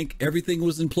would think everything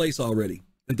was in place already,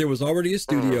 that there was already a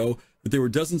studio, that there were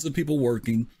dozens of people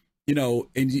working, you know,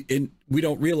 and we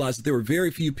don't realize that there were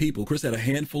very few people. Chris had a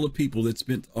handful of people that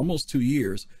spent almost 2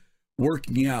 years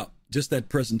working out just that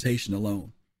presentation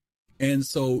alone. And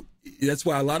so that's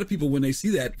why a lot of people, when they see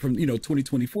that from,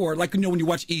 2024, like, when you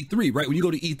watch E3, right? When you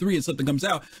go to E3 and something comes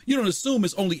out, you don't assume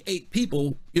it's only 8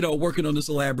 people, working on this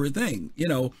elaborate thing,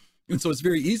 And so it's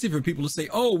very easy for people to say,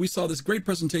 oh, we saw this great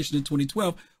presentation in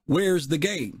 2012. Where's the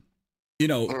game?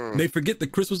 They forget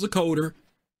that Chris was a coder.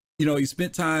 He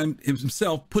spent time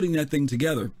himself putting that thing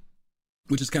together,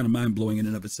 which is kind of mind blowing in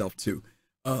and of itself too.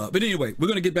 But anyway, we're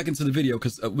going to get back into the video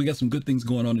because we got some good things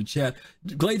going on in chat.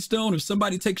 Gladestone, if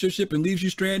somebody takes your ship and leaves you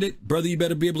stranded, brother, you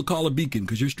better be able to call a beacon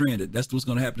because you're stranded. That's what's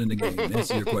going to happen in the game.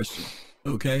 Answer your question.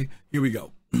 Okay, here we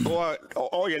go.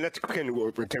 Or your next kin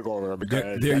will take over.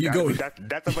 There you go.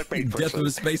 That's a space person. Death of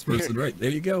a space person, right?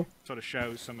 There you go. Sort of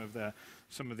show some of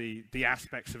the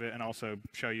aspects of it, and also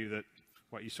show you that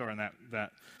what you saw in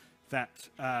that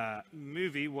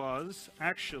movie was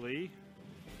actually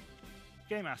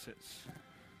game assets.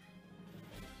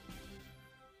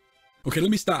 Okay,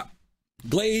 let me stop.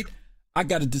 Glade, I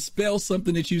got to dispel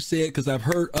something that you said because I've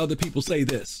heard other people say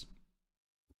this.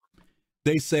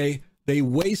 They say they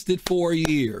wasted 4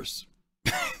 years.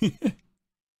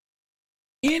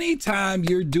 Anytime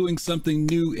you're doing something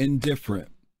new and different,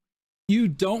 you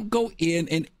don't go in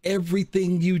and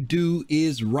everything you do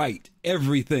is right.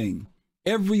 Everything.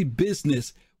 Every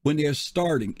business, when they're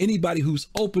starting, anybody who's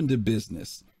opened a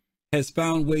business has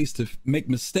found ways to make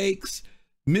mistakes,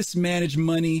 mismanage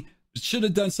money, should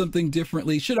have done something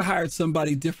differently, should have hired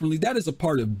somebody differently. That is a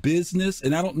part of business.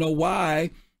 And I don't know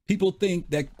why people think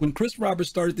that when Chris Roberts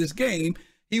started this game,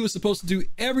 he was supposed to do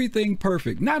everything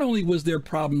perfect. Not only was there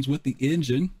problems with the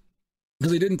engine,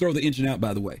 because they didn't throw the engine out,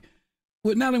 by the way,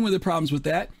 but not only were there problems with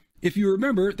that, if you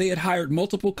remember, they had hired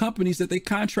multiple companies that they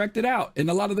contracted out.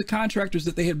 And a lot of the contractors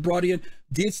that they had brought in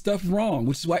did stuff wrong,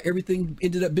 which is why everything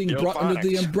ended up being brought under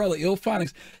the umbrella.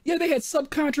 Illphonics. Yeah, they had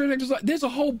subcontractors. There's a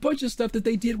whole bunch of stuff that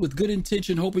they did with good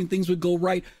intention, hoping things would go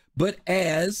right. But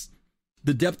as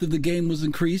the depth of the game was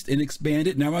increased and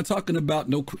expanded, now I'm not talking about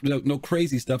no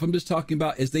crazy stuff. I'm just talking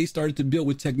about as they started to build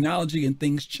with technology and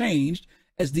things changed,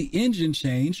 as the engine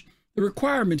changed, the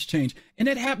requirements changed. And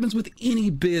that happens with any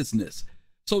business.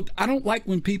 So I don't like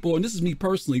when people, and this is me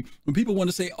personally, when people want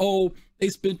to say, oh, they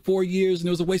spent 4 years and it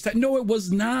was a waste. No, it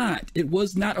was not. It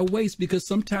was not a waste, because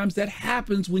sometimes that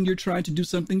happens when you're trying to do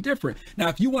something different. Now,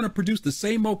 if you want to produce the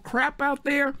same old crap out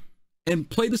there and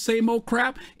play the same old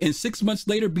crap and 6 months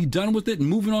later be done with it and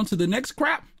moving on to the next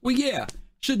crap, well, yeah,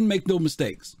 shouldn't make no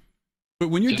mistakes. But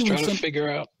when you're just doing trying something, to figure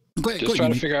out,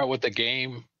 to figure out what the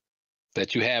game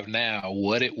that you have now,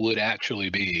 what it would actually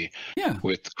be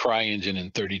with CryEngine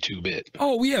and 32-bit.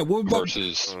 Oh, yeah. Well,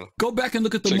 versus go back and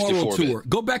look at the Morrow tour.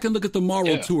 Go back and look at the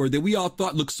Morrow tour that we all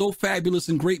thought looked so fabulous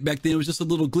and great back then. It was just a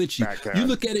little glitchy. You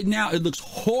look at it now, it looks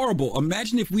horrible.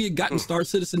 Imagine if we had gotten Star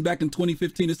Citizen back in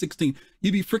 2015 or 16.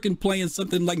 You'd be freaking playing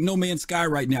something like No Man's Sky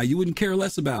right now. You wouldn't care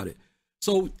less about it.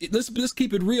 So let's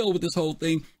keep it real with this whole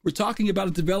thing. We're talking about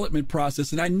a development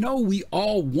process, and I know we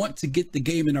all want to get the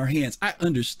game in our hands. I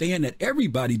understand that.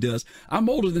 Everybody does. I'm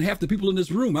older than half the people in this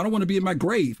room. I don't want to be in my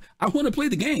grave. I want to play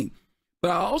the game.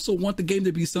 But I also want the game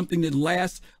to be something that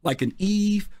lasts, like an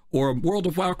EVE or a World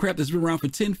of Warcraft that's been around for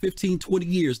 10, 15, 20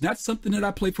 years. Not something that I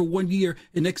play for 1 year,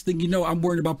 and next thing you know, I'm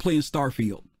worried about playing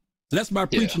Starfield. So that's my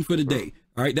preaching for the day.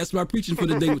 All right, that's my preaching for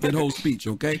the day with that whole speech,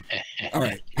 okay? All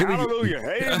right. Hallelujah.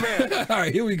 Amen. All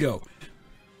right, here we go.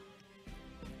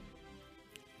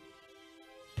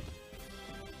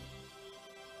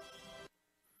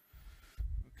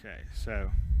 Okay,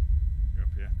 so you're up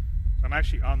here. So I'm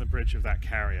actually on the bridge of that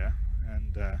carrier,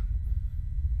 and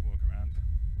walk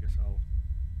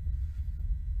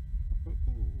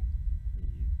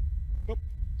Oop,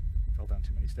 fell down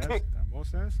too many stairs. Down more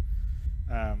stairs.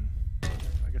 I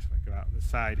guess if I go out the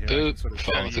side here, I can sort of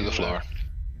falling through the floor. You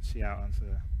can see out onto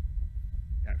the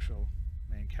actual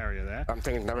main carrier there. Some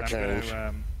things never change.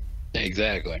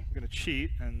 Exactly. I'm going to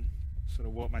cheat and sort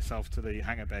of walk myself to the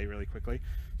hangar bay really quickly.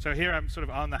 So here I'm sort of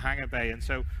on the hangar bay, and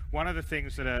so one of the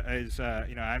things that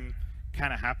I'm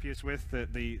kind of happiest with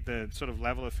the sort of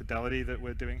level of fidelity that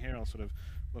we're doing here. I'll sort of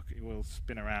we'll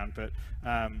spin around, but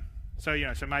so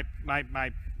my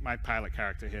pilot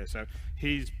character here. So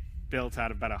he's built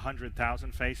out of about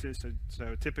 100,000 faces. So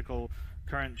a typical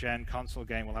current gen console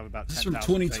game will have about 10,000 faces. This is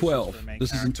from 2012.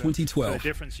 This is in 2012. So the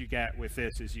difference you get with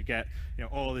this is you get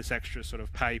all this extra sort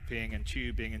of piping and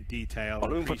tubing and detail.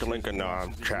 Let me put the link in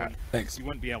the chat. Thanks. You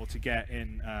wouldn't be able to get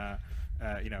in a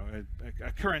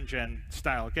current gen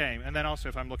style game. And then also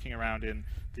if I'm looking around in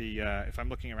the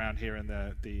here in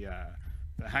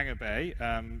the hangar bay,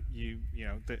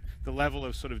 the level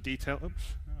of sort of detail.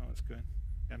 Oops, oh, that's good.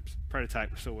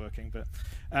 Prototype was still working, but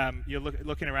you're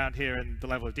looking around here and the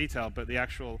level of detail, but the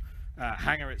actual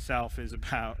hangar itself is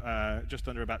about just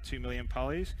under about 2 million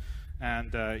polys,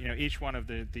 and each one of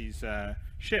these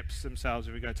ships themselves,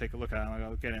 if we go take a look at them,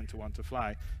 I'll get into one to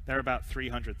fly, they're about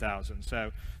 300,000.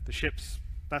 So the ships,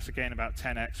 that's again about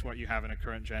 10x what you have in a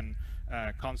current gen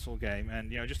console game, and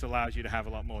just allows you to have a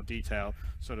lot more detail,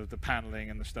 sort of the paneling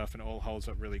and the stuff, and it all holds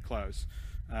up really close.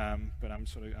 But I'm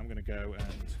going to go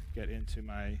and get into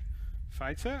my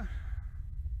fighter.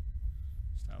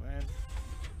 Start in,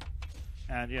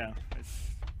 and it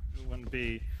wouldn't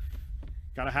be.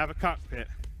 Got to have a cockpit.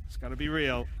 It's got to be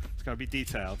real. It's got to be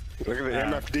detailed. Look at the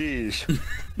MFDs.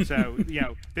 So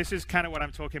this is kind of what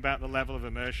I'm talking about. The level of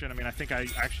immersion. I mean, I think I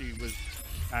actually was.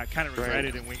 Kind of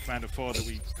regretted in Wing Commander 4 that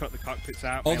we cut the cockpits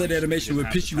out. All that animation would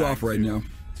piss you off right now.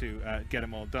 To get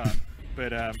them all done.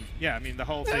 But I mean, the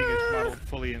whole thing is modeled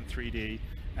fully in 3D.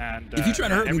 And if you're trying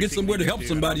to hurt and get somewhere to help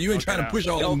somebody, you ain't trying to push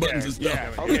all them buttons and stuff.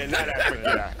 Yeah, okay, not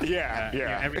that.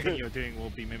 Yeah. Everything you're doing will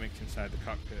be mimicked inside the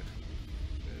cockpit.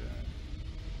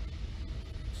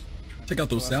 Check out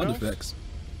those sound effects.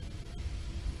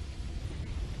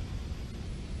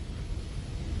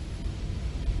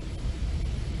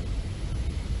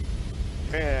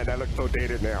 Man, that looks so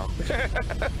dated now.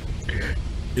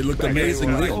 It looked amazing.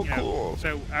 So cool.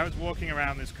 So I was walking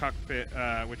around this cockpit,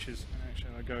 which is actually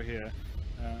I'll go here.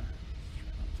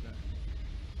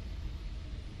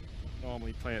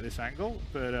 Normally play at this angle,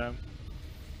 but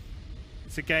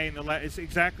it's again it's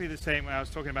exactly the same when I was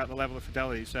talking about the level of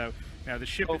fidelity. So the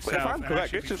ship itself. If I'm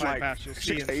correct, this is like past, you'll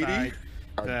see 680.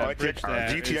 the bridge there.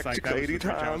 GTX It's like 680 that was the bridge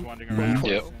I was time. wandering around.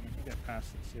 Yep. So let me get past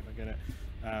it, see if I get it.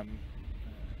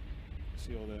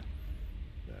 See all the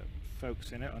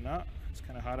folks in it or not. It's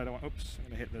kind of hard. I don't want. Oops, I'm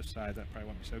going to hit this side. That probably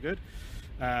won't be so good.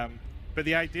 But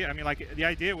the idea, I mean, like the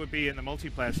idea would be in the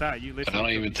multiplayer side. You literally. I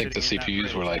don't even think the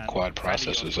CPUs were like quad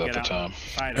processors at the time.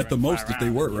 At the most, if they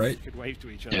were, right? Could wave to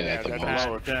each other. Yeah, at the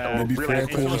most. Maybe 4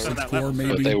 core, 6 core, maybe.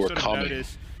 But they were sort of coming.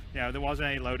 Notice, there wasn't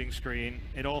any loading screen.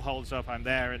 It all holds up. I'm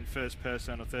there in first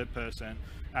person or third person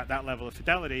at that level of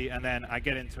fidelity, and then I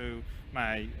get into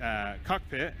my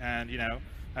cockpit, and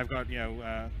I've got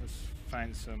let's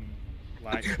find some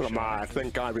light. Lamar,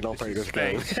 thank God we don't play this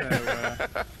game. So,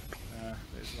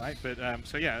 there's light, but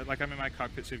so yeah, like I'm in my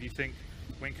cockpit. So if you think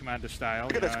Wing Commander style,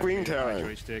 Look at the screen my time.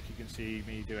 joystick, you can see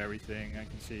me do everything. I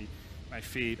can see my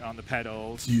feet on the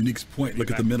pedals. It's a unique point.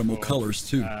 Look at the minimal colors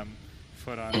too.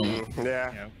 Foot on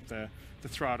the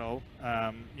throttle.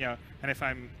 And if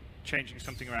I'm changing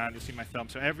something around, you'll see my thumb.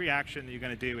 So every action that you're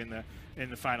going to do in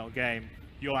the final game,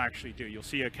 you'll actually do. You'll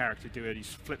see your character do it. He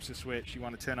flips a switch. You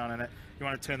want to turn on it. You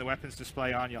want to turn the weapons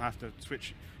display on. You'll have to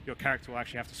switch. Your character will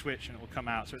actually have to switch, and it will come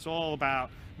out. So it's all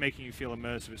about making you feel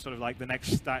immersive. It's sort of like the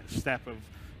next step of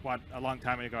what a long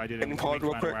time ago I did in Wing Commander,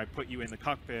 where I put you in the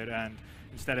cockpit, and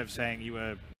instead of saying you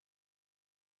were.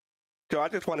 So I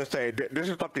just want to say this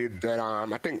is something that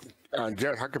I think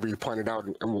Jared Huckabee pointed out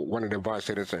in one of the Vice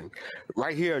Citizens.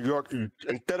 Right here,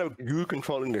 instead of you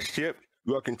controlling the ship,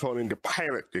 you are controlling the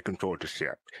pilot that controls the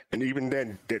ship. And even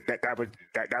then, that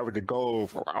was the goal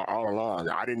all along.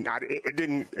 It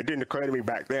didn't occur to me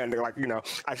back then. Like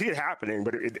I see it happening,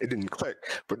 but it didn't click.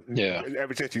 But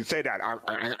ever since you say that,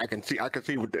 I can see that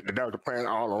was the plan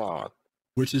all along.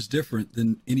 Which is different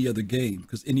than any other game,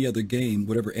 because any other game,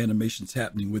 whatever animation's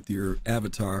happening with your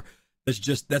avatar,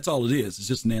 that's all it is. It's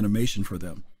just an animation for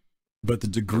them. But the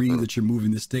degree that you're moving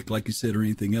the stick, like you said, or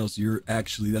anything else,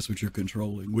 that's what you're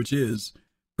controlling, which is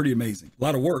pretty amazing. A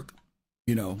lot of work,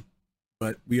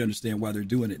 but we understand why they're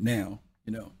doing it now,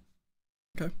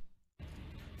 Okay.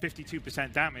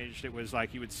 52% damaged, it was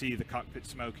like you would see the cockpit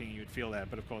smoking, you would feel that.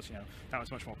 But of course, that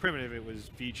was much more primitive. It was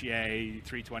VGA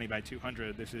 320 by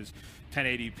 200. This is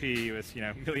 1080p with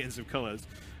millions of colors.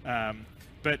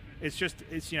 But it's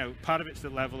part of it's the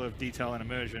level of detail and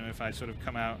immersion. If I sort of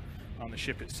come out on the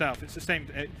ship itself, it's the same.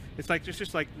 It's like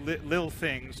just like little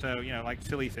things. So like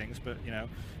silly things. But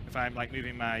if I'm like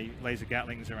moving my laser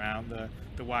Gatlings around, the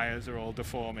wires are all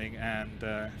deforming, and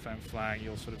if I'm flying,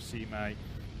 you'll sort of see my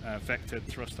vectored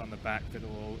thrust on the back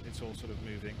it's all sort of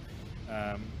moving.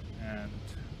 And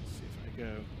let's see if I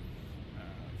go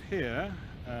here,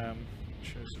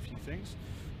 shows a few things.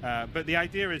 But the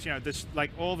idea is, this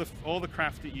like all the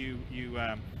craft that you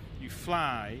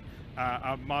fly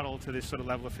are modeled to this sort of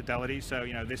level of fidelity. So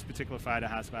this particular fighter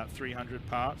has about 300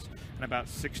 parts, and about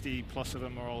 60 plus of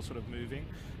them are all sort of moving.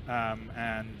 So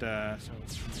let's see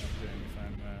what I'm doing if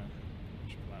I'm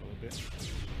pull out a little bit.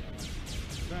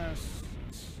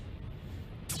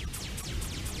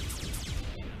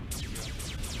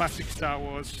 Classic Star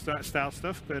Wars style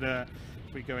stuff, but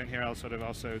if we go in here, I'll sort of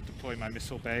also deploy my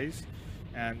missile bays.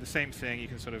 And the same thing, you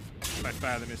can sort of, if I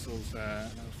fire the missiles,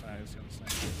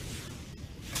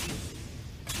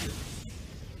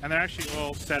 and they're actually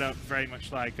all set up very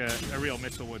much like a real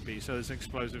missile would be. So there's an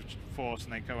explosive force,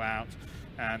 and they go out,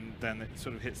 and then it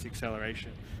sort of hits the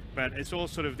acceleration. But it's all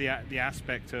sort of the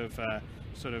aspect of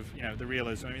sort of the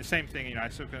realism. I mean, the same thing. I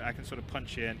can sort of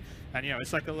punch in, and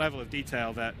it's like a level of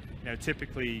detail that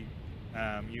typically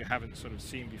you haven't sort of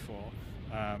seen before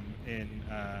in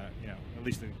at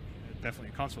least definitely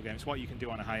in console games. What you can do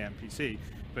on a high-end PC.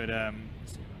 But let's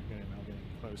see if I'll get in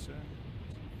closer.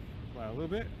 Fly a little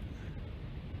bit.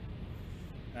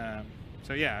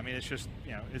 So yeah, I mean, it's just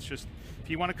if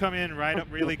you want to come in right up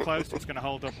really close, it's going to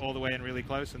hold up all the way in really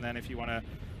close, and then if you want to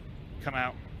come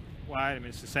out wide, I mean,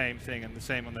 it's the same thing, and the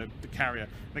same on the carrier.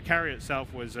 The carrier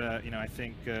itself was, I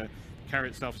think the carrier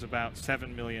itself is about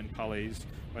 7 million polys,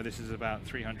 where this is about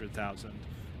 300,000.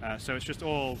 So it's just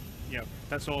all,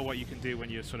 that's all what you can do when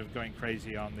you're sort of going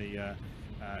crazy on the.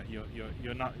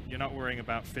 You're not worrying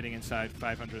about fitting inside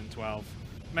 512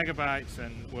 megabytes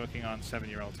and working on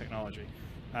 7-year-old technology.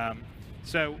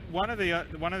 So one of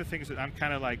the things that I'm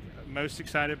kind of like most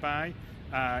excited by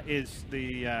is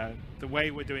the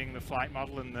way we're doing the flight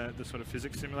model and the sort of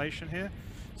physics simulation here.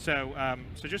 So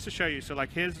so just to show you, so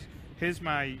like here's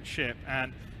my ship,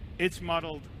 and it's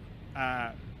modeled.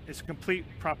 It's a complete,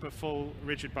 proper, full,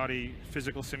 rigid body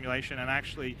physical simulation, and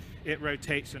actually it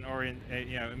rotates and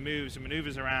it moves and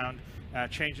maneuvers around,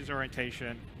 changes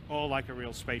orientation, all like a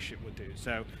real spaceship would do.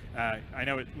 So I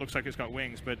know it looks like it's got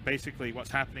wings, but basically what's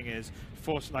happening is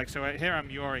force. Like so, here I'm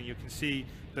yawing. You can see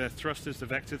the thrusters, the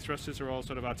vector thrusters, are all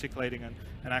sort of articulating and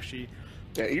actually.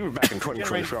 Yeah, even back in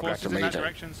 2012, that's amazing. In that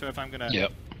direction. So if I'm going to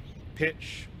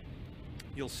pitch,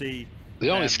 you'll see. The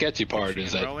only sketchy part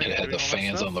is that it had the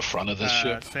fans on the front of the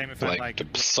ship, like to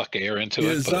suck air into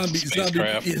it.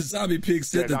 Zombie Pig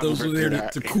said that those were there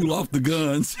to cool off the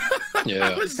guns.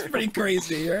 Yeah, which is pretty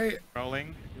crazy, right?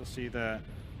 Rolling, you'll see the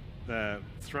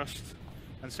thrust,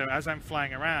 and so as I'm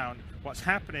flying around, what's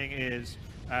happening is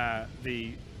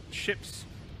the ship's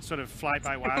sort of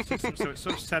fly-by-wire system. So it's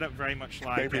sort of set up very much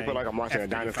like people like I'm watching a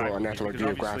dinosaur on National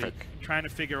Geographic. Trying to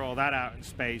figure all that out in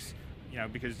space.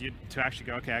 Because to actually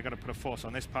go, okay, I got to put a force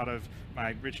on this part of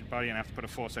my rigid body, and I have to put a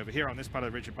force over here on this part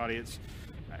of the rigid body.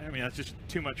 That's just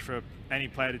too much for any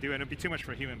player to do, and it'd be too much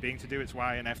for a human being to do. It's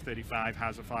why an F-35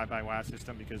 has a fly-by-wire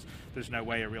system, because there's no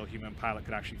way a real human pilot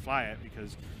could actually fly it,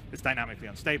 because it's dynamically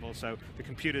unstable. So the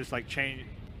computer's like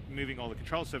moving all the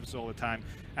control surfaces all the time,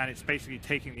 and it's basically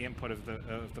taking the input of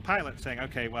the pilot, saying,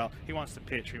 okay, well, he wants to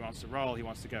pitch, he wants to roll, he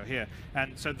wants to go here.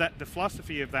 And so that the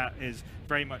philosophy of that is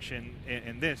very much in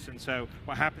this. And so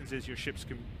what happens is your ship's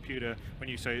computer, when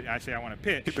you say, I say I want to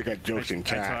pitch, people get jokes in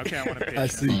chat. Okay, I want to pitch. I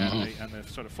see. And the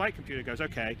sort of flight computer goes,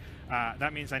 okay,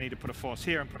 that means I need to put a force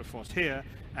here and put a force here,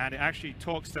 and it actually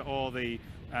talks to all the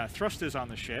thrusters on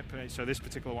the ship. So this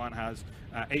particular one has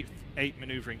 8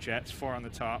 maneuvering jets, 4 on the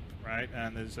top, right,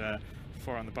 and there's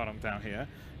 4 on the bottom down here.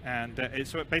 And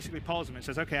so it basically polls them. It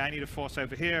says, okay, I need a force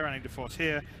over here, I need a force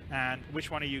here, and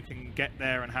which one of you can get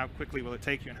there, and how quickly will it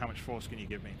take you, and how much force can you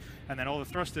give me? And then all the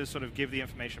thrusters sort of give the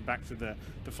information back to the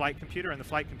flight computer, and the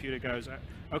flight computer goes,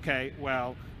 okay,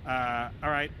 well, all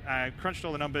right, I crunched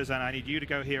all the numbers, and I need you to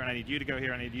go here, and I need you to go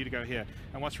here, and I need you to go here.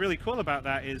 And what's really cool about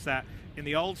that is that in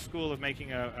the old school of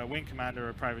making a wing commander, or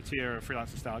a privateer, or a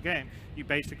freelancer style game, you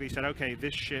basically said, okay,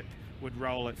 this ship would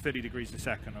roll at 30 degrees a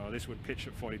second, or this would pitch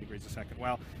at 40 degrees a second.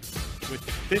 Well,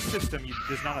 with this system,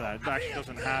 there's none of that. It actually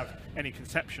doesn't have any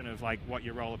conception of like what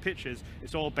your roller pitch is.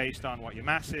 It's all based on what your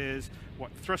mass is,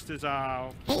 what the thrusters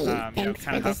are, kind of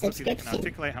how quickly they can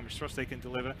articulate, how much thrust they can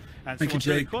deliver. And so what's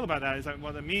really cool about that is that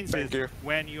what it means is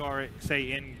when you are,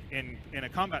 say, in a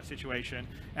combat situation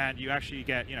and you actually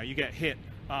get, you get hit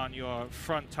on your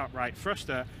front top right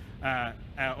thruster,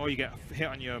 or you get hit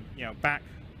on your back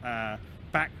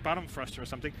bottom thruster or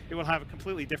something, it will have a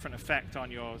completely different effect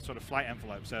on your sort of flight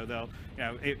envelope. So they'll,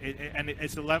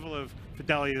 it's a level of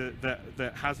fidelity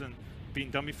that hasn't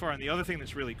been done before. And the other thing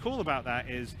that's really cool about that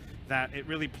is that it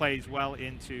really plays well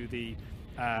into the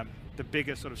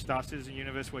bigger sort of Star Citizen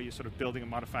universe where you're sort of building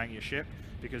and modifying your ship,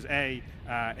 because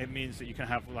it means that you can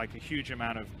have like a huge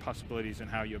amount of possibilities in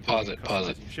how you're building and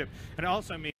customizing your ship. And it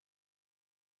also means...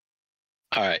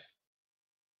 All right.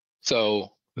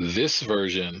 So this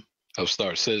version of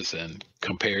Star Citizen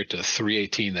compared to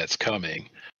 3.18 that's coming,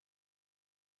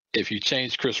 if you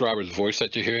change Chris Roberts' voice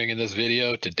that you're hearing in this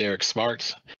video to Derek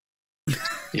Smart's,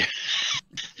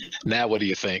 now what do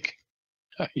you think?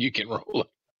 You can roll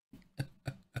it.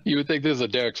 You would think this is a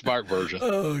Derek Smart version.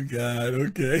 Oh God,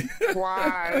 okay.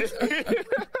 Why?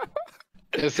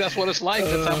 That's what it's like.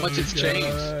 That's how much it's changed.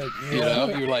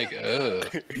 Yeah. You're like, ugh.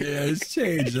 Yeah, it's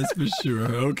changed. That's for sure.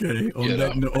 Okay.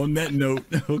 On that note,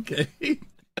 okay.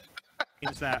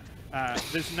 Is that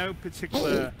there's no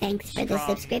particular thanks for the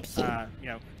subscription.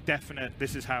 Definite.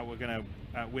 This is how we're going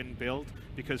to win build.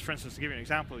 Because, for instance, to give you an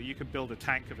example, you could build a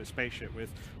tank of a spaceship with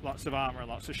lots of armor,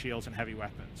 lots of shields, and heavy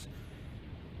weapons.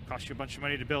 Cost you a bunch of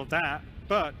money to build that,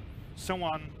 but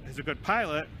someone who's a good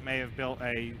pilot may have built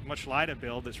a much lighter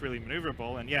build that's really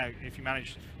maneuverable, and yeah, if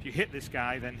you hit this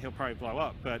guy, then he'll probably blow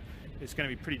up, but it's going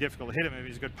to be pretty difficult to hit him. If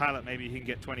he's a good pilot, maybe he can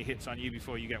get 20 hits on you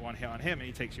before you get one hit on him, and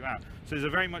he takes you out. So there's a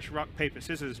very much rock, paper,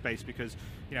 scissors space, because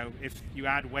if you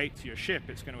add weight to your ship,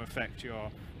 it's going to affect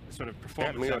your sort of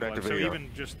performance envelope. So even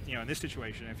just in this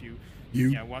situation, if you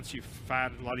once you've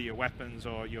fired a lot of your weapons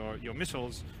or your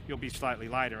missiles, you'll be slightly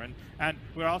lighter. And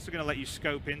we're also going to let you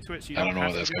scope into it, so you don't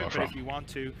have to do it, but if you want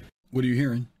to. What are you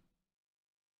hearing?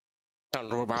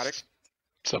 Sound robotic.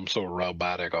 Some sort of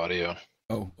robotic audio.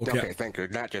 Oh, okay. Thank you.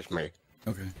 Not just me.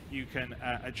 Okay. You can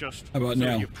adjust How about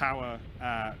now? Your power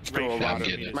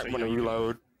ratio. You might want to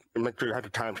reload and make sure you have the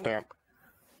timestamp.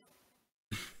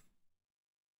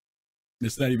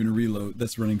 It's not even a reload.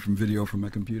 That's running from video from my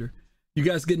computer. You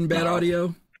guys getting bad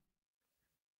audio?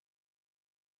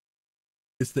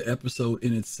 It's the episode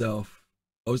in itself.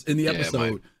 Oh, it's in the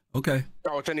episode. Okay.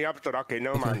 Oh, it's in the episode. Okay,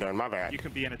 no mind then. My bad. You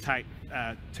can be in a tight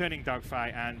turning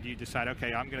dogfight, and you decide,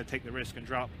 okay, I'm going to take the risk and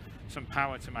drop some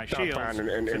power to my shields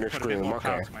to put a bit more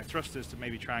power to my thrusters to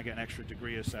maybe try and get an extra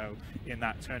degree or so in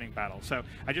that turning battle. So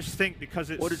I just think because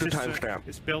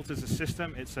it's built as a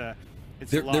system,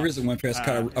 there isn't one fast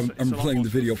car. I'm playing the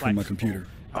video from my computer.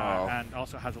 And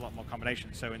also has a lot more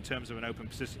combinations. So in terms of an open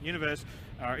persistent universe,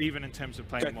 or even in terms of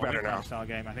playing a more Wingman style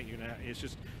game, I think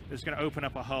it's going to open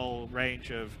up a whole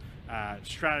range of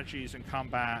strategies and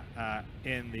combat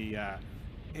in the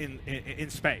in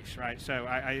space, right? So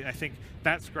I think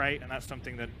that's great, and that's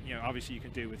something that obviously you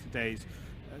can do with today's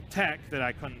tech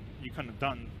that you couldn't have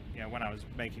done when I was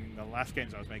making the last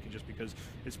games I was making, just because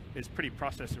it's pretty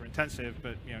processor intensive,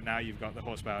 but now you've got the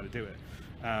horsepower to do it.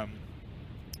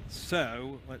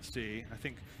 So let's see. I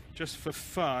think just for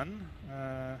fun,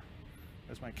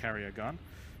 there's my carrier gone.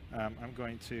 I'm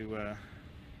going to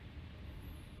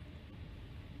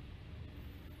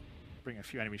bring a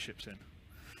few enemy ships in.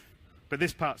 But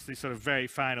this part's the sort of very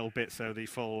final bit, so the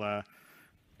full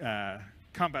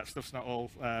combat stuff's not all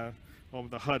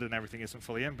the HUD and everything isn't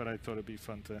fully in, but I thought it'd be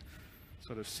fun to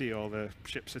sort of see all the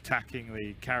ships attacking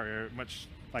the carrier, much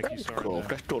like you saw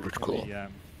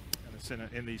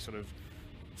in the sort of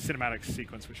cinematic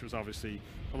sequence, which was obviously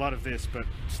a lot of this, but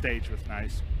staged with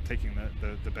nice, taking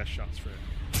the best shots for it.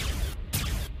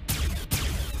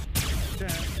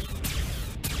 Okay.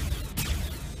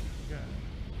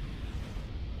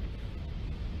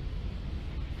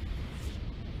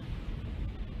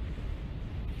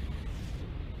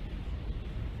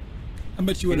 I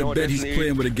bet you would have bet he's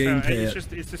playing with a gamepad.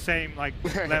 It's the same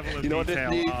level of detail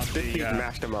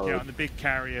on the big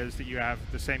carriers that you have.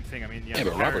 The same thing. I mean,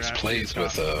 but Roberts plays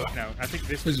with I think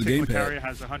this particular carrier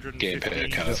has 150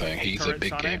 gamepad kind of thing. He's a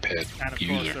big gamepad and of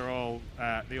user. Course,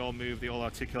 they all move, they all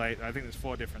articulate. I think there's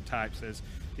 4 different types. There's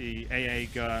the AA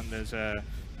gun. There's a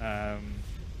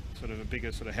sort of a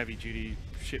bigger sort of heavy-duty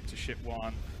ship-to-ship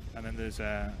one, and then there's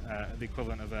the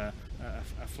equivalent of a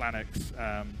Flanax.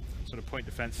 Sort of point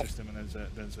defense system, and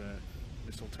there's a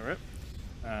missile turret.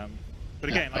 But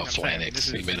again, like I'm saying,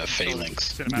 Phalanx, even a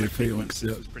Phalanx. Cinematic Phalanx,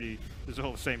 yeah. It's pretty. There's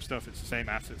all the same stuff. It's the same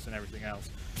assets and everything else.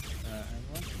 And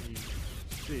let me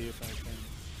see if I can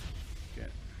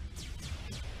get.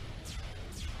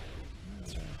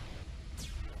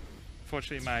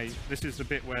 Unfortunately, this is the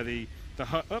bit where the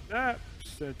HUD.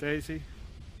 Daisy.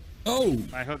 Oh.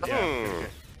 My HUD. Yeah,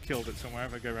 killed it somewhere.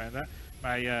 If I go around that,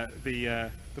 my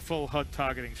the full HUD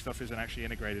targeting stuff isn't actually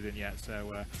integrated in yet,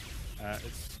 so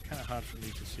it's kind of hard for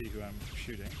me to see who I'm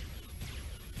shooting.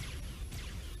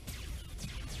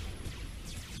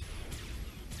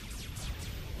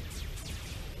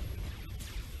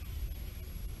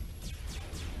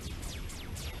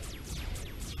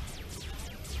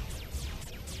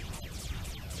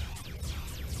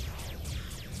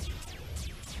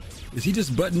 Is he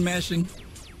just button mashing?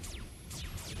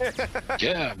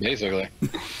 Yeah, basically.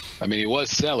 I mean, he was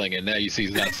selling, and now you see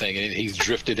he's not saying anything. He's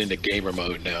drifted into gamer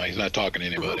mode now. He's not talking to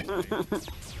anybody.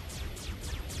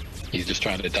 He's just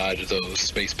trying to dodge those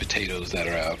space potatoes that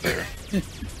are out there.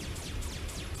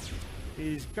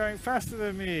 He's going faster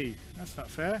than me. That's not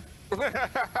fair.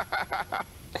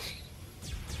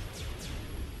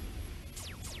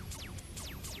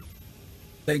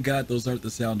 Thank God those aren't the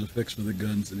sound effects for the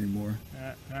guns anymore.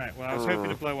 Alright, well, I was hoping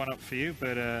to blow one up for you,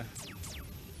 but I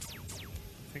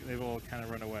think they've all kind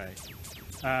of run away.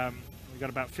 We've got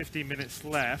about 15 minutes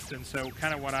left, and so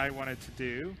kind of what I wanted to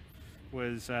do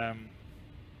was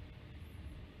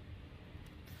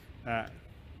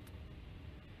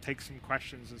take some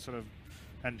questions and sort of,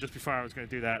 and just before I was going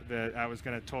to do that, I was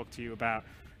going to talk to you about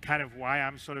kind of why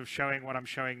I'm sort of showing what I'm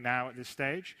showing now at this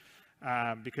stage,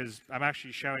 because I'm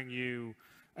actually showing you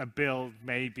a build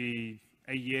maybe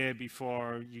a year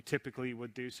before you typically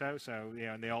would do so. So, you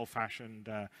know, in the old-fashioned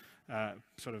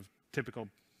sort of typical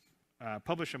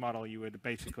publisher model, you would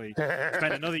basically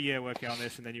spend another year working on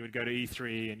this, and then you would go to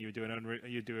E3 and you would do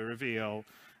you'd do a reveal,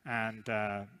 and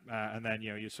then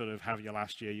you sort of have your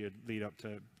last year. You'd lead up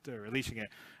to releasing it.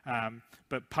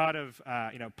 But part of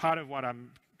what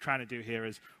I'm trying to do here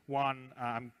is one,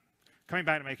 I'm coming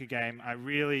back to make a game. I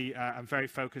really I'm very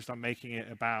focused on making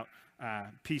it about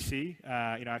PC.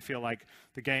 I feel like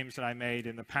the games that I made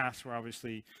in the past were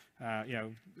obviously, at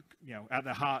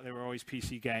the heart they were always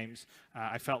PC games.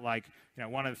 I felt like,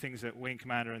 one of the things that Wing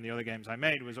Commander and the other games I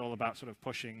made was all about sort of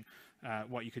pushing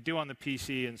what you could do on the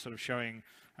PC and sort of showing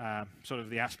sort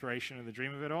of the aspiration and the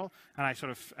dream of it all. And I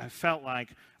sort of felt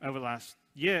like over the last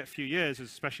few years,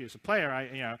 especially as a player,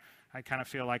 I kind of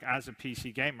feel like as a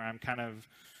PC gamer, I'm kind of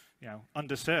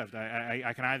underserved.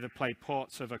 I can either play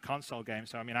ports of a console game.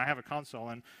 So, I mean, I have a console,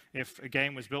 and if a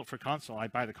game was built for console, I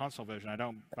buy the console version. I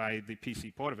don't buy the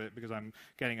PC port of it because I'm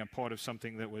getting a port of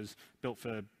something that was built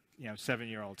for,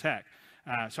 7-year-old tech.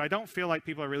 So I don't feel like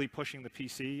people are really pushing the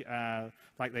PC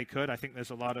like they could. I think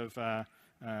there's a lot of, I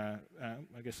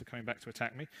guess they're coming back to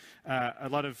attack me, a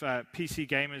lot of PC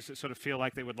gamers that sort of feel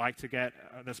like they would like to get,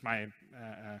 that's my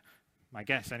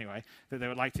guess anyway, that they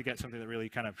would like to get something that really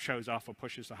kind of shows off or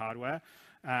pushes the hardware,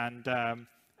 and there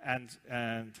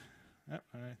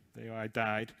you are, I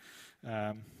died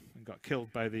and got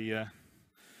killed by the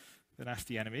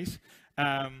nasty enemies.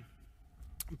 I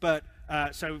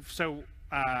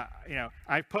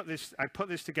put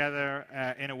this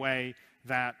together in a way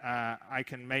that I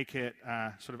can make it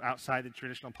sort of outside the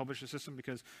traditional publisher system,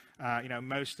 because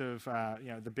most of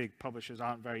the big publishers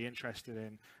aren't very interested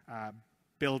in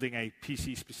building a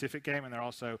PC-specific game, and they're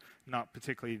also not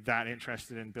particularly that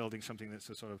interested in building something that's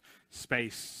a sort of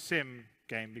space sim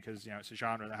game, because it's a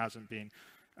genre that hasn't been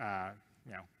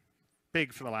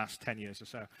big for the last 10 years or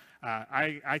so.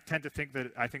 I tend to think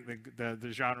that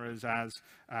the genre is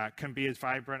can be as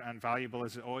vibrant and valuable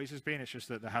as it always has been. It's just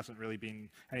that there hasn't really been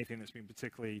anything that's been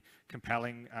particularly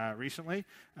compelling recently,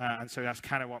 and so that's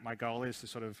kind of what my goal is, to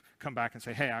sort of come back and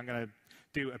say, hey, I'm going to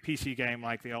do a PC game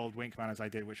like the old Wing Commanders I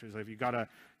did, which was, if you've got a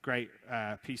great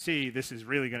PC, this is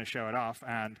really going to show it off,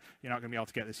 and you're not going to be able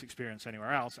to get this experience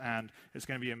anywhere else, and it's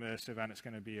going to be immersive, and it's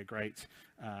going to be a great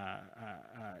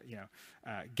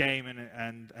game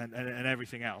and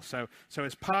everything else. So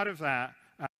as part of that,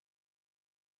 let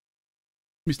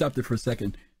me stop there for a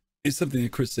second. It's something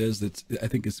that Chris says that I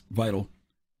think is vital.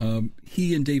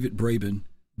 He and David Braben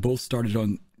both started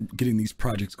on getting these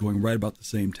projects going right about the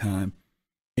same time.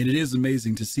 And it is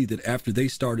amazing to see that after they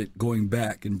started going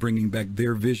back and bringing back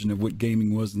their vision of what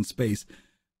gaming was in space,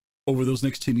 over those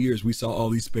next 10 years, we saw all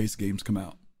these space games come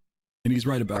out. And he's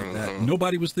right about that.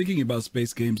 Nobody was thinking about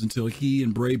space games until he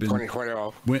and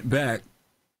Braben went back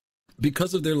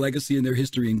because of their legacy and their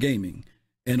history in gaming.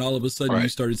 And all of a sudden, you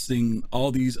started seeing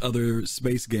all these other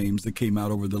space games that came out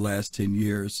over the last 10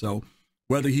 years. So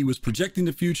whether he was projecting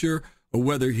the future or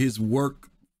whether his work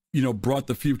brought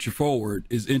the future forward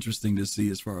is interesting to see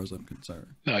as far as I'm concerned.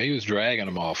 No, he was dragging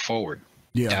them all forward.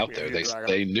 Yeah. Out there.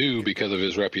 They knew because of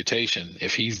his reputation,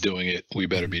 if he's doing it, we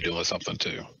better be doing something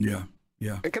too. Yeah.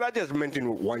 Yeah. And can I just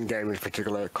mention one game in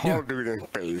particular? Call of Duty in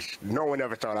Space. No one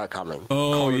ever saw that coming.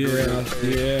 Oh, yeah.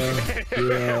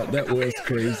 That was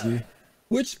crazy.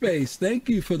 Which Space, thank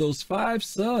you for those 5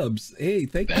 subs. Hey,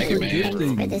 thank you for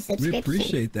gifting. We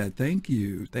appreciate that. Thank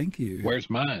you. Where's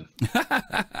mine?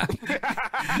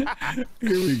 Here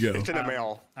we go. It's in the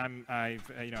mail.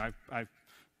 I've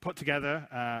put together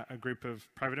a group of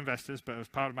private investors, but as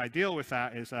part of my deal with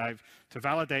that is to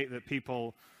validate that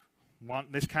people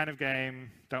want this kind of game,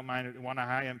 want a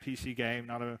high-end PC game,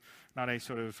 not a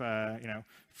sort of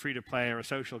free-to-play or a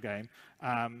social game.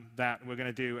 That we're going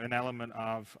to do an element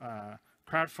of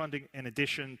crowdfunding in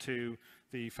addition to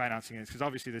the financing, because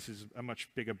obviously this is a much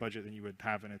bigger budget than you would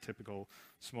have in a typical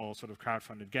small sort of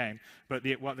crowdfunded game. But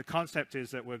what the concept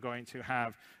is that we're going to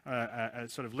have a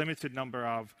sort of limited number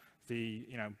of the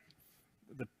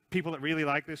people that really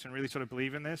like this and really sort of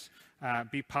believe in this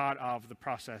be part of the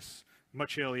process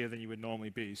much earlier than you would normally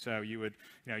be. So you would,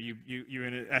 you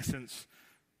in essence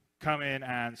come in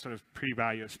and sort of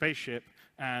pre-buy your spaceship,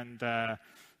 and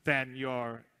then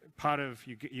you're part of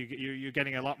you're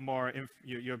getting a lot more.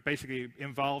 You're basically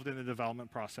involved in the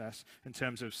development process in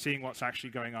terms of seeing what's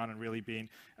actually going on and really being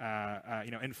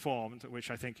informed.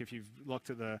 Which I think if you've looked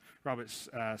at the Roberts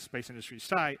Space Industries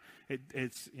site,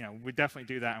 it's we definitely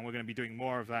do that, and we're going to be doing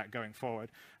more of that going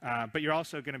forward. But you're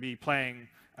also going to be playing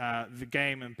the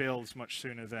game and builds much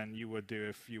sooner than you would do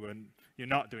if you're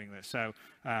not doing this. So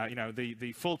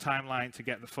the full timeline to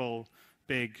get the full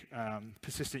big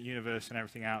persistent universe and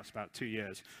everything out, it's about 2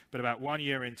 years. But about 1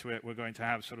 year into it, we're going to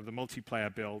have sort of the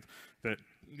multiplayer build, the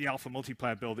alpha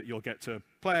multiplayer build that you'll get to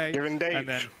play. And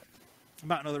then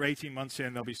about another 18 months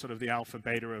in, there'll be sort of the alpha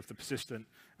beta of the persistent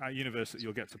universe that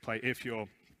you'll get to play if you're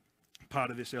part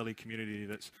of this early community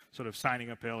that's sort of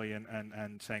signing up early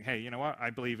and saying, hey, you know what, I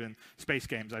believe in space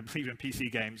games, I believe in PC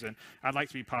games, and I'd like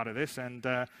to be part of this. And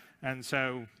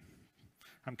so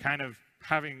I'm kind of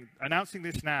announcing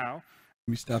this now.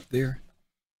 Let me stop there.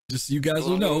 Just so you guys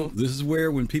will know, this is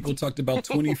where when people talked about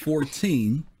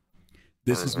 2014,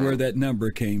 this is where that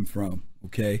number came from,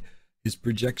 okay? His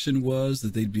projection was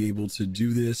that they'd be able to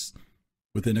do this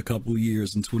within a couple of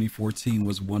years, and 2014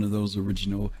 was one of those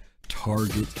original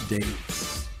target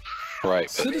dates. Right.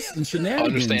 Citizen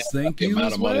Shenanigans, understand thank the you amount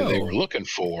as of money well. they were looking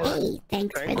for,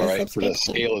 Thanks for the for the subscription.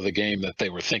 scale of the game that they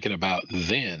were thinking about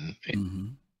then.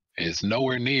 Is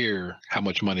nowhere near how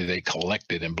much money they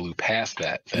collected and blew past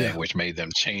that thing, which made them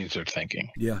change their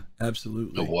thinking. Yeah,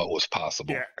 absolutely. Of what was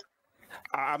possible. Yeah.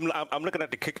 I'm looking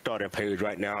at the Kickstarter page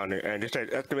right now, and it says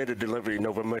estimated delivery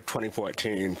November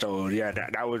 2014. So yeah,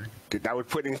 that was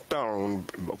put in stone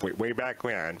way back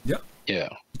when. Yep. Yeah.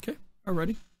 Okay.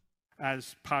 Alrighty.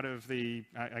 As part of the,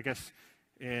 I guess,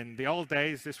 in the old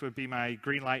days, this would be my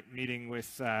green light meeting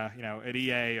with, at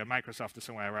EA or Microsoft or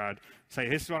somewhere, where I'd say,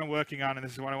 this is what I'm working on and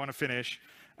this is what I want to finish.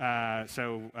 Will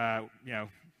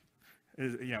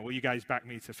you guys back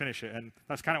me to finish it? And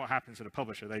that's kind of what happens at a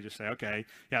publisher. They just say, okay,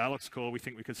 yeah, that looks cool. We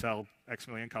think we could sell X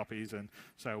million copies, and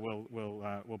so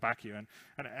we'll back you.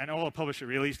 And all a publisher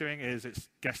really is doing is it's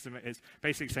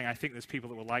basically saying, I think there's people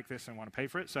that will like this and want to pay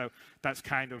for it. So that's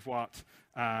kind of what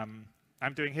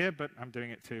I'm doing here, but I'm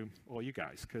doing it to all you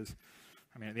guys, because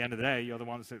I mean, at the end of the day, you're the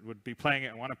ones that would be playing it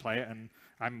and want to play it, and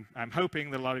I'm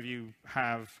hoping that a lot of you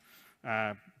have,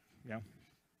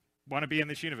 want to be in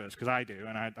this universe, because I do,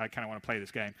 and I kind of want to play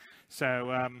this game. So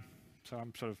I'm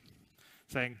sort of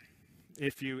saying,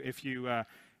 if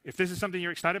this is something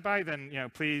you're excited by, then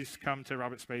please come to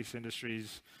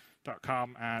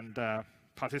robertspaceindustries.com and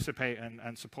participate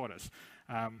and support us.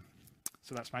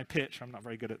 So that's my pitch. I'm not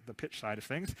very good at the pitch side of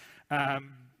things.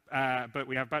 But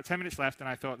we have about 10 minutes left, and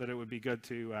I thought that it would be good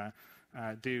to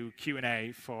do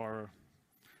Q&A for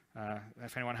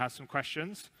if anyone has some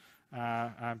questions.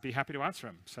 I'd be happy to answer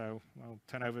them. So I'll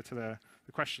turn over to the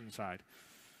question side.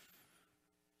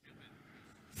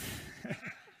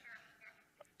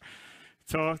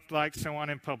 Talk like someone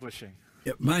in publishing.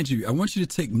 Yeah, mind you, I want you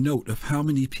to take note of how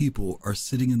many people are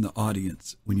sitting in the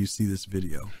audience when you see this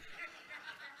video.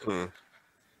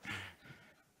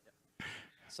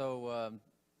 So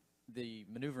the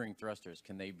maneuvering thrusters,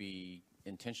 can they be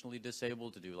intentionally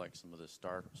disabled to do like some of the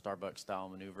Starbucks style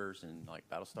maneuvers and like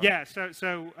Battlestar? Yeah.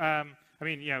 So I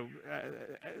mean,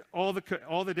 all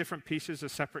the different pieces are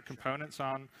separate components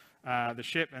on the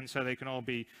ship, and so they can all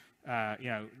be,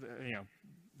 they're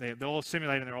all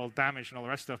simulated and they're all damaged and all the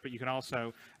rest of stuff. But you can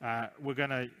also,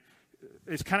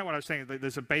 it's kind of what I was saying.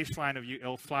 There's a baseline of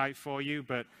it'll fly for you,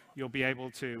 but you'll be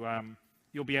able to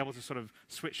you'll be able to sort of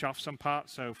switch off some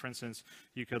parts. So, for instance,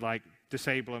 you could like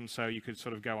disable them, so you could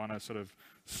sort of go on a sort of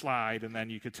slide, and then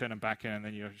you could turn them back in, and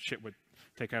then your ship would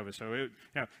take over. So,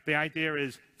 the idea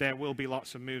is there will be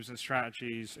lots of moves and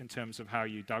strategies in terms of how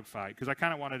you dogfight. Because I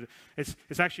kind of wanted,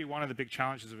 it's actually one of the big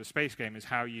challenges of a space game is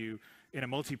how you, in a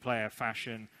multiplayer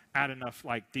fashion, add enough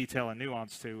like detail and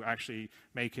nuance to actually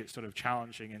make it sort of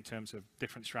challenging in terms of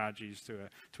different strategies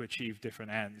to achieve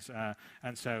different ends.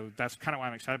 And so that's kind of why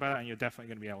I'm excited about it, and you're definitely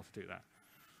going to be able to do that.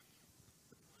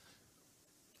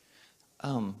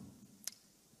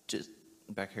 Just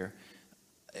back here.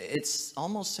 It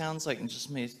almost sounds like, and just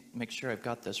make sure I've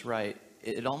got this right,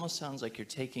 it almost sounds like you're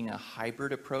taking a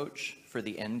hybrid approach for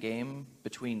the end game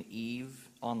between EVE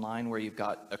Online, where you've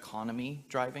got economy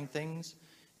driving things,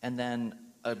 and then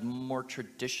a more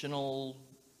traditional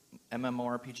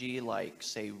MMORPG like,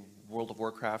 say, World of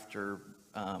Warcraft or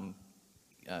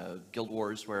Guild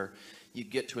Wars, where you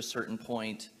get to a certain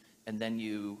point and then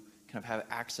you kind of have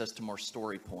access to more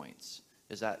story points.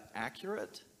 Is that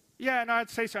accurate? Yeah, no, I'd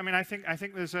say so. I mean, I think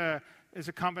there's a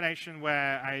combination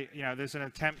where there's an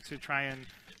attempt to try and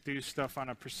do stuff on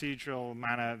a procedural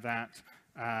manner that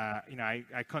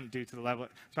I couldn't do to the level.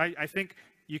 So I think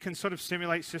you can sort of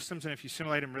simulate systems, and if you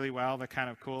simulate them really well, they're kind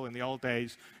of cool. In the old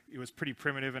days, it was pretty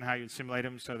primitive in how you'd simulate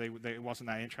them, so it wasn't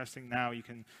that interesting. Now you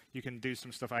can do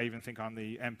some stuff, I even think, on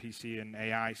the NPC and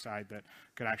AI side that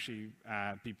could actually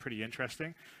be pretty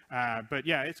interesting. But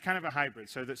yeah, it's kind of a hybrid.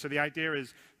 So the idea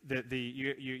is that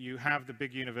you have the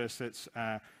big universe that's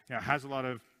has a lot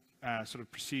of sort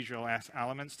of procedural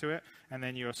elements to it, and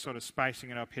then you're sort of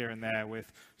spicing it up here and there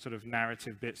with sort of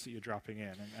narrative bits that you're dropping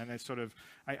in. And it's sort of,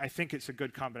 I think it's a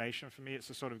good combination for me. It's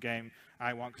the sort of game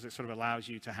I want because it sort of allows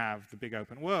you to have the big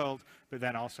open world, but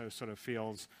then also sort of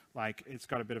feels like it's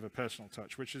got a bit of a personal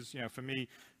touch, which is, for me,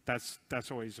 that's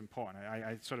always important.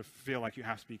 I sort of feel like you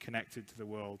have to be connected to the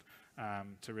world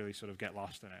to really sort of get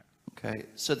lost in it. Okay,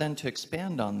 so then to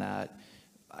expand on that,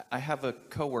 I have a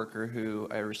coworker who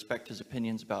I respect his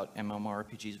opinions about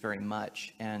MMORPGs very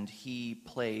much, and he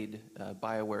played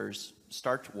BioWare's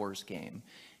Star Wars game,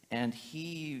 and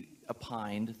he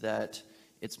opined that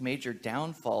its major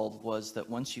downfall was that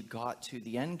once you got to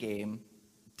the end game,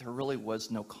 there really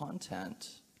was no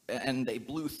content, and they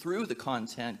blew through the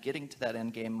content, getting to that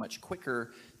end game much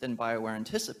quicker than BioWare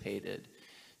anticipated.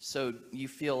 So you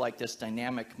feel like this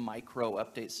dynamic micro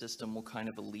update system will kind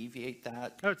of alleviate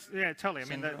that? Oh, yeah, totally.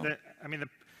 Syndrome?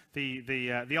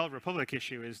 The Old Republic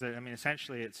issue is that,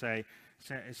 essentially it's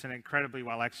an incredibly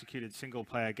well executed single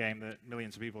player game that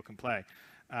millions of people can play.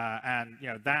 And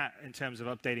that in terms of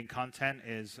updating content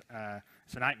is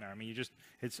it's a nightmare.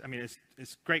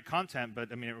 It's great content,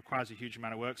 but it requires a huge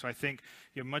amount of work. So I think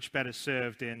you're much better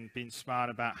served in being smart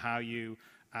about how you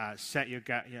set your,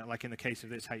 like in the case of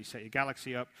this, how you set your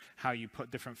galaxy up, how you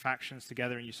put different factions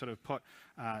together, and you sort of put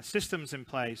systems in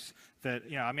place that,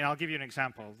 I'll give you an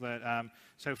example. That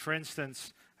so, for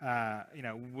instance,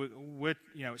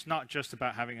 it's not just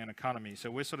about having an economy.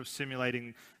 So we're sort of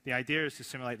simulating. The idea is to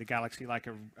simulate the galaxy like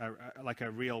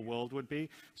a real world would be.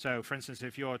 So, for instance,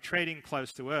 if you're trading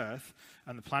close to Earth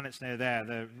and the planet's near there,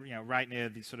 they're right near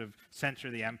the sort of center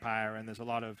of the empire, and there's a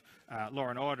lot of law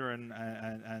and order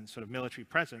and sort of military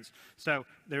presence. So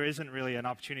there isn't really an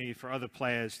opportunity for other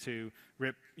players to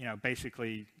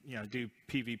basically do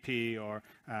PvP or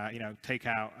take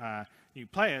out new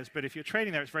players. But if you're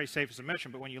trading there, it's very safe as a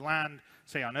merchant. But when you land,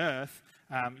 say, on Earth,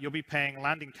 you'll be paying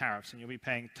landing tariffs, and you'll be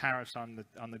paying tariffs on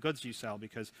the goods you sell,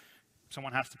 because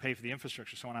someone has to pay for the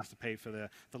infrastructure, someone has to pay for the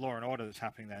law and order that's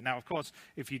happening there. Now, of course,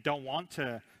 if you don't want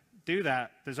to do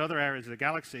that, there's other areas of the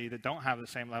galaxy that don't have the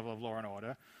same level of law and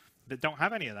order, that don't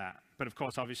have any of that. But of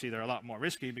course, obviously, they're a lot more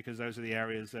risky, because those are the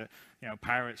areas that,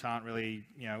 pirates aren't really,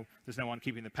 there's no one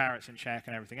keeping the pirates in check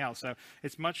and everything else. So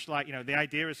it's much like, the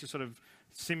idea is to sort of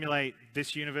simulate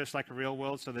this universe like a real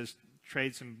world. So there's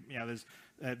trades and,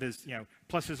 there's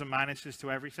pluses and minuses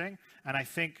to everything. And I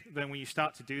think then when you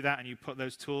start to do that and you put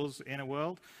those tools in a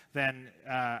world, then,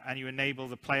 and you enable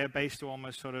the player base to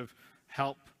almost sort of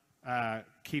help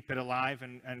keep it alive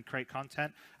and create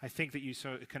content, I think that you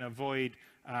sort of can avoid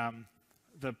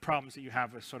the problems that you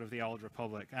have with sort of the Old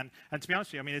Republic. And to be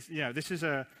honest with you, it's, this is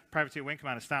a Privateer Wing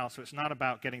Commander style, so it's not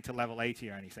about getting to level 80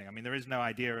 or anything. There is no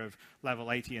idea of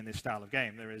level 80 in this style of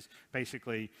game. There is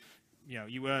basically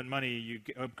you earn money, you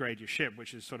upgrade your ship,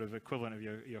 which is sort of equivalent of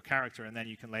your character, and then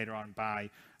you can later on buy,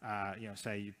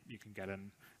 say you can get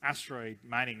an asteroid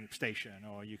mining station,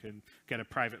 or you can get a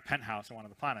private penthouse on one of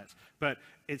the planets. But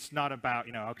it's not about,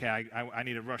 okay, I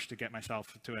need a rush to get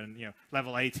myself to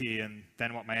level 80 and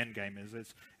then what my end game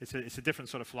is. It's a different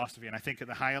sort of philosophy, and I think at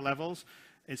the higher levels,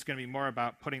 it's going to be more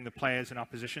about putting the players in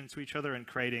opposition to each other and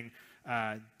creating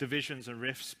divisions and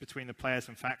rifts between the players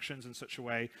and factions in such a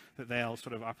way that they'll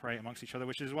sort of operate amongst each other,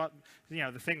 which is what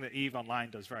the thing that EVE Online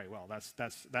does very well.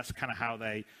 That's kind of how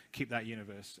they keep that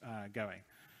universe going.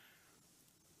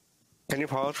 Can you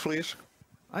pause, please?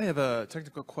 I have a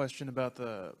technical question about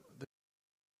the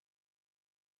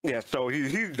Yeah, so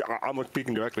he's almost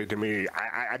speaking directly to me.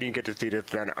 I didn't get to see this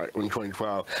then in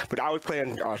 2012, but I was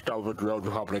playing Star Wars: The Old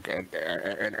Republic,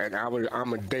 and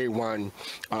I'm a day one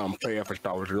player for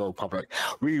Star Wars: The Old Republic.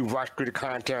 We rushed through the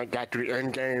content, got to the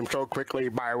end game so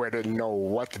quickly. BioWare didn't know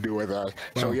what to do with us.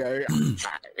 So yeah,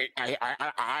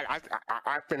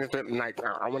 I finished it in I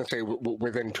want to say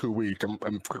within 2 weeks.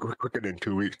 I'm quicker than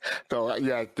 2 weeks. So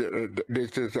yeah,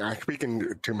 this is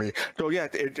speaking to me. So yeah,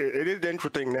 it is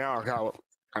interesting now how.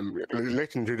 I'm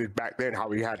listening to this back then, how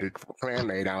we had the plan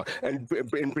laid out, and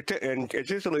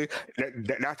essentially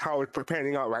that's how it's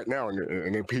panning out right now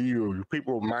in the PU.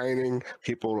 People mining,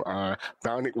 people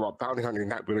bounty hunting,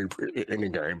 not really in the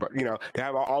game, but they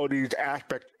have all these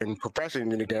aspects and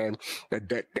professions in the game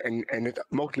and it's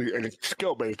mostly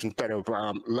skill based instead of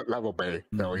level based.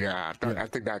 So yeah, I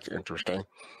think that's interesting.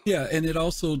 Yeah, and it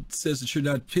also says that you're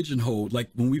not pigeonholed. Like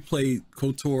when we play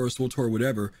KOTOR, SWTOR,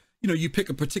 whatever. You pick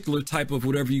a particular type of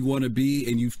whatever you want to be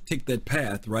and you take that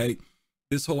path, right?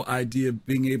 This whole idea of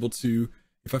being able to,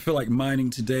 if I feel like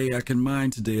mining today, I can mine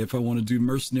today. If I want to do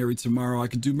mercenary tomorrow, I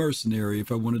can do mercenary.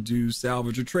 If I want to do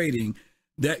salvage or trading,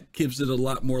 that gives it a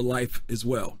lot more life as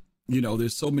well.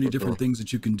 There's so many different things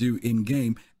that you can do in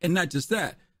game. And not just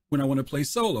that. When I want to play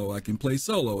solo, I can play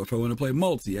solo. If I want to play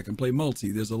multi, I can play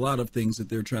multi. There's a lot of things that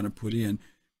they're trying to put in.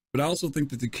 But I also think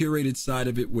that the curated side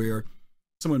of it, where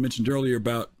someone mentioned earlier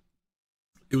about,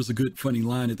 it was a good, funny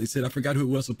line that they said, I forgot who it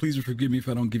was, so please forgive me if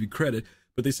I don't give you credit,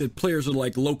 but they said players are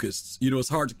like locusts. It's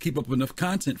hard to keep up enough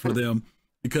content for them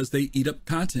because they eat up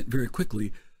content very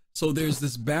quickly. So there's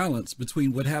this balance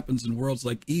between what happens in worlds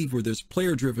like EVE, where there's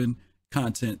player-driven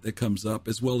content that comes up,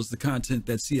 as well as the content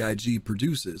that CIG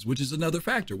produces, which is another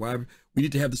factor why we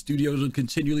need to have the studio to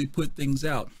continually put things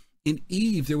out. In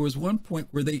EVE, there was one point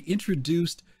where they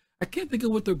introduced, I can't think of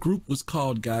what the group was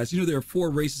called, guys. There are 4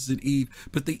 races in EVE,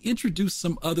 but they introduced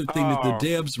some other thing that the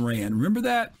devs ran. Remember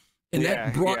that? And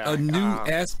that brought a new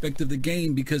aspect of the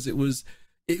game because it was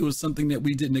something that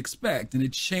we didn't expect, and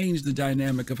it changed the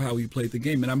dynamic of how we played the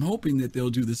game. And I'm hoping that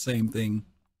they'll do the same thing.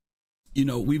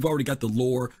 We've already got the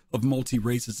lore of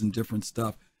multi-races and different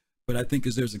stuff, but I think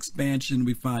as there's expansion,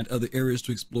 we find other areas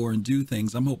to explore and do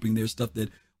things. I'm hoping there's stuff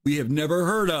that we have never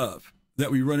heard of that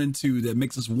we run into that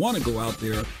makes us want to go out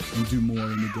there and do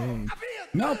more in the game.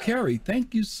 Mal Carey,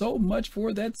 thank you so much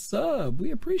for that sub.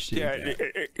 We appreciate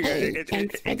it.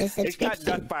 It's not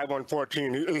Duck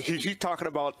 5114. He's talking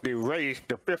about the race,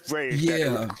 the 5th race.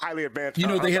 Yeah. Highly advanced.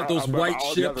 They have those white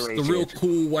ships, the real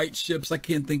cool white ships. I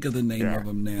can't think of the name of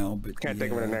them now. But can't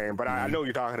think of the name, but I know what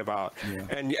you're talking about. Yeah.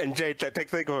 And Jay,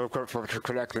 thank you for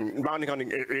correcting. Bounty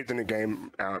hunting is in the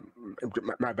game.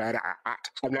 My bad.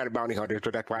 I'm not a bounty hunter, so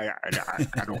that's why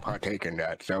I don't partake in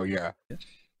that. So yeah.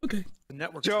 Okay. The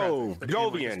network.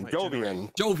 Jovians.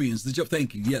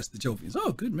 Thank you. Yes, the Jovians.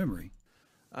 Oh, good memory.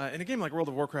 In a game like World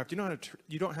of Warcraft, you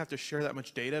don't have to share that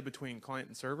much data between client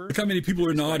and server. Look how many people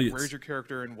are in the audience. Where's your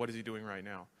character and what is he doing right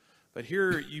now? But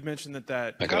here you mentioned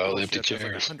that I got all empty ship has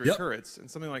like chairs. 100 turrets,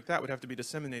 and something like that would have to be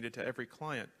disseminated to every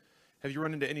client. Have you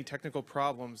run into any technical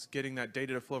problems getting that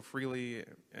data to flow freely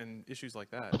and issues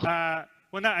like that?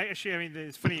 Well, no, actually,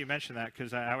 it's funny you mentioned that,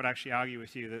 because I would actually argue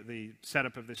with you that the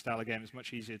setup of this style of game is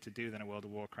much easier to do than a World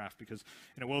of Warcraft, because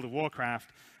in a World of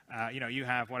Warcraft, you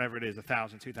have whatever it is,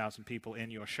 1,000, 2,000 people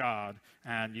in your shard,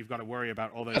 and you've got to worry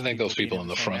about all those. I think those people in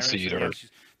the front seat are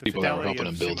people that are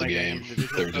helping to build the game.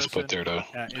 They're just put there to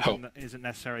help isn't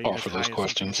necessarily offer those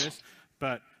questions.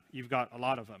 But you've got a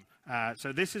lot of them.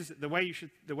 So this is the way you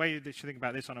should think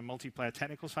about this on a multiplayer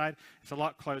technical side. It's a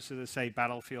lot closer to, say,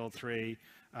 Battlefield 3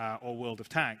 or World of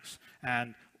Tanks,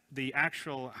 and the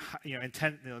actual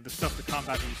intent, the stuff, the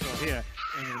combat that you saw here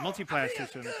in the multiplayer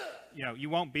system.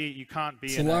 You can't be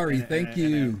Solari, thank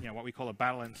you. What we call a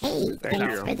balance.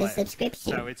 Thanks for the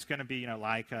subscription. So it's going to be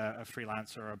like a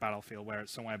Freelancer or a Battlefield, where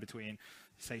it's somewhere between,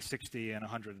 say, 60 and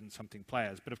 100 and something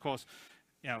players. But of course,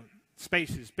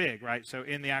 space is big, right? So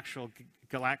in the actual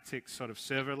galactic sort of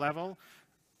server level,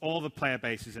 all the player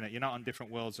base is in it. You're not on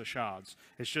different worlds or shards.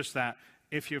 It's just that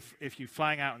if you're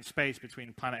flying out in space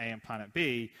between planet A and planet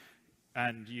B,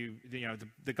 and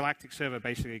the galactic server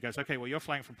basically goes, okay, well, you're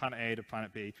flying from planet A to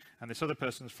planet B, and this other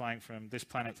person's flying from this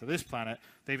planet to this planet.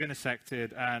 They've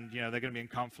intersected, and they're going to be in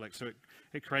conflict. So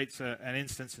it creates an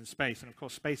instance in space, and of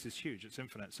course, space is huge; it's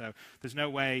infinite. So there's no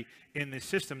way in this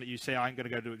system that you say, I'm going to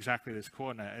go to exactly this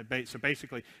coordinate. So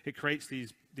basically, it creates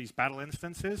these battle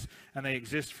instances, and they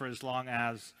exist for as long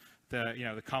as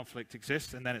the conflict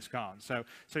exists, and then it's gone. So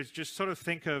it's just sort of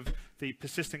think of the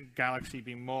persistent galaxy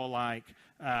being more like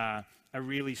a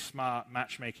really smart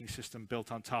matchmaking system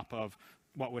built on top of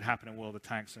what would happen in World of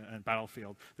Tanks and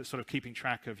Battlefield, that's sort of keeping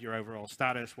track of your overall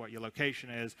status, what your location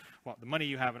is, what the money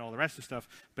you have, and all the rest of the stuff.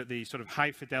 But the sort of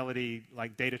high fidelity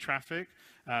like data traffic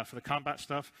for the combat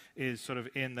stuff is sort of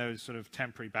in those sort of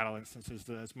temporary battle instances.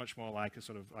 That's much more like a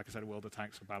sort of, like I said, World of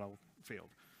Tanks or Battlefield.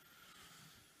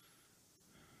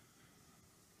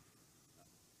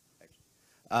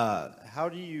 How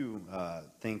do you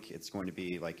think it's going to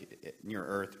be like near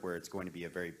Earth, where it's going to be a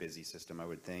very busy system, I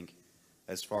would think,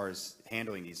 as far as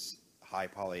handling these high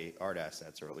poly art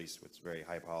assets, or at least what's very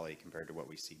high poly compared to what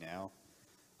we see now?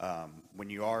 When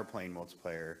you are playing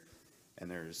multiplayer and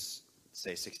there's,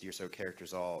 say, 60 or so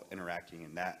characters all interacting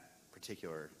in that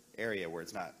particular area where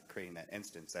it's not creating that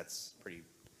instance,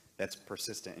 that's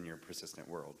persistent in your persistent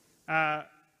world.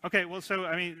 Okay, well, so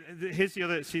I mean, here's the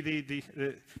other. See,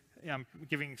 I'm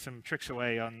giving some tricks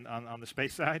away on the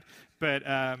space side, but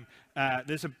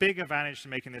there's a big advantage to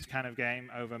making this kind of game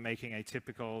over making a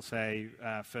typical, say,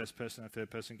 first-person or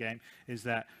third-person game, is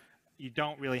that you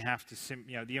don't really have to,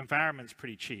 the environment's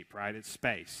pretty cheap, right? It's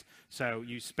space. So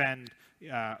you spend,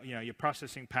 your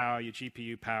processing power, your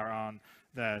GPU power on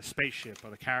the spaceship or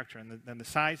the character, and then the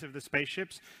size of the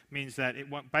spaceships means that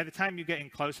by the time you get in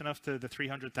close enough to the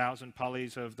 300,000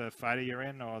 polys of the fighter you're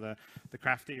in or the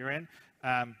craft that you're in,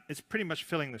 it's pretty much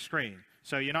filling the screen.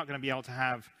 So you're not going to be able to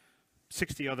have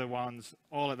 60 other ones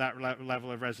all at that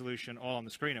level of resolution all on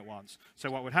the screen at once. So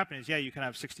what would happen is, yeah, you can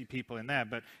have 60 people in there,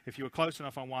 but if you were close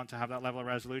enough on one to have that level of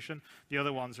resolution, the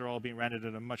other ones are all being rendered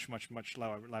at a much, much, much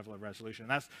lower level of resolution.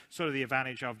 And that's sort of the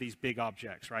advantage of these big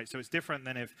objects, right? So it's different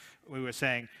than if we were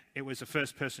saying it was a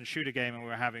first-person shooter game and we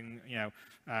were having,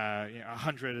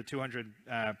 100 or 200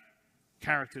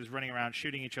 characters running around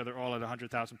shooting each other all at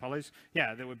 100,000 polys.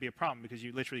 Yeah, there would be a problem, because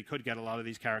you literally could get a lot of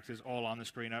these characters all on the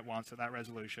screen at once at that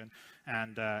resolution,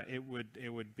 and it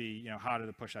would be harder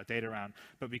to push that data around.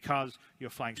 But because you're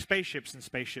flying spaceships, and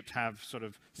spaceships have sort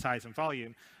of size and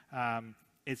volume,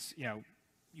 it's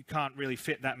you can't really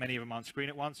fit that many of them on screen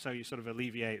at once. So you sort of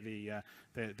alleviate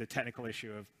the technical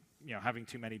issue of having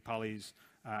too many polys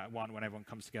when everyone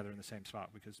comes together in the same spot,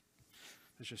 because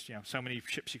there's just so many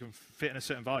ships you can fit in a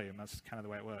certain volume. That's kind of the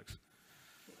way it works.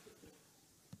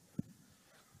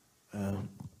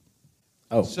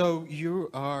 So you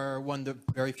are one of the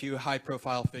very few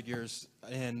high-profile figures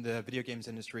in the video games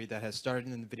industry that has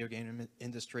started in the video game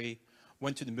industry,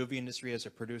 went to the movie industry as a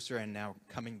producer, and now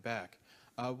coming back.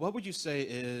 What would you say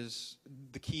is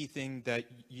the key thing that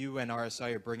you and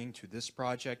RSI are bringing to this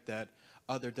project that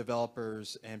other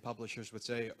developers and publishers would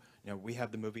say, we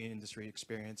have the movie industry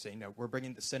experience, and we're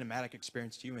bringing the cinematic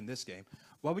experience to you in this game?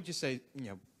 What would you say,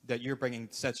 that you're bringing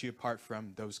sets you apart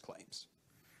from those claims?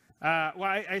 Well,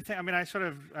 I think, I sort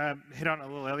of hit on it a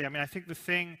little earlier. I think the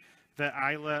thing that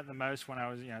I learned the most when I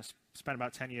was, spent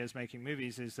about 10 years making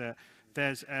movies is that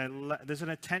there's an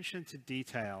attention to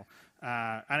detail,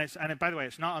 and by the way,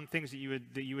 it's not on things that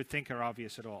you would think are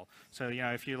obvious at all. So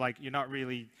if you're not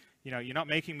really, you're not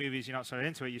making movies, you're not sort of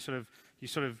into it, you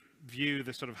sort of view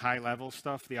the sort of high level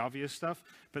stuff, the obvious stuff,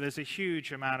 but there's a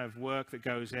huge amount of work that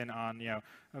goes in on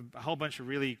a whole bunch of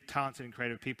really talented and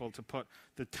creative people to put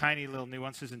the tiny little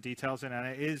nuances and details in, and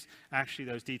it is actually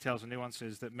those details and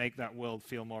nuances that make that world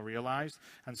feel more realized,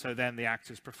 and so then the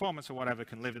actor's performance or whatever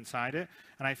can live inside it.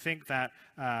 And I think that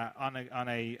on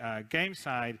a game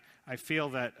side, I feel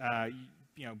that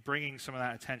bringing some of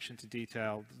that attention to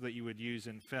detail that you would use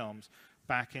in films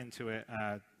back into it,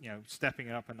 stepping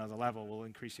it up another level will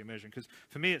increase the immersion. Because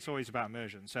for me, it's always about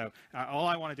immersion. So all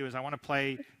I want to do is I want to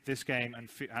play this game, and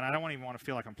I don't even want to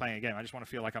feel like I'm playing a game. I just want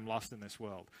to feel like I'm lost in this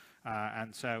world.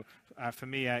 And so for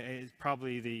me, it's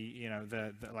probably the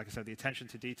like I said, the attention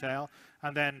to detail.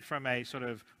 And then from a sort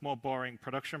of more boring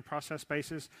production process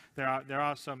basis, there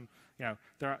are some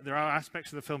there are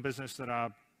aspects of the film business that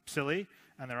are silly,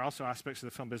 and there are also aspects of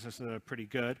the film business that are pretty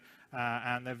good.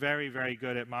 And they're very, very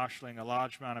good at marshalling a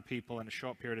large amount of people in a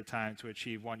short period of time to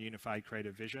achieve one unified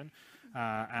creative vision.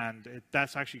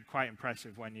 That's actually quite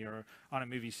impressive when you're on a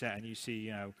movie set and you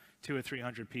see, 200 or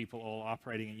 300 people all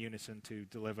operating in unison to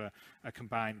deliver a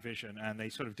combined vision. And they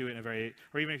sort of do it in a very,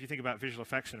 or even if you think about visual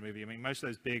effects in a movie, I mean, most of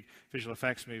those big visual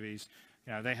effects movies,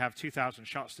 they have 2,000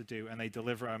 shots to do, and they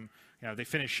deliver them. They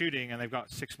finish shooting, and they've got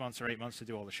 6 months or 8 months to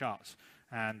do all the shots.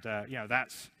 And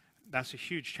that's a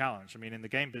huge challenge. I mean, in the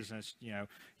game business,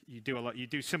 you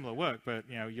do similar work, but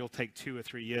you'll take 2 or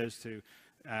 3 years to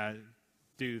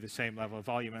do the same level of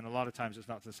volume, and a lot of times it's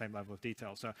not to the same level of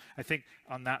detail. So I think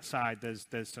on that side, there's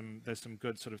some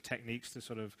good sort of techniques to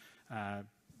sort of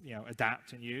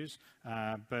adapt and use.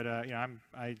 I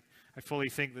fully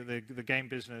think that the game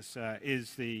business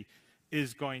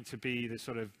is going to be the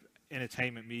sort of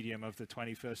entertainment medium of the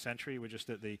 21st century. We're just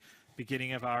at the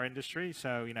beginning of our industry.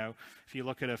 So, if you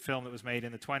look at a film that was made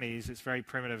in the 20s, it's very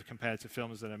primitive compared to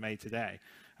films that are made today,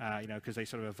 because they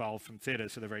sort of evolved from theater,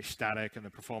 so they're very static and the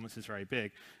performance is very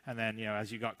big. And then, as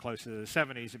you got closer to the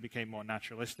 70s, it became more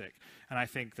naturalistic. And I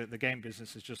think that the game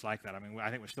business is just like that. I mean, I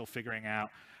think we're still figuring out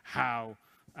how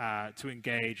to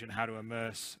engage and how to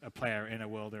immerse a player in a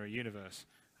world or a universe.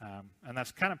 And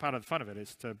that's kind of part of the fun of it,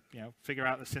 is to figure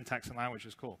out the syntax and language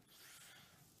is cool.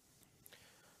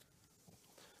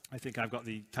 I think I've got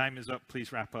the time is up.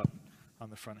 Please wrap up on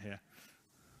the front here.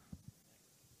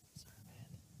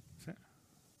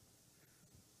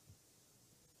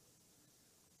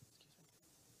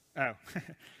 Oh,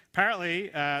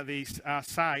 apparently our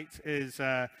site is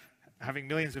having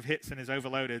millions of hits and is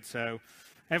overloaded. So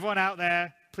everyone out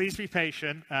there, please be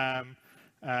patient.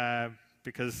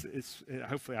 Because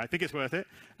hopefully, I think it's worth it.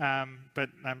 But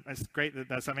it's great that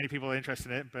there's so many people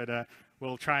interested in it, but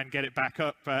we'll try and get it back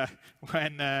up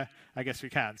when I guess we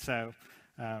can. So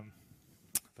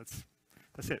that's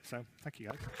it. So thank you,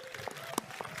 guys.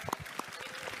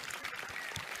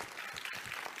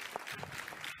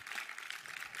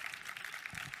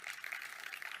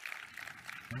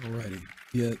 Alrighty.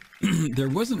 Yeah, there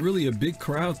wasn't really a big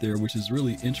crowd there, which is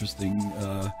really interesting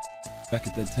back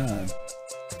at that time.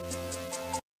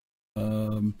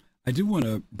 I do want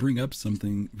to bring up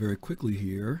something very quickly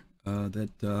here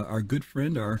that our good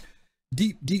friend, our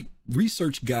deep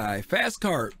research guy,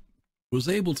 Fastcart, was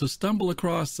able to stumble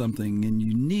across something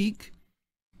unique.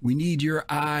 We need your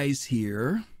eyes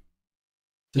here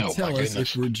to tell us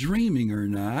if we're dreaming or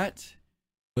not.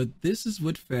 But this is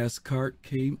what Fastcart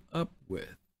came up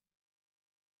with.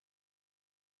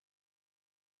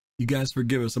 You guys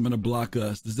forgive us. I'm going to block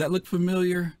us. Does that look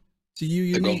familiar to you,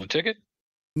 Unique? The golden ticket?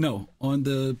 No, on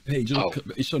the page.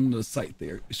 It's on the site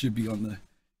there. It should be on the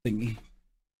thingy.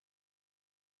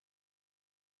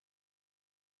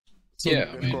 So,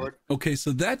 yeah. Okay,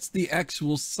 so that's the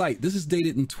actual site. This is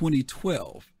dated in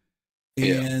 2012.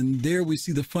 And there we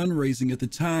see the fundraising at the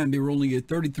time. They were only at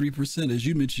 33%, as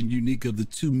you mentioned, Unique, of the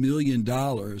 $2 million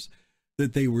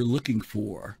that they were looking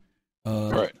for.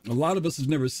 Right. A lot of us have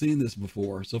never seen this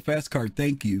before. So Fastcart,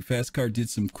 thank you. Fastcart did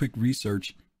some quick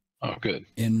research. Oh, good.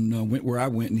 And went where I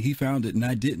went, and he found it, and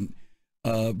I didn't.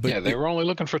 But yeah, they were only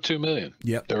looking for $2 million.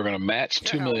 Yep. They were going to match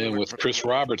 $2 million with Chris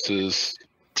Roberts'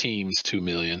 team's $2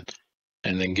 million,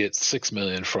 and then get $6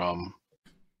 million from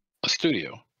a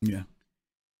studio. Yeah.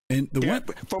 And the one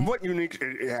from what Unique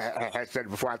has said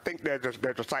before, I think there's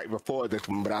a site before this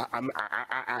one, but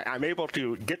I'm able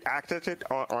to get access it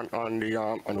on the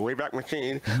Wayback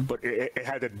Machine, but it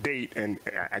has a date and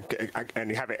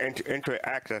you have an enter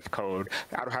access code.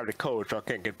 I don't have the code, so I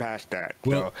can't get past that.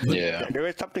 Well, so there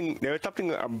is something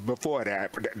before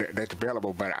that that's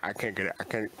available, but I can't get it. I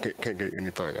can't get it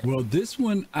any further. Well, this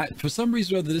one, for some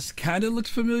reason or other, this kind of looks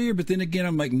familiar, but then again,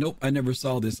 I'm like, nope, I never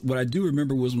saw this. What I do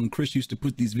remember was when Chris used to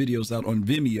put these videos out on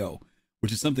Vimeo,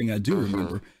 which is something I do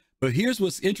remember. But here's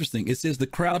what's interesting. It says the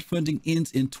crowdfunding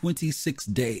ends in 26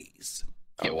 days.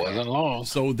 It wasn't long.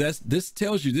 So this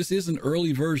tells you this is an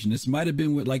early version. This might have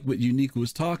been what Unique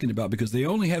was talking about, because they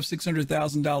only have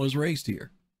 $600,000 raised here,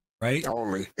 right?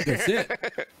 Only. That's it.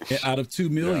 Out of 2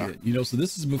 million. Yeah. So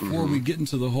this is before we get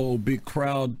into the whole big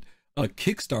crowd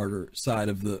Kickstarter side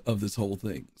of this whole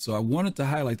thing. So I wanted to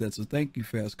highlight that. So thank you,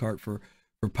 Fastcart, for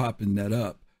popping that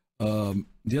up.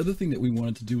 The other thing that we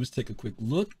wanted to do was take a quick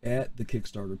look at the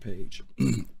Kickstarter page,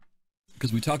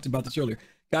 because we talked about this earlier.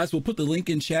 Guys, we'll put the link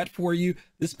in chat for you.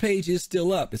 This page is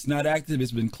still up. It's not active.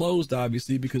 It's been closed,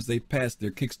 obviously, because they passed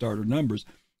their Kickstarter numbers.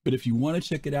 But if you want to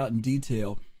check it out in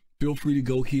detail, feel free to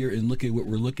go here and look at what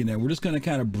we're looking at. We're just going to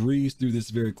kind of breeze through this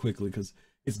very quickly because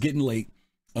it's getting late.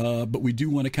 But we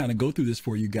do want to kind of go through this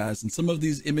for you guys. And some of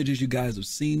these images you guys have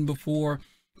seen before.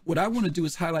 what I want to do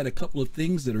is highlight a couple of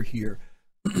things that are here.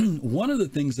 One of the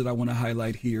things that I want to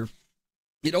highlight here,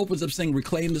 it opens up saying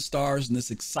Reclaim the Stars in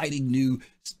this exciting new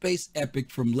space epic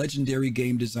from legendary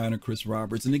game designer Chris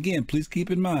Roberts. And again, please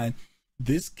keep in mind,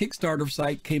 this Kickstarter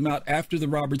site came out after the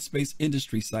Roberts Space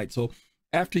Industry site. So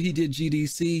after he did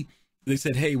GDC, they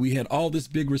said, hey, we had all this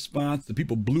big response. The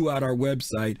people blew out our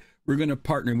website. We're going to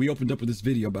partner. And we opened up with this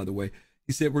video, by the way.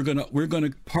 He said, we're going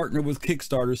to partner with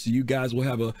Kickstarter so you guys will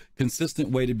have a consistent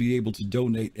way to be able to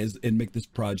donate and make this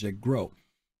project grow.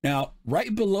 Now,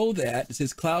 right below that, it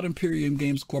says Cloud Imperium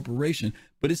Games Corporation,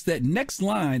 but it's that next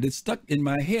line that's stuck in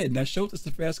my head. And I showed this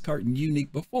to Fast Cart and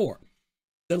Unique before.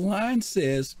 The line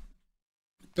says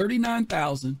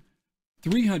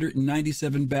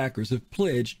 39,397 backers have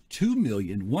pledged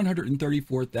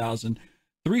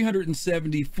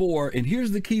 2,134,374. And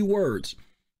here's the key words: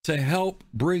 to help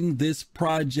bring this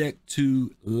project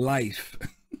to life.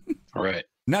 All right.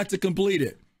 Not to complete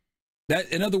it.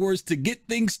 That, in other words, to get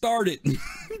things started,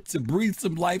 to breathe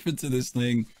some life into this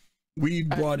thing, we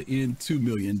brought in $2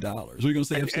 million. What are you going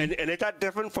to say, and is that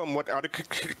different from what other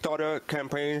Kickstarter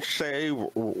campaigns say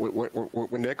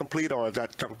when they're complete, or is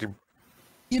that something?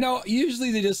 You know,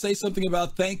 usually they just say something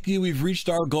about, thank you, we've reached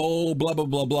our goal, blah, blah,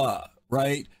 blah, blah,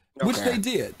 right? Okay. Which they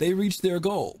did. They reached their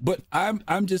goal. But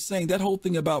I'm just saying that whole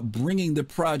thing about bringing the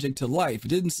project to life, it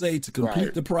didn't say to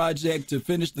complete the project, to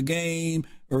finish the game,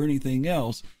 or anything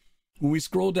else. When we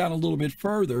scroll down a little bit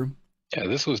further. Yeah,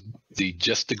 this was the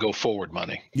just to go forward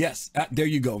money. Yes, there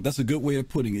you go. That's a good way of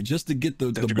putting it. Just to get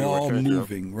the ball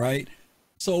moving, right?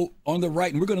 So on the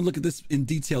right, and we're going to look at this in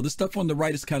detail. This stuff on the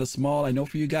right is kind of small, I know,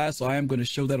 for you guys, so I am going to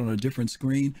show that on a different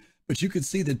screen. But you can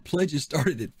see that pledges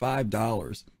started at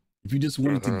 $5 if you just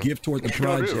wanted to give toward the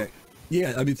project.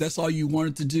 Yeah, I mean, if that's all you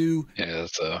wanted to do. Yeah,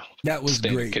 that was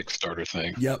great. Kickstarter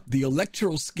thing. Yep, the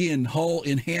Electro Skin hull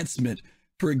enhancement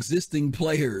for existing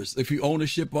players. If you own a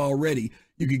ship already,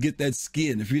 you could get that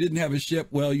skin. If you didn't have a ship,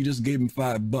 well, you just gave them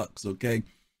 $5, okay?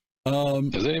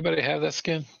 Does anybody have that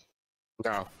skin?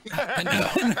 No.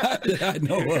 I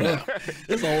know.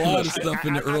 There's a lot of stuff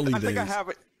in the early days.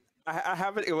 I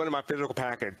have it in one of my physical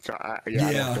packets. So I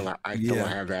still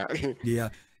have that. Yeah.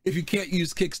 If you can't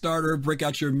use Kickstarter, break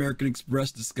out your American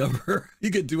Express Discover. You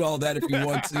could do all that if you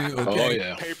want to. Okay? Oh,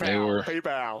 yeah.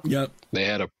 PayPal. Yep. They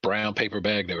had a brown paper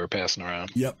bag they were passing around.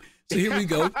 Yep. So here we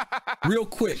go. Real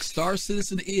quick, Star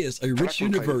Citizen is a rich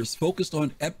universe focused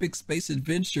on epic space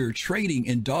adventure, trading,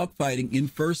 and dogfighting in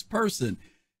first person.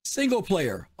 Single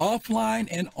player, offline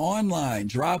and online,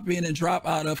 drop in and drop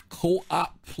out of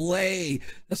co-op play.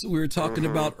 That's what we were talking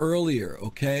about earlier,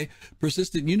 okay?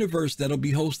 Persistent universe that'll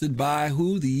be hosted by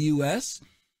who? The US?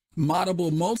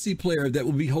 Moddable multiplayer that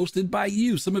will be hosted by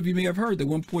you. Some of you may have heard at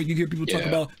one point you hear people talk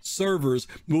about servers.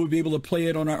 We'll be able to play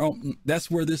it on our own.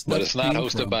 That's where this stuff But it's not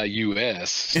hosted by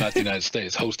US. It's not the United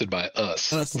States. Hosted by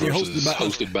us.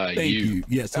 Hosted by you.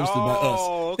 Yes, hosted by us.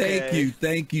 Okay.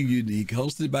 Thank you, Unique.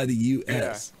 Hosted by the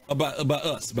US. By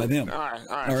us, by them.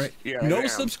 All right. Yeah, no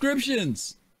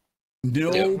subscriptions.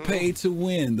 No pay to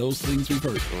win. Those things we've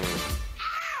heard.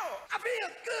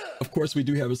 Of course, we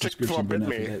do have a subscription.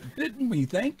 BitMe,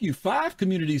 thank you. 5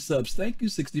 community subs. Thank you,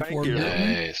 64.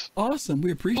 Nice. Awesome.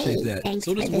 We appreciate that.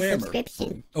 So does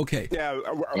Whammer. Okay. Yeah,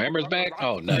 Whammer's back?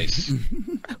 Oh, nice.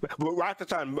 Well, right at the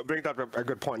time, brings up a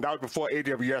good point. That was before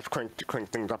AWS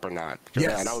cranked things up or not. So,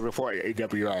 yes. Yeah, that was before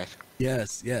AWS.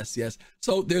 Yes.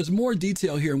 So there's more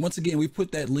detail here. And once again, we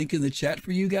put that link in the chat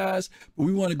for you guys. But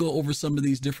we want to go over some of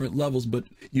these different levels. But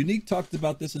Unique talked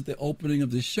about this at the opening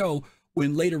of the show,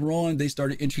 when later on they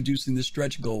started introducing the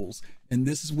stretch goals. And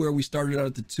this is where we started out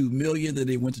at the 2 million, then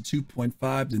they went to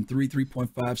 2.5, then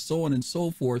 3.5, so on and so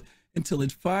forth, until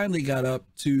it finally got up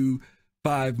to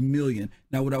 5 million.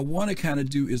 Now, what I want to kind of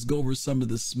do is go over some of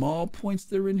the small points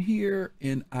that are in here.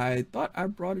 And I thought I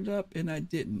brought it up and I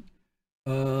didn't.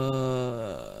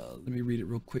 Let me read it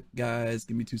real quick, guys.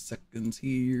 Give me 2 seconds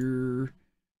here.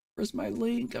 Where's my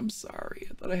link? I'm sorry.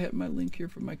 I thought I had my link here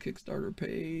for my Kickstarter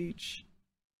page.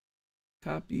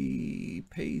 Copy,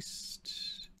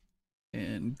 paste,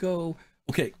 and go.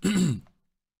 Okay.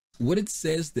 What it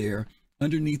says there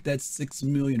underneath that 6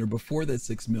 million, or before that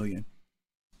 6 million,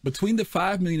 between the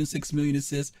 5 million and 6 million, it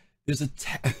says there's a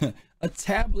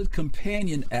tablet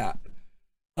companion app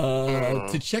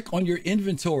to check on your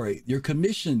inventory, your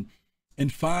commission,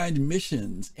 and find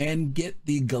missions and get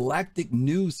the galactic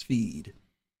news feed.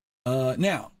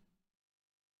 Now,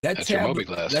 that's your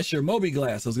MobiGlass. That's your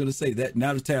MobiGlass. I was going to say that,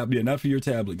 not a tablet. Yeah, not for your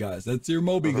tablet, guys. That's your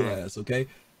MobiGlass, okay?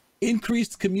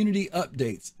 Increased community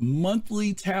updates,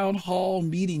 monthly town hall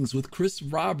meetings with Chris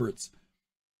Roberts,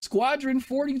 Squadron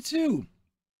 42,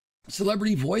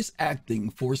 celebrity voice acting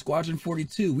for Squadron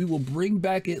 42. We will bring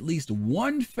back at least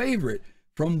one favorite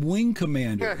from Wing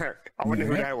Commander. I wonder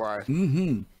who that was.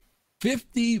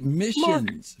 50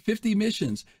 missions. 50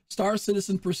 missions. Star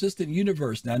Citizen Persistent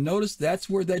Universe. Now notice that's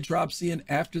where that drops in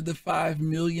after the $5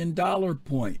 million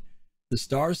point. The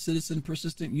Star Citizen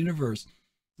Persistent Universe.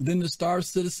 Then the Star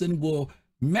Citizen will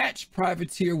match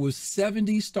Privateer with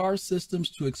 70 star systems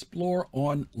to explore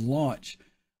on launch.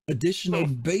 Additional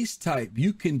base type.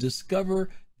 You can discover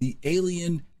the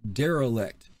alien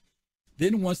derelict.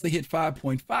 Then once they hit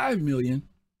 5.5 million,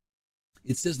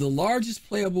 it says the largest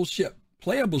playable ship,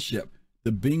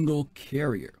 the Bengal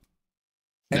Carrier.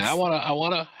 Now I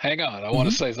wanna hang on. I want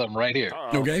to say something right here.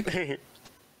 Okay.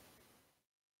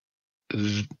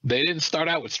 They didn't start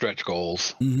out with stretch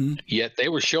goals, yet they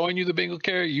were showing you the Bengal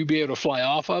Carrier. You'd be able to fly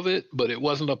off of it, but it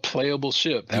wasn't a playable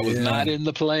ship. That was not in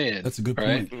the plan. That's a good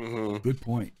right? point. Good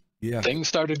point. Yeah. Things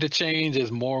started to change as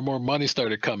more and more money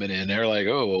started coming in. They're like,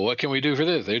 oh, well, what can we do for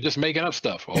this? They're just making up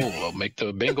stuff. Oh, well, make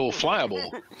the Bengal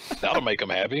flyable. That'll make them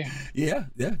happy. Yeah,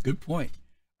 good point.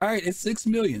 All right, at 6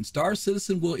 million, Star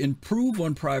Citizen will improve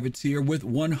on Privateer with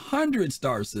 100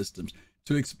 star systems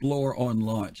to explore on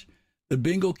launch. The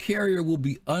Bengal Carrier will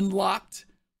be unlocked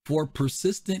for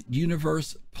Persistent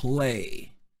Universe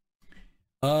play.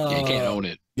 You can't own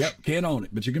it. Yep, can't own it,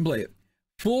 but you can play it.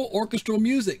 Full orchestral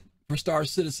music for Star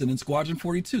Citizen and Squadron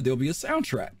 42. There'll be a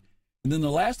soundtrack. And then the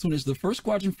last one is the first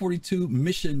Squadron 42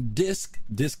 mission discs,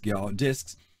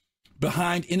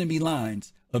 Behind Enemy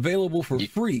Lines, available for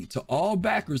free to all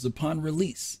backers upon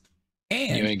release.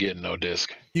 And you ain't getting no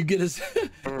disc. You get a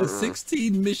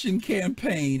 16 mission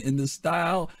campaign in the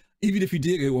style, even if you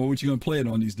did get one, which you're going to play it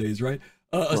on these days, right?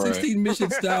 A 16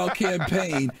 mission style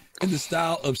campaign in the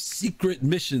style of secret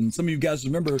missions. Some of you guys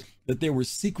remember that there were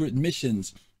secret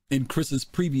missions in Chris's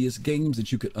previous games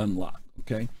that you could unlock.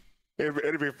 Okay.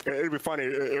 It'd be funny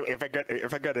if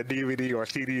I got a DVD or a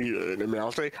CD in the mail.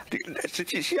 I'll say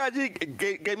she actually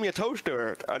gave me a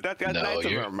toaster. That's nice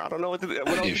of them. I don't know what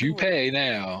if you pay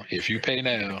now, you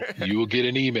will get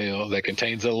an email that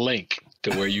contains a link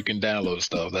to where you can download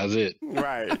stuff. That's it.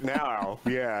 Right now,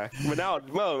 yeah. But now,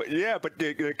 well, yeah. But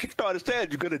the Kickstarter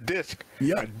said you get a disc.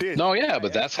 Yeah. A disc. No, yeah.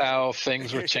 But that's how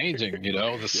things were changing. You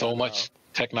know, there's so much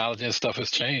technology and stuff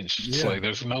has changed. It's like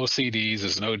there's no CDs,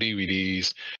 there's no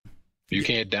DVDs. You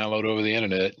can't download over the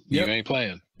internet. You ain't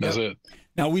playing. That's it.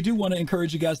 Now, we do want to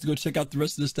encourage you guys to go check out the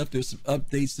rest of the stuff. There's some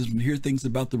updates. There's hear things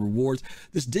about the rewards.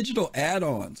 This digital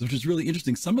add-ons, which is really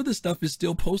interesting. Some of this stuff is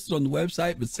still posted on the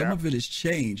website, but some of it has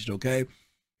changed, okay?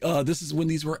 This is when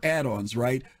these were add-ons,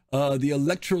 right? The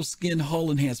Electro Skin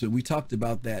Hull Enhancement. We talked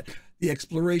about that. The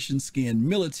Exploration Skin,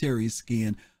 Military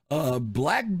Skin,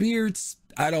 Blackbeard's,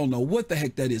 I don't know what the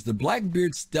heck that is. The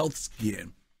Blackbeard Stealth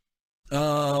Skin.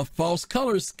 False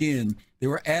Color Skin. They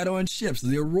were add-on ships.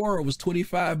 The Aurora was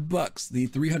 $25. The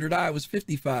 300i was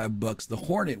 $55. The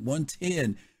Hornet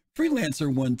 110. Freelancer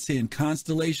 110.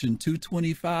 Constellation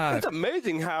 225. It's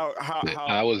amazing how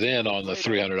I was in on the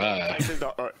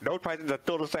 300i. Those prices are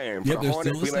still the same. Yep, for they're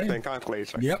Hornet, still the Freelancer, same. and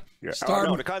Constellation. Yep. Yeah.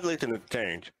 Star, the Constellation has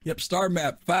changed. Yep. Star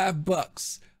Map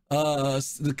 $5. The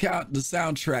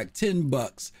soundtrack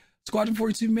 $10. Squadron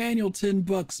 42 manual,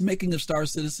 $10. Making of Star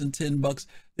Citizen, $10.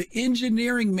 The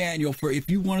engineering manual for if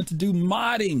you wanted to do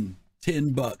modding,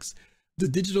 $10. The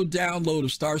digital download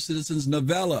of Star Citizen's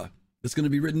novella. It's going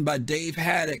to be written by Dave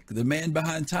Haddock, the man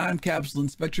behind Time Capsule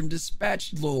and Spectrum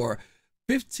Dispatch lore,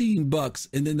 $15.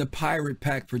 And then the pirate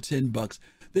pack for $10.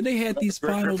 Then they had these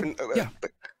final.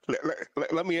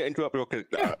 Let me interrupt real quick.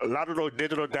 A lot of those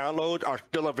digital downloads are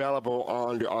still available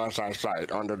on the RSI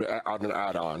site under the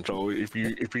add-on. So if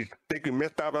you think you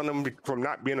missed out on them from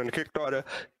not being on the Kickstarter,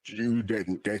 you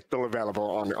didn't. They're still available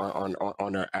on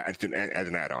as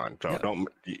an add-on. So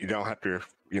you don't have to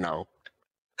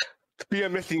fear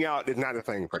of missing out is not a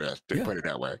thing for this. To put it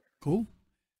that way. Cool.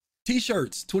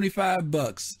 T-shirts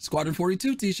 $25. Squadron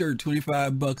 42 T-shirt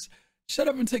 $25. Shut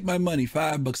up and take my money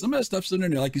 $5. Some of that stuff's in there,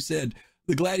 like you said.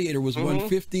 The Gladiator was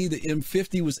 $150. The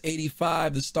M50 was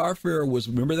 $85. The Starfarer was,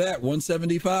 remember that,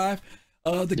 $175.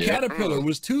 The Caterpillar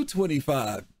was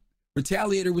 $225.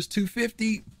 Retaliator was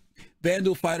 $250.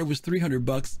 Vandal Fighter was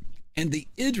 $300. And the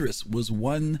Idris was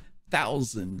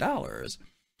 $1,000.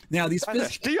 Now these that's a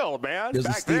steal, man. There's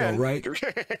a steal, right?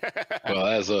 Well,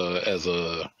 as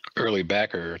a early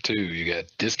backer too, you got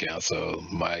discounts. So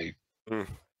my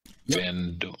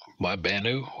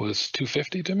Banu was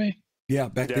 $250 to me. Yeah,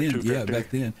 back then. Yeah, back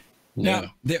then.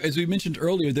 Now, as we mentioned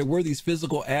earlier, there were these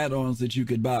physical add-ons that you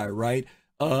could buy, right?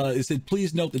 It said,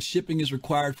 please note that shipping is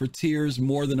required for tiers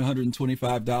more than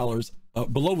 $125,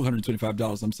 below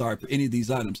 $125, I'm sorry, for any of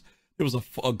these items. There was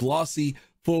a glossy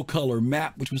full color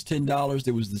map, which was $10.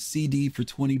 There was the CD for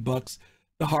 $20.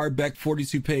 The hardback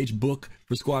 42-page book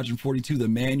for Squadron 42, the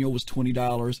manual was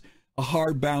 $20. A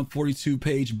hardbound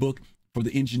 42-page book for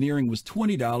the engineering was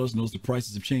 $20. Notice the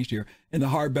prices have changed here. And the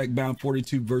hardback bound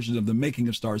 42 version of the Making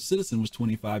of Star Citizen was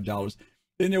 $25.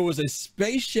 Then there was a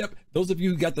spaceship. Those of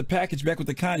you who got the package back with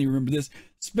the Connie, remember this.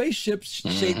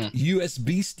 Spaceship-shaped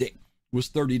USB stick was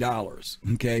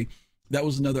 $30. Okay, that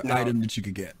was another item that you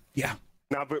could get. Yeah.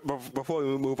 Now, before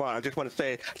we move on, I just want to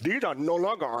say these are no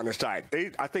longer on the site.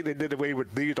 I think they did away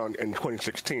with these in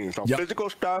 2016. So physical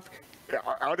stuff,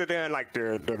 other than like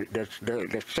the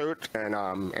shirts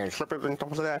and slippers and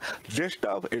stuff like that, this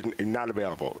stuff is not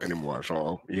available anymore.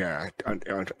 So yeah,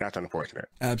 that's unfortunate.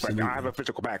 Absolutely. But I have a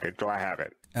physical package, so I have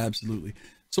it. Absolutely.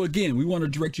 So again, we want to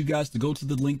direct you guys to go to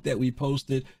the link that we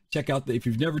posted. Check out if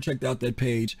you've never checked out that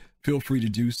page, feel free to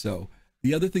do so.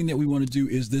 The other thing that we want to do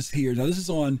is this here. Now this is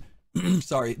on.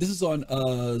 Sorry, this is on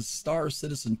Star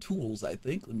Citizen Tools, I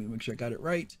think. Let me make sure I got it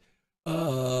right.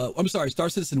 I'm sorry, Star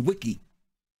Citizen Wiki.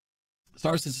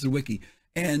 Star Citizen Wiki.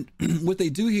 And what they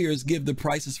do here is give the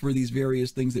prices for these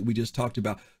various things that we just talked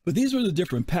about. But these were the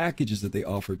different packages that they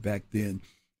offered back then.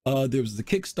 There was the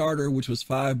Kickstarter, which was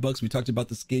 $5. We talked about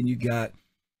the skin you got.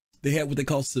 They had what they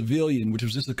call Civilian, which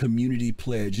was just a community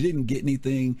pledge. You didn't get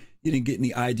anything. You didn't get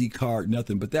any ID card,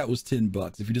 nothing. But that was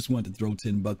 $10 if you just wanted to throw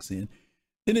 $10 in.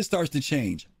 Then it starts to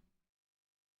change.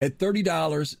 At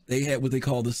 $30, they had what they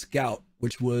call the Scout,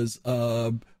 which was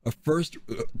a first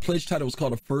pledge title was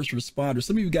called a first responder.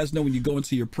 Some of you guys know when you go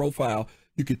into your profile,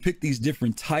 you could pick these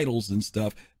different titles and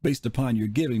stuff based upon your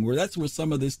giving, where that's where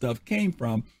some of this stuff came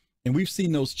from. And we've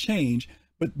seen those change.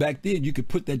 But back then, you could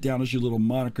put that down as your little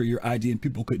moniker, your ID, and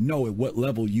people could know at what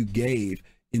level you gave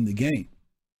in the game.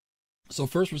 So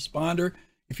first responder,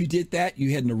 if you did that, you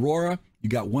had an Aurora, you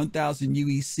got 1,000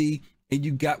 UEC, and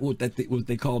you got what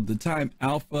they called at the time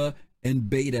alpha and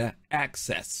beta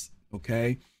access,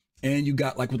 okay? And you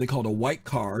got like what they called a white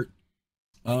card.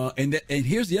 And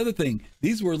here's the other thing.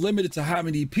 These were limited to how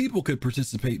many people could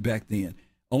participate back then.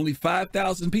 Only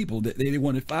 5,000 people. They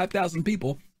wanted 5,000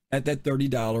 people at that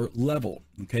 $30 level,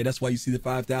 okay? That's why you see the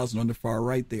 5,000 on the far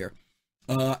right there.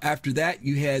 After that,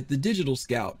 you had the Digital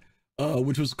Scout,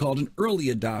 which was called an early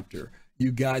adopter.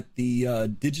 You got the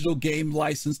digital game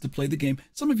license to play the game.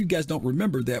 Some of you guys don't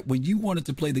remember that when you wanted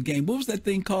to play the game, what was that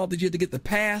thing called? Did you have to get the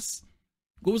pass?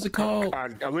 What was it called?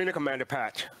 Arena Commander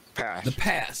Pass. The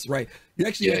pass, right? You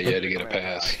actually had to get a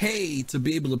pass. Pay to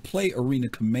be able to play Arena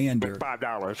Commander.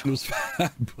 $5. It was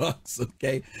 $5,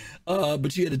 okay?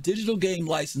 But you had a digital game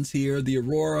license here, the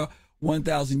Aurora,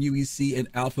 1,000 UEC, and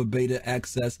Alpha Beta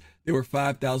access. There were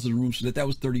 5,000 rooms for that. That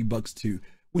was $30 too.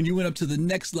 When you went up to the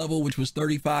next level, which was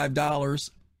 $35,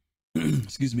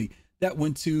 excuse me, that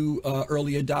went to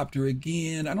early adopter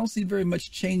again. I don't see very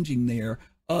much changing there.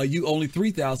 Only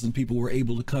 3,000 people were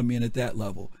able to come in at that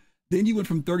level. Then you went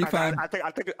from 35. I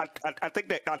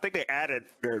think they added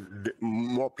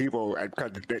more people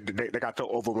because they got so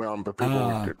overwhelmed with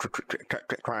people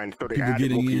trying. So they people added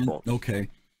getting more in. people. Okay.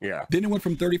 Yeah. Then it went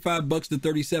from $35 to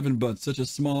 $37, such a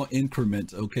small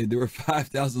increment. Okay, there were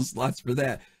 5,000 slots for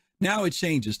that. Now it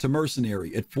changes to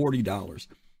Mercenary at $40.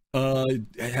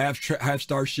 Have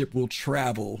Starship Will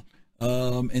Travel,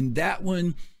 and that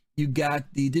one. You got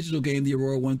the digital game, the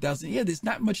Aurora 1000. Yeah, there's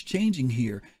not much changing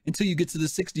here until you get to the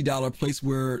 $60 place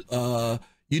where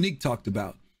Unique talked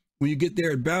about. When you get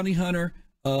there at Bounty Hunter,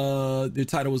 the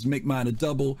title was Make Mine a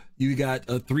Double. You got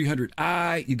a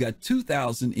 300i. You got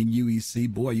 2,000 in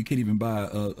UEC. Boy, you can't even buy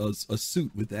a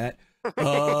suit with that.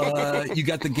 You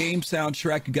got the game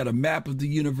soundtrack. You got a map of the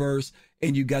universe,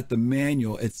 and you got the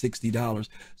manual at $60.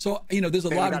 So there's a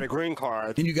lot. You got a green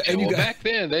card. And you got. Back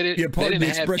then they didn't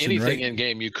have anything right? in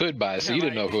game you could buy, so you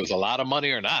didn't know if it was a lot of money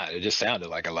or not. It just sounded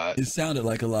like a lot. It sounded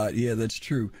like a lot. Yeah, that's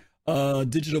true.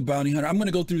 Digital Bounty Hunter. I'm going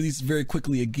to go through these very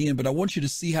quickly again, but I want you to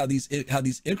see how these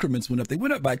increments went up. They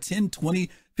went up by 10, 20,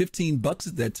 $15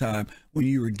 at that time when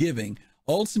you were giving,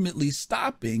 ultimately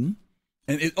stopping.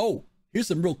 And here's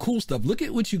some real cool stuff. Look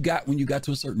at what you got when you got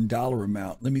to a certain dollar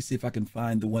amount. Let me see if I can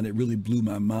find the one that really blew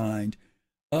my mind.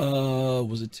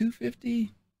 Was it $250?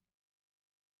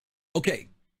 Okay.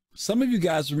 Some of you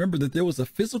guys remember that there was a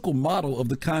physical model of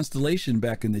the Constellation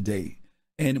back in the day.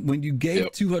 And when you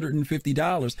gave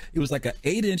 $250, it was like an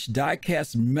 8-inch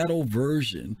die-cast metal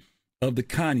version of the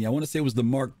Connie. I want to say it was the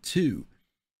Mark II.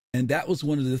 And that was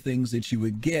one of the things that you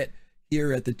would get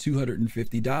here at the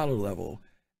 $250 level.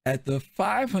 At the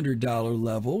 $500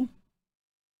 level,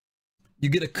 you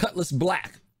get a Cutlass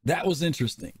Black. That was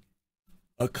interesting.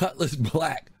 A Cutlass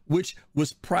Black, which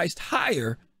was priced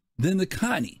higher than the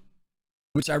Connie,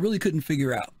 which I really couldn't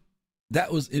figure out.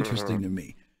 That was interesting to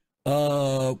me.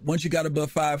 Once you got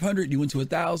above 500, you went to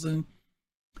 1,000.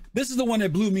 This is the one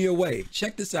that blew me away.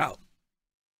 Check this out.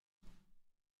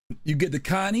 You get the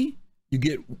Connie, you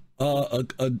get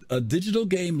a digital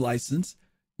game license,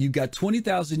 you got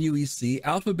 20,000 UEC,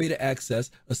 alpha beta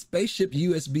access, a spaceship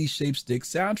USB shape stick,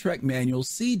 soundtrack manual,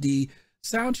 CD,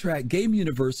 soundtrack, game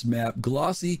universe map,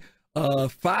 glossy,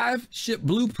 5 ship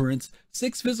blueprints,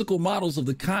 6 physical models of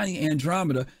the Connie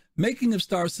Andromeda, making of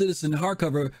Star Citizen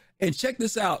hardcover, and check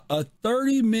this out, a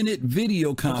 30-minute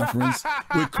video conference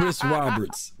with Chris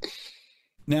Roberts.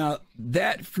 Now,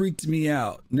 that freaked me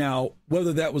out. Now,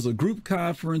 whether that was a group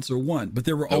conference or one, but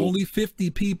there were only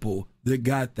 50 people that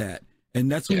got that. And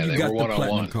that's when you got the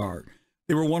platinum card.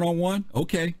 They were one-on-one?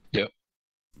 Okay. Yep.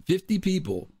 50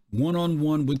 people,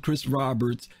 one-on-one with Chris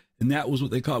Roberts, and that was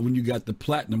what they called when you got the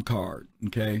platinum card,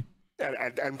 okay?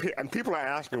 And people are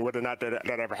asking whether or not that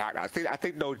ever happened. I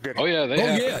think those did. Oh, yeah,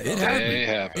 it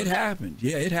happened. It happened.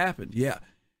 Yeah, it happened. Yeah.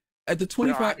 At the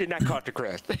 25. No, I did not call to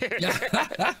Chris.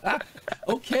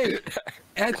 Okay.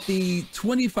 At the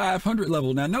 2,500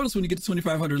 level. Now, notice when you get to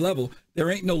 2,500 level,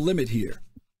 there ain't no limit here.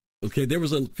 Okay. There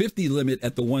was a 50 limit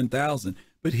at the 1,000.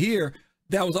 But here,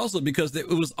 that was also because it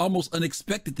was almost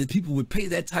unexpected that people would pay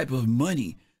that type of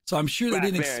money. So I'm sure they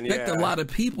didn't expect a lot of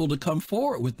people to come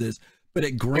forward with this. But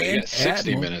at Grand 60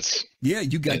 Admiral, minutes. Yeah,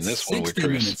 you got in this 60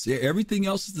 minutes. Yeah, everything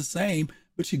else is the same,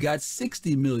 but you got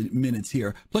 60 minutes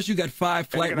here. Plus, you got 5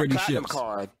 flight-ready ships.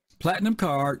 Platinum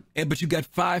card, but you got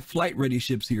 5 flight-ready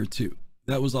ships here, too.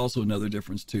 That was also another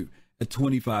difference, too, at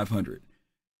 2,500.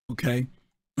 Okay?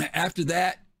 After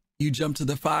that, you jump to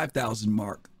the 5,000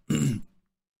 mark.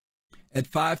 At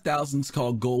 5,000, it's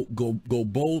called Go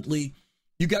Boldly.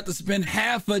 You got to spend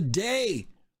half a day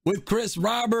with Chris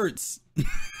Roberts.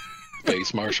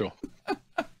 Face Marshal.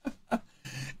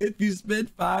 If you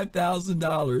spend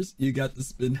 $5,000, you got to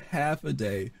spend half a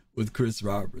day with Chris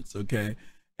Roberts, okay?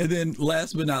 And then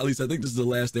last but not least, I think this is the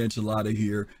last enchilada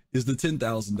here, is the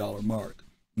 $10,000 mark,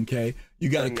 okay? You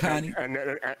got a Connie. And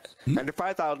the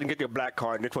 5,000 get you a black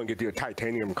card, and this one gets you a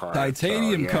titanium card.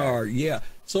 Titanium card, yeah.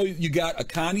 So you got a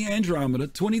Connie Andromeda,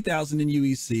 20,000 in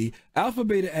UEC, alpha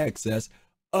beta access,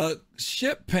 a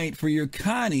ship paint for your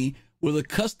Connie with a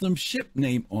custom ship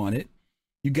name on it.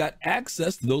 You got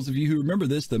access to those of you who remember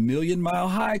this, the Million Mile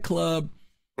High Club.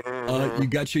 You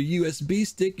got your USB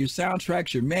stick, your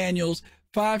soundtracks, your manuals,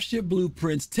 5 ship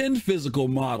blueprints, 10 physical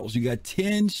models. You got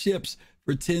 10 ships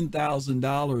for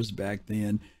 $10,000 back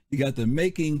then. You got the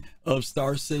making of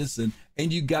Star Citizen,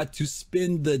 and you got to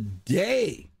spend the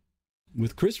day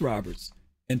with Chris Roberts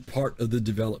and part of the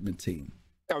development team.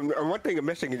 And one thing you're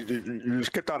missing is you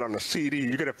skipped out on the CD.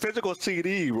 You get a physical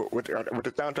CD with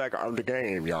the soundtrack of the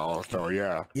game, y'all. So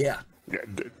yeah.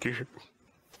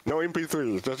 No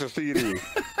MP3s, just a CD.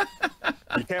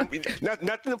 You can't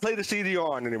nothing to play the CD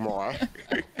on anymore.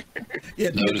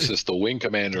 Notice it's the Wing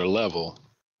Commander level.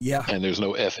 Yeah. And there's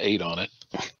no F8 on it.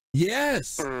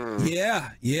 Yes.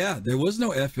 Yeah. There was no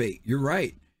F8. You're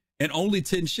right. And only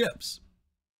 10 ships.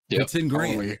 Yeah. 10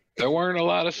 grand. There weren't a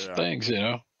lot of things, you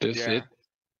know. That's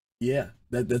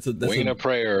wing a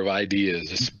prayer of ideas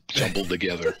just jumbled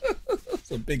together. It's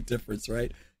a big difference,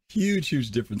 right? Huge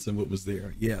difference in what was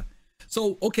there. Yeah.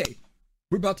 So, okay,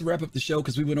 we're about to wrap up the show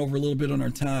because we went over a little bit on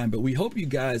our time, but we hope you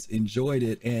guys enjoyed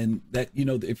it, and that, you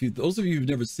know, those of you who've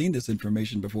never seen this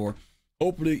information before,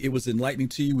 hopefully it was enlightening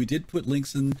to you. We did put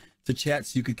links in to chat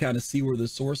so you could kind of see where the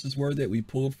sources were that we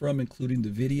pulled from, including the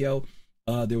video.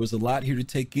 There was a lot here to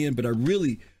take in, but I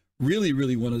really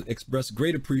want to express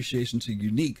great appreciation to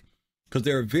Unique, because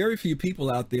there are very few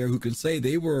people out there who can say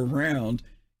they were around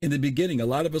in the beginning. A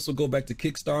lot of us will go back to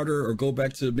Kickstarter or go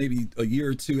back to maybe a year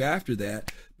or two after that,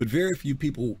 but very few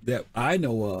people that I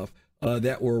know of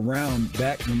that were around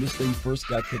back when this thing first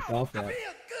got kicked off at.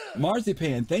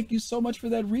 Marzipan, thank you so much for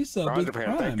that resub with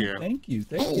Prime. Thank you.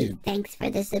 Thanks for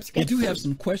the subscription. We do have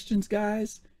some questions,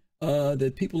 guys,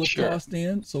 that people have tossed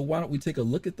in, so why don't we take a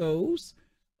look at those?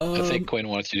 I think Quinn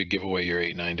wants you to give away your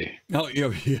 890. Oh,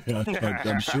 yeah,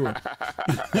 I'm sure.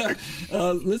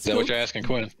 Is that what you're asking,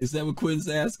 Quinn? Is that what Quinn's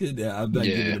asking? Yeah, I'm not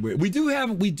giving it away. We do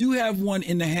have one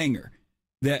in the hangar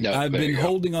that I've been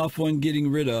holding off on getting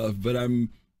rid of, but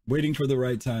I'm waiting for the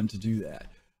right time to do that.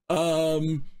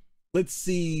 Let's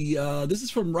see. This is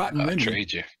from Rotten Remy. I'll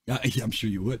trade you. Yeah, I'm sure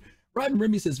you would. Rotten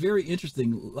Remy says, very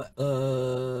interesting.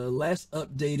 Last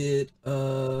updated,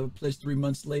 pledged 3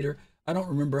 months later. I don't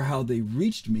remember how they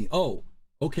reached me. Oh,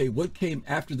 okay. What came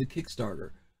after the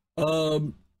Kickstarter?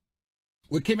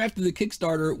 What came after the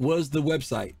Kickstarter was the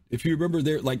website. If you remember,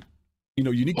 there, like, you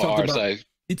know, Unique talked about.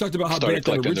 He talked about how bad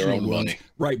that original was.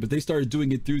 Right, but they started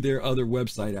doing it through their other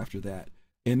website after that,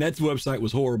 and that website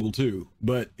was horrible too.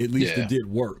 But at least it did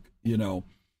work.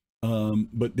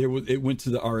 But it went to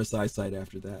the RSI site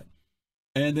after that.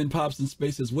 And then Pops in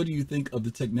Space says, what do you think of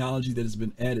the technology that has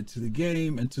been added to the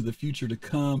game and to the future to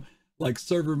come, like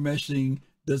server meshing?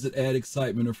 Does it add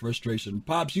excitement or frustration?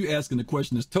 Pops, you asking the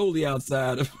question is totally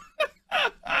outside of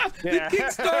the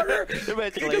Kickstarter.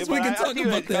 Because we can talk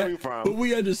about that, but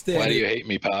we understand. Why do you hate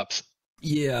me, Pops?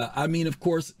 Yeah, I mean, of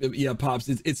course, yeah, Pops.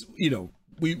 It's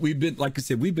we've been, like I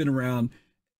said, we've been around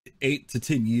 8 to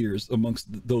 10 years amongst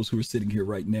those who are sitting here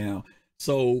right now.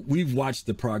 So we've watched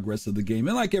the progress of the game,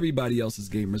 and like everybody else's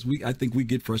gamers, I think we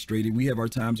get frustrated. We have our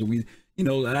times where we,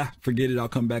 forget it, I'll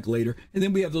come back later. And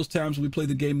then we have those times when we play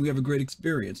the game, we have a great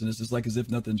experience, and it's just like as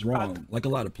if nothing's wrong, like a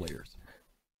lot of players.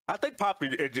 I think Pop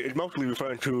is mostly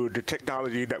referring to the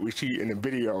technology that we see in the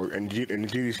video and in the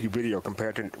GDC video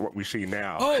compared to what we see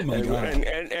now. Oh my God!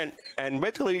 And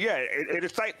basically, yeah, it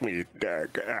excites me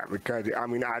because I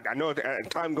mean I know as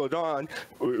time goes on,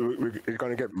 it's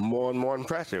going to get more and more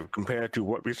impressive compared to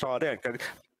what we saw then.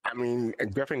 I mean,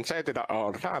 Griffin says it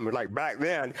all the time. Like back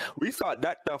then, we thought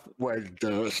that stuff was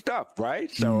the stuff, right?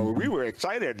 So we were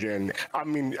excited, and I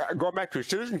mean, going back to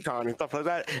CitizenCon and stuff like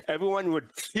that, everyone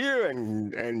would cheer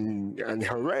and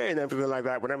hooray and everything like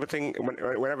that whenever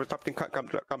something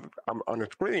comes on the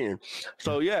screen.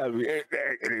 So yeah, it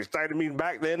excited me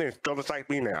back then, and it still excites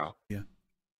me now. Yeah.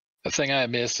 The thing I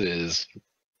miss is,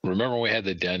 remember when we had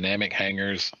the dynamic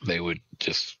hangars? They would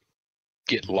just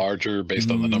get larger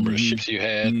based on the number of ships you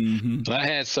had. And I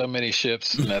had so many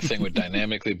ships, and that thing would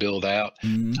dynamically build out.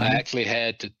 I actually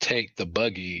had to take the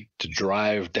buggy to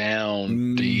drive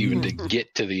down to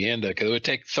get to the end of it, because it would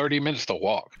take 30 minutes to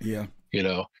walk. Yeah.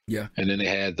 Yeah. And then they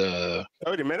had the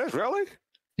 30 minutes, really?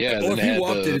 Yeah. Or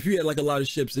if you had like a lot of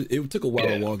ships, it took a while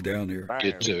to walk down there.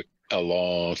 It took a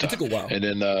long time. It took a while. And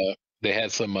then they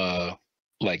had some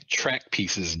like track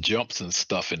pieces, jumps and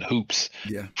stuff, and hoops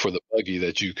for the buggy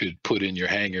that you could put in your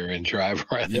hangar and drive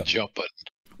around and jump it.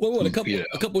 Well, a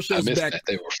couple shows back,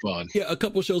 they were fun. Yeah, a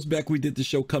couple shows back, we did the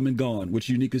show Come and Gone, which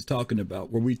Unique is talking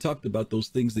about, where we talked about those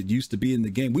things that used to be in the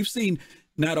game. We've seen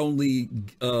not only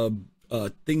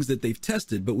things that they've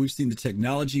tested, but we've seen the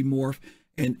technology morph.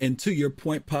 And to your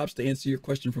point, Pops, to answer your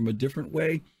question from a different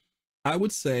way, I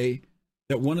would say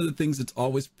that one of the things that's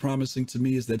always promising to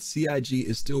me is that CIG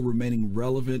is still remaining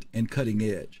relevant and cutting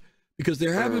edge, because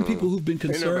there have been people who've been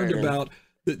concerned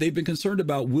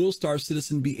about will Star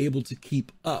Citizen be able to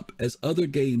keep up as other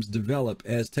games develop,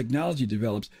 as technology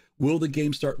develops? Will the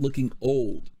game start looking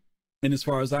old? And as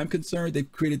far as I'm concerned,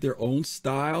 they've created their own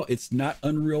style. It's not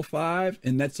Unreal 5,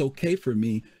 and that's okay for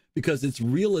me, because it's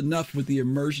real enough with the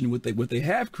immersion, what they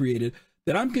have created,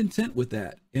 that I'm content with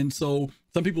that. And so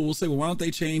some people will say, well, why don't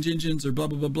they change engines or blah,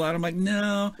 blah, blah, blah. And I'm like,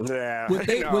 no. Yeah,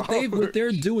 what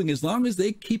they're doing, as long as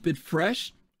they keep it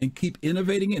fresh and keep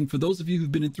innovating it. And for those of you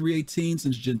who've been in 3.18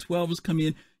 since Gen 12 has come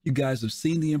in, you guys have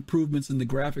seen the improvements in the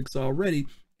graphics already.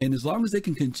 And as long as they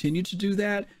can continue to do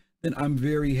that, then I'm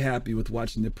very happy with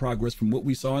watching the progress from what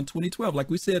we saw in 2012. Like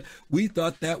we said, we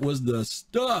thought that was the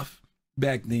stuff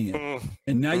back then,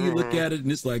 and now you look at it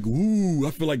and it's like, ooh,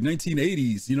 I feel like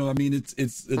 1980s. I mean,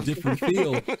 it's a different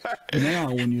feel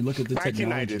now when you look at the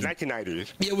technology.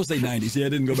 1990s. Yeah, we'll say 90s. Yeah, we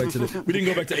didn't go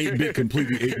back to 8-bit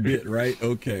completely 8-bit, right?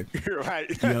 Okay. You're right.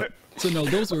 Yeah. So no,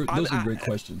 those are great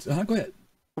questions. Go ahead.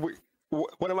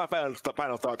 One of my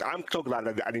final thoughts. I'm so glad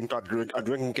that I didn't start a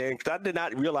drinking game, because I did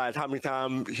not realize how many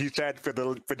times he said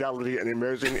fidelity and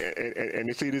immersion and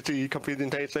the CDC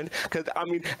presentation. Because I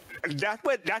mean, that's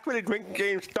where the drinking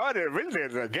game started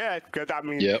originally, I guess. Because I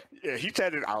mean, he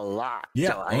said it a lot.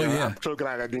 Yeah. So, I'm so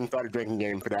glad I didn't start a drinking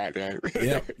game for that. Man.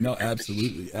 Yeah. No,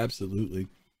 absolutely.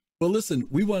 Well, listen,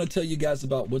 we want to tell you guys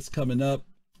about what's coming up.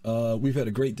 We've had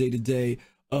a great day today.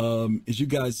 As you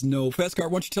guys know, Fastcar,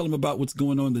 why don't you tell them about what's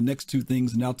going on, the next two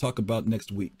things, and I'll talk about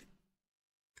next week.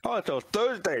 Oh, so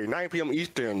Thursday, 9 p.m.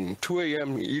 Eastern, 2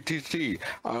 a.m. ETC.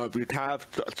 We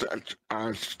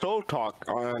have Soul Talk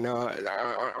on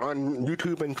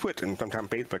YouTube and Twitch, and sometimes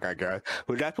Facebook, I guess.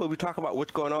 But that's where we talk about what's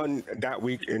going on that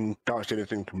week in Star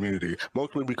Citizen community.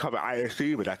 Mostly we cover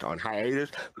ISC, but that's on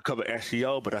hiatus. We cover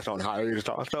SEO, but that's on hiatus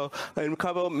also. And we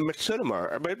cover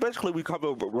Machinima. Basically, we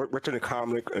cover what's in the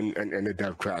comic and the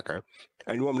dev tracker.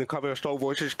 And you want me to cover Soul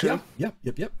Voices too? Yep.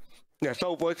 Yeah,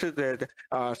 Soul Voices is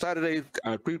Saturday,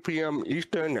 3 p.m.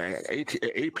 Eastern,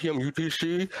 8 p.m.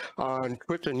 UTC on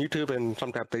Twitch and YouTube and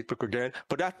sometimes Facebook again.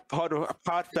 But that's part of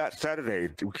that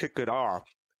Saturday to kick it off.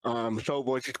 Soul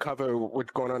Voices cover what's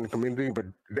going on in the community, but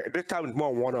this time it's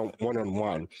more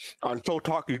one-on-one. On Soul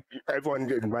Talk, everyone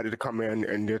is invited to come in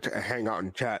and just hang out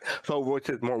and chat. Soul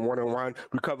Voices more one-on-one.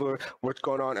 We cover what's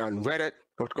going on Reddit,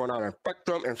 what's going on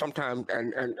Spectrum, and sometimes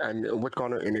and what's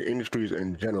going on in the industries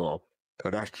in general. So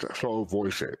that's Soul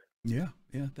Voicing. Yeah.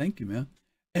 Thank you, man.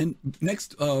 And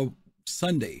next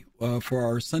Sunday, for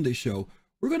our Sunday show,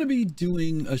 we're going to be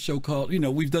doing a show called,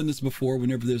 we've done this before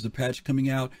whenever there's a patch coming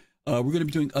out. We're going to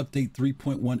be doing update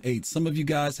 3.18. Some of you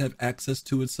guys have access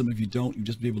to it. Some of you don't. You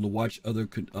just be able to watch other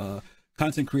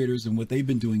content creators and what they've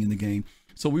been doing in the game.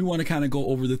 So we want to kind of go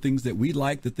over the things that we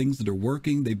like, the things that are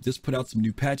working. They've just put out some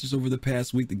new patches over the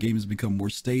past week. The game has become more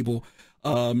stable.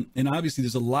 And obviously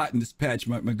there's a lot in this patch.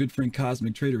 My good friend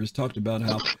Cosmic Trader has talked about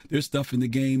how there's stuff in the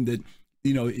game that,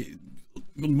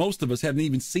 most of us haven't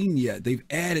even seen yet. They've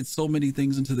added so many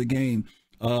things into the game.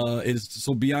 It's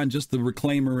so beyond just the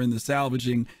reclaimer and the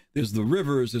salvaging. There's the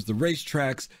rivers, there's the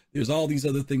racetracks, there's all these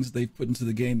other things that they've put into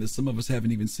the game that some of us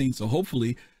haven't even seen. So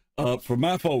hopefully, for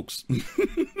my folks,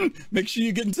 make sure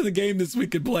you get into the game this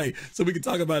week and play so we can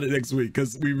talk about it next week,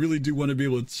 because we really do want to be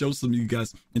able to show some of you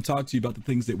guys and talk to you about the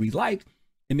things that we like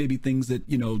and maybe things that,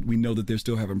 we know that they're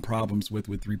still having problems with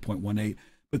 3.18.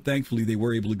 But thankfully, they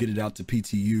were able to get it out to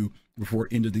PTU before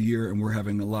end of the year, and we're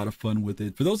having a lot of fun with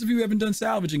it. For those of you who haven't done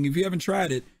salvaging, if you haven't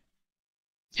tried it,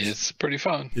 it's pretty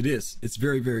fun. It is. It's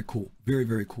very, very cool. Very,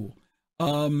 very cool.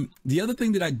 The other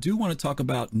thing that I do want to talk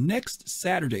about, next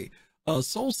Saturday,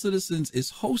 Soul Citizens is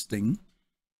hosting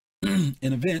an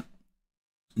event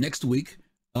next week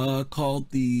called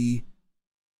the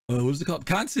what is it called?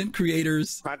 Content Creators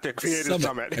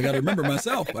Summit. I got to remember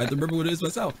myself. I have to remember what it is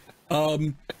myself.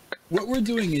 What we're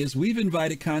doing is we've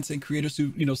invited content creators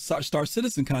who, Star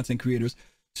Citizen content creators,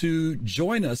 to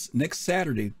join us next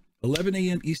Saturday, 11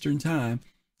 a.m. Eastern time,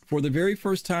 for the very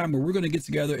first time, where we're going to get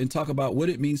together and talk about what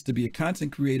it means to be a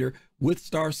content creator with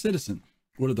Star Citizen.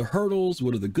 What are the hurdles?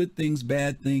 What are the good things,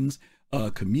 bad things,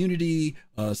 community,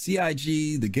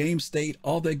 CIG, the game state,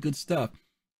 all that good stuff.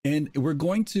 And we're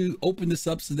going to open this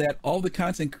up so that all the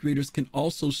content creators can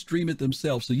also stream it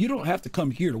themselves. So you don't have to come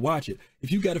here to watch it.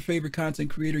 If you've got a favorite content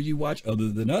creator you watch other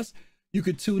than us, you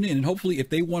could tune in. And hopefully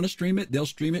if they want to stream it, they'll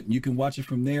stream it and you can watch it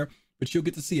from there. But you'll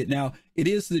get to see it. Now, it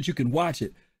is so that you can watch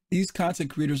it. These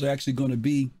content creators are actually going to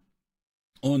be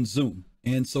on Zoom.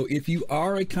 And so if you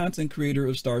are a content creator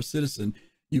of Star Citizen,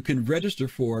 you can register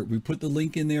for it. We put the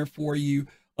link in there for you.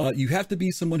 You have to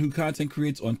be someone who content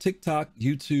creates on TikTok,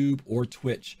 YouTube, or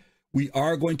Twitch. We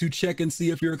are going to check and see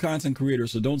if you're a content creator.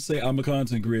 So don't say I'm a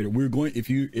content creator. We're going, if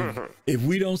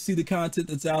we don't see the content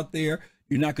that's out there,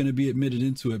 you're not going to be admitted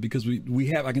into it, because we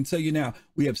have, I can tell you now,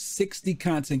 we have 60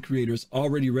 content creators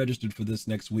already registered for this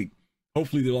next week.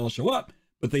 Hopefully they'll all show up,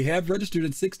 but they have registered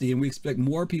at 60 and we expect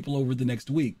more people over the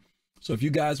next week. So if you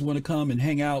guys want to come and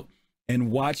hang out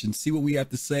and watch and see what we have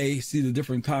to say, see the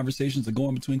different conversations that go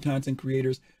on between content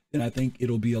creators, then I think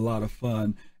it'll be a lot of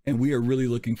fun. And we are really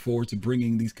looking forward to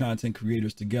bringing these content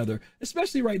creators together,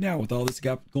 especially right now with all this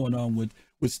going on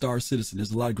with Star Citizen.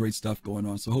 There's a lot of great stuff going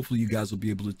on. So hopefully you guys will be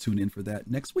able to tune in for that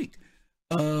next week.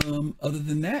 Other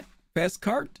than that, Fast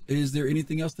Cart, is there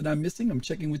anything else that I'm missing? I'm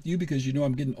checking with you because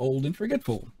I'm getting old and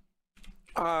forgetful.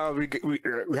 We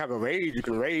have a raid. You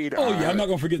can raid. Oh yeah, I'm not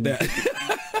gonna forget that.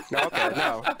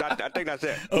 I think that's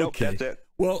it. Okay, nope, that's it.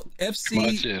 Well, FC,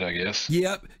 that's it, I guess.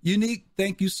 Yep, Unique.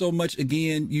 Thank you so much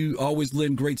again. You always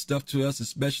lend great stuff to us,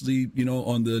 especially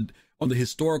on the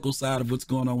historical side of what's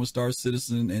going on with Star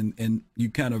Citizen, and you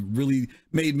kind of really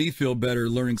made me feel better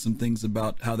learning some things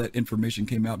about how that information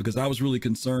came out, because I was really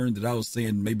concerned that I was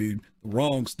saying maybe the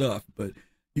wrong stuff, but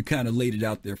you kind of laid it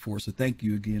out there for us. So thank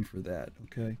you again for that.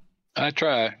 Okay. I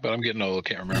try, but I'm getting old.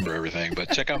 Can't remember everything.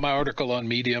 But check out my article on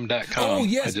Medium.com. Oh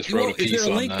yes, I just wrote a piece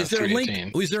on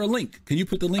 318. Is there a link? Can you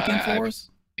put the link in for us?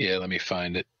 Yeah, let me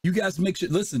find it. You guys make sure.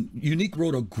 Listen, Unique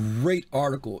wrote a great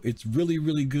article. It's really,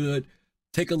 really good.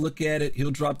 Take a look at it. He'll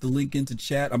drop the link into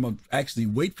chat. I'm gonna actually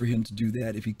wait for him to do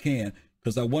that if he can,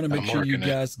 because I want to make sure you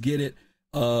guys get it.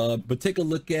 But take a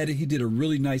look at it. He did a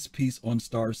really nice piece on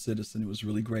Star Citizen. It was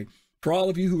really great. For all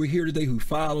of you who are here today, who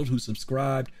followed, who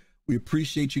subscribed, we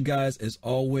appreciate you guys as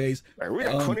always. We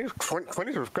got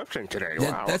 20 subscriptions today.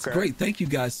 Wow, that's great. Thank you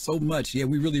guys so much. Yeah,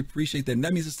 we really appreciate that. And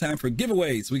that means it's time for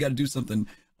giveaways. We got to do something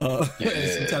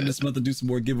sometime this month to do some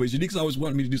more giveaways. Unique's always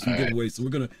wanted me to do some giveaways, so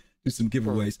we're going to do some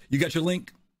giveaways. You got your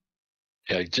link?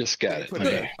 Yeah, I just got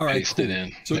it. All right, paste it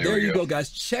in. So there you go,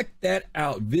 guys. Check that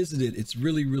out. Visit it. It's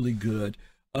really, really good.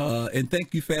 And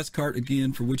thank you, Fast Cart,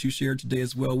 again, for what you shared today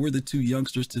as well. We're the two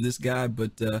youngsters to this guy,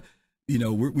 but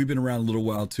we've been around a little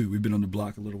while too. We've been on the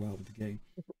block a little while with the game.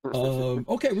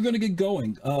 Okay, we're going to get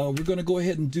going. We're going to go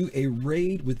ahead and do a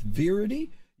raid with Verity.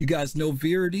 You guys know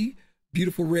Verity,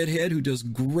 beautiful redhead who does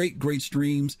great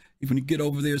streams. If you get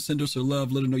over there, send us her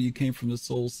love. Let her know you came from the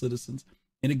Soul Citizens.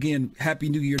 And again, Happy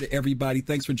New Year to everybody.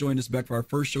 Thanks for joining us back for our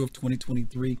first show of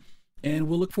 2023. And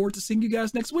we'll look forward to seeing you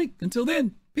guys next week. Until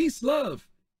then, peace, love.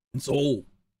 and Soul.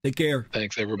 Take care.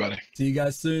 Thanks, everybody. See you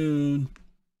guys soon.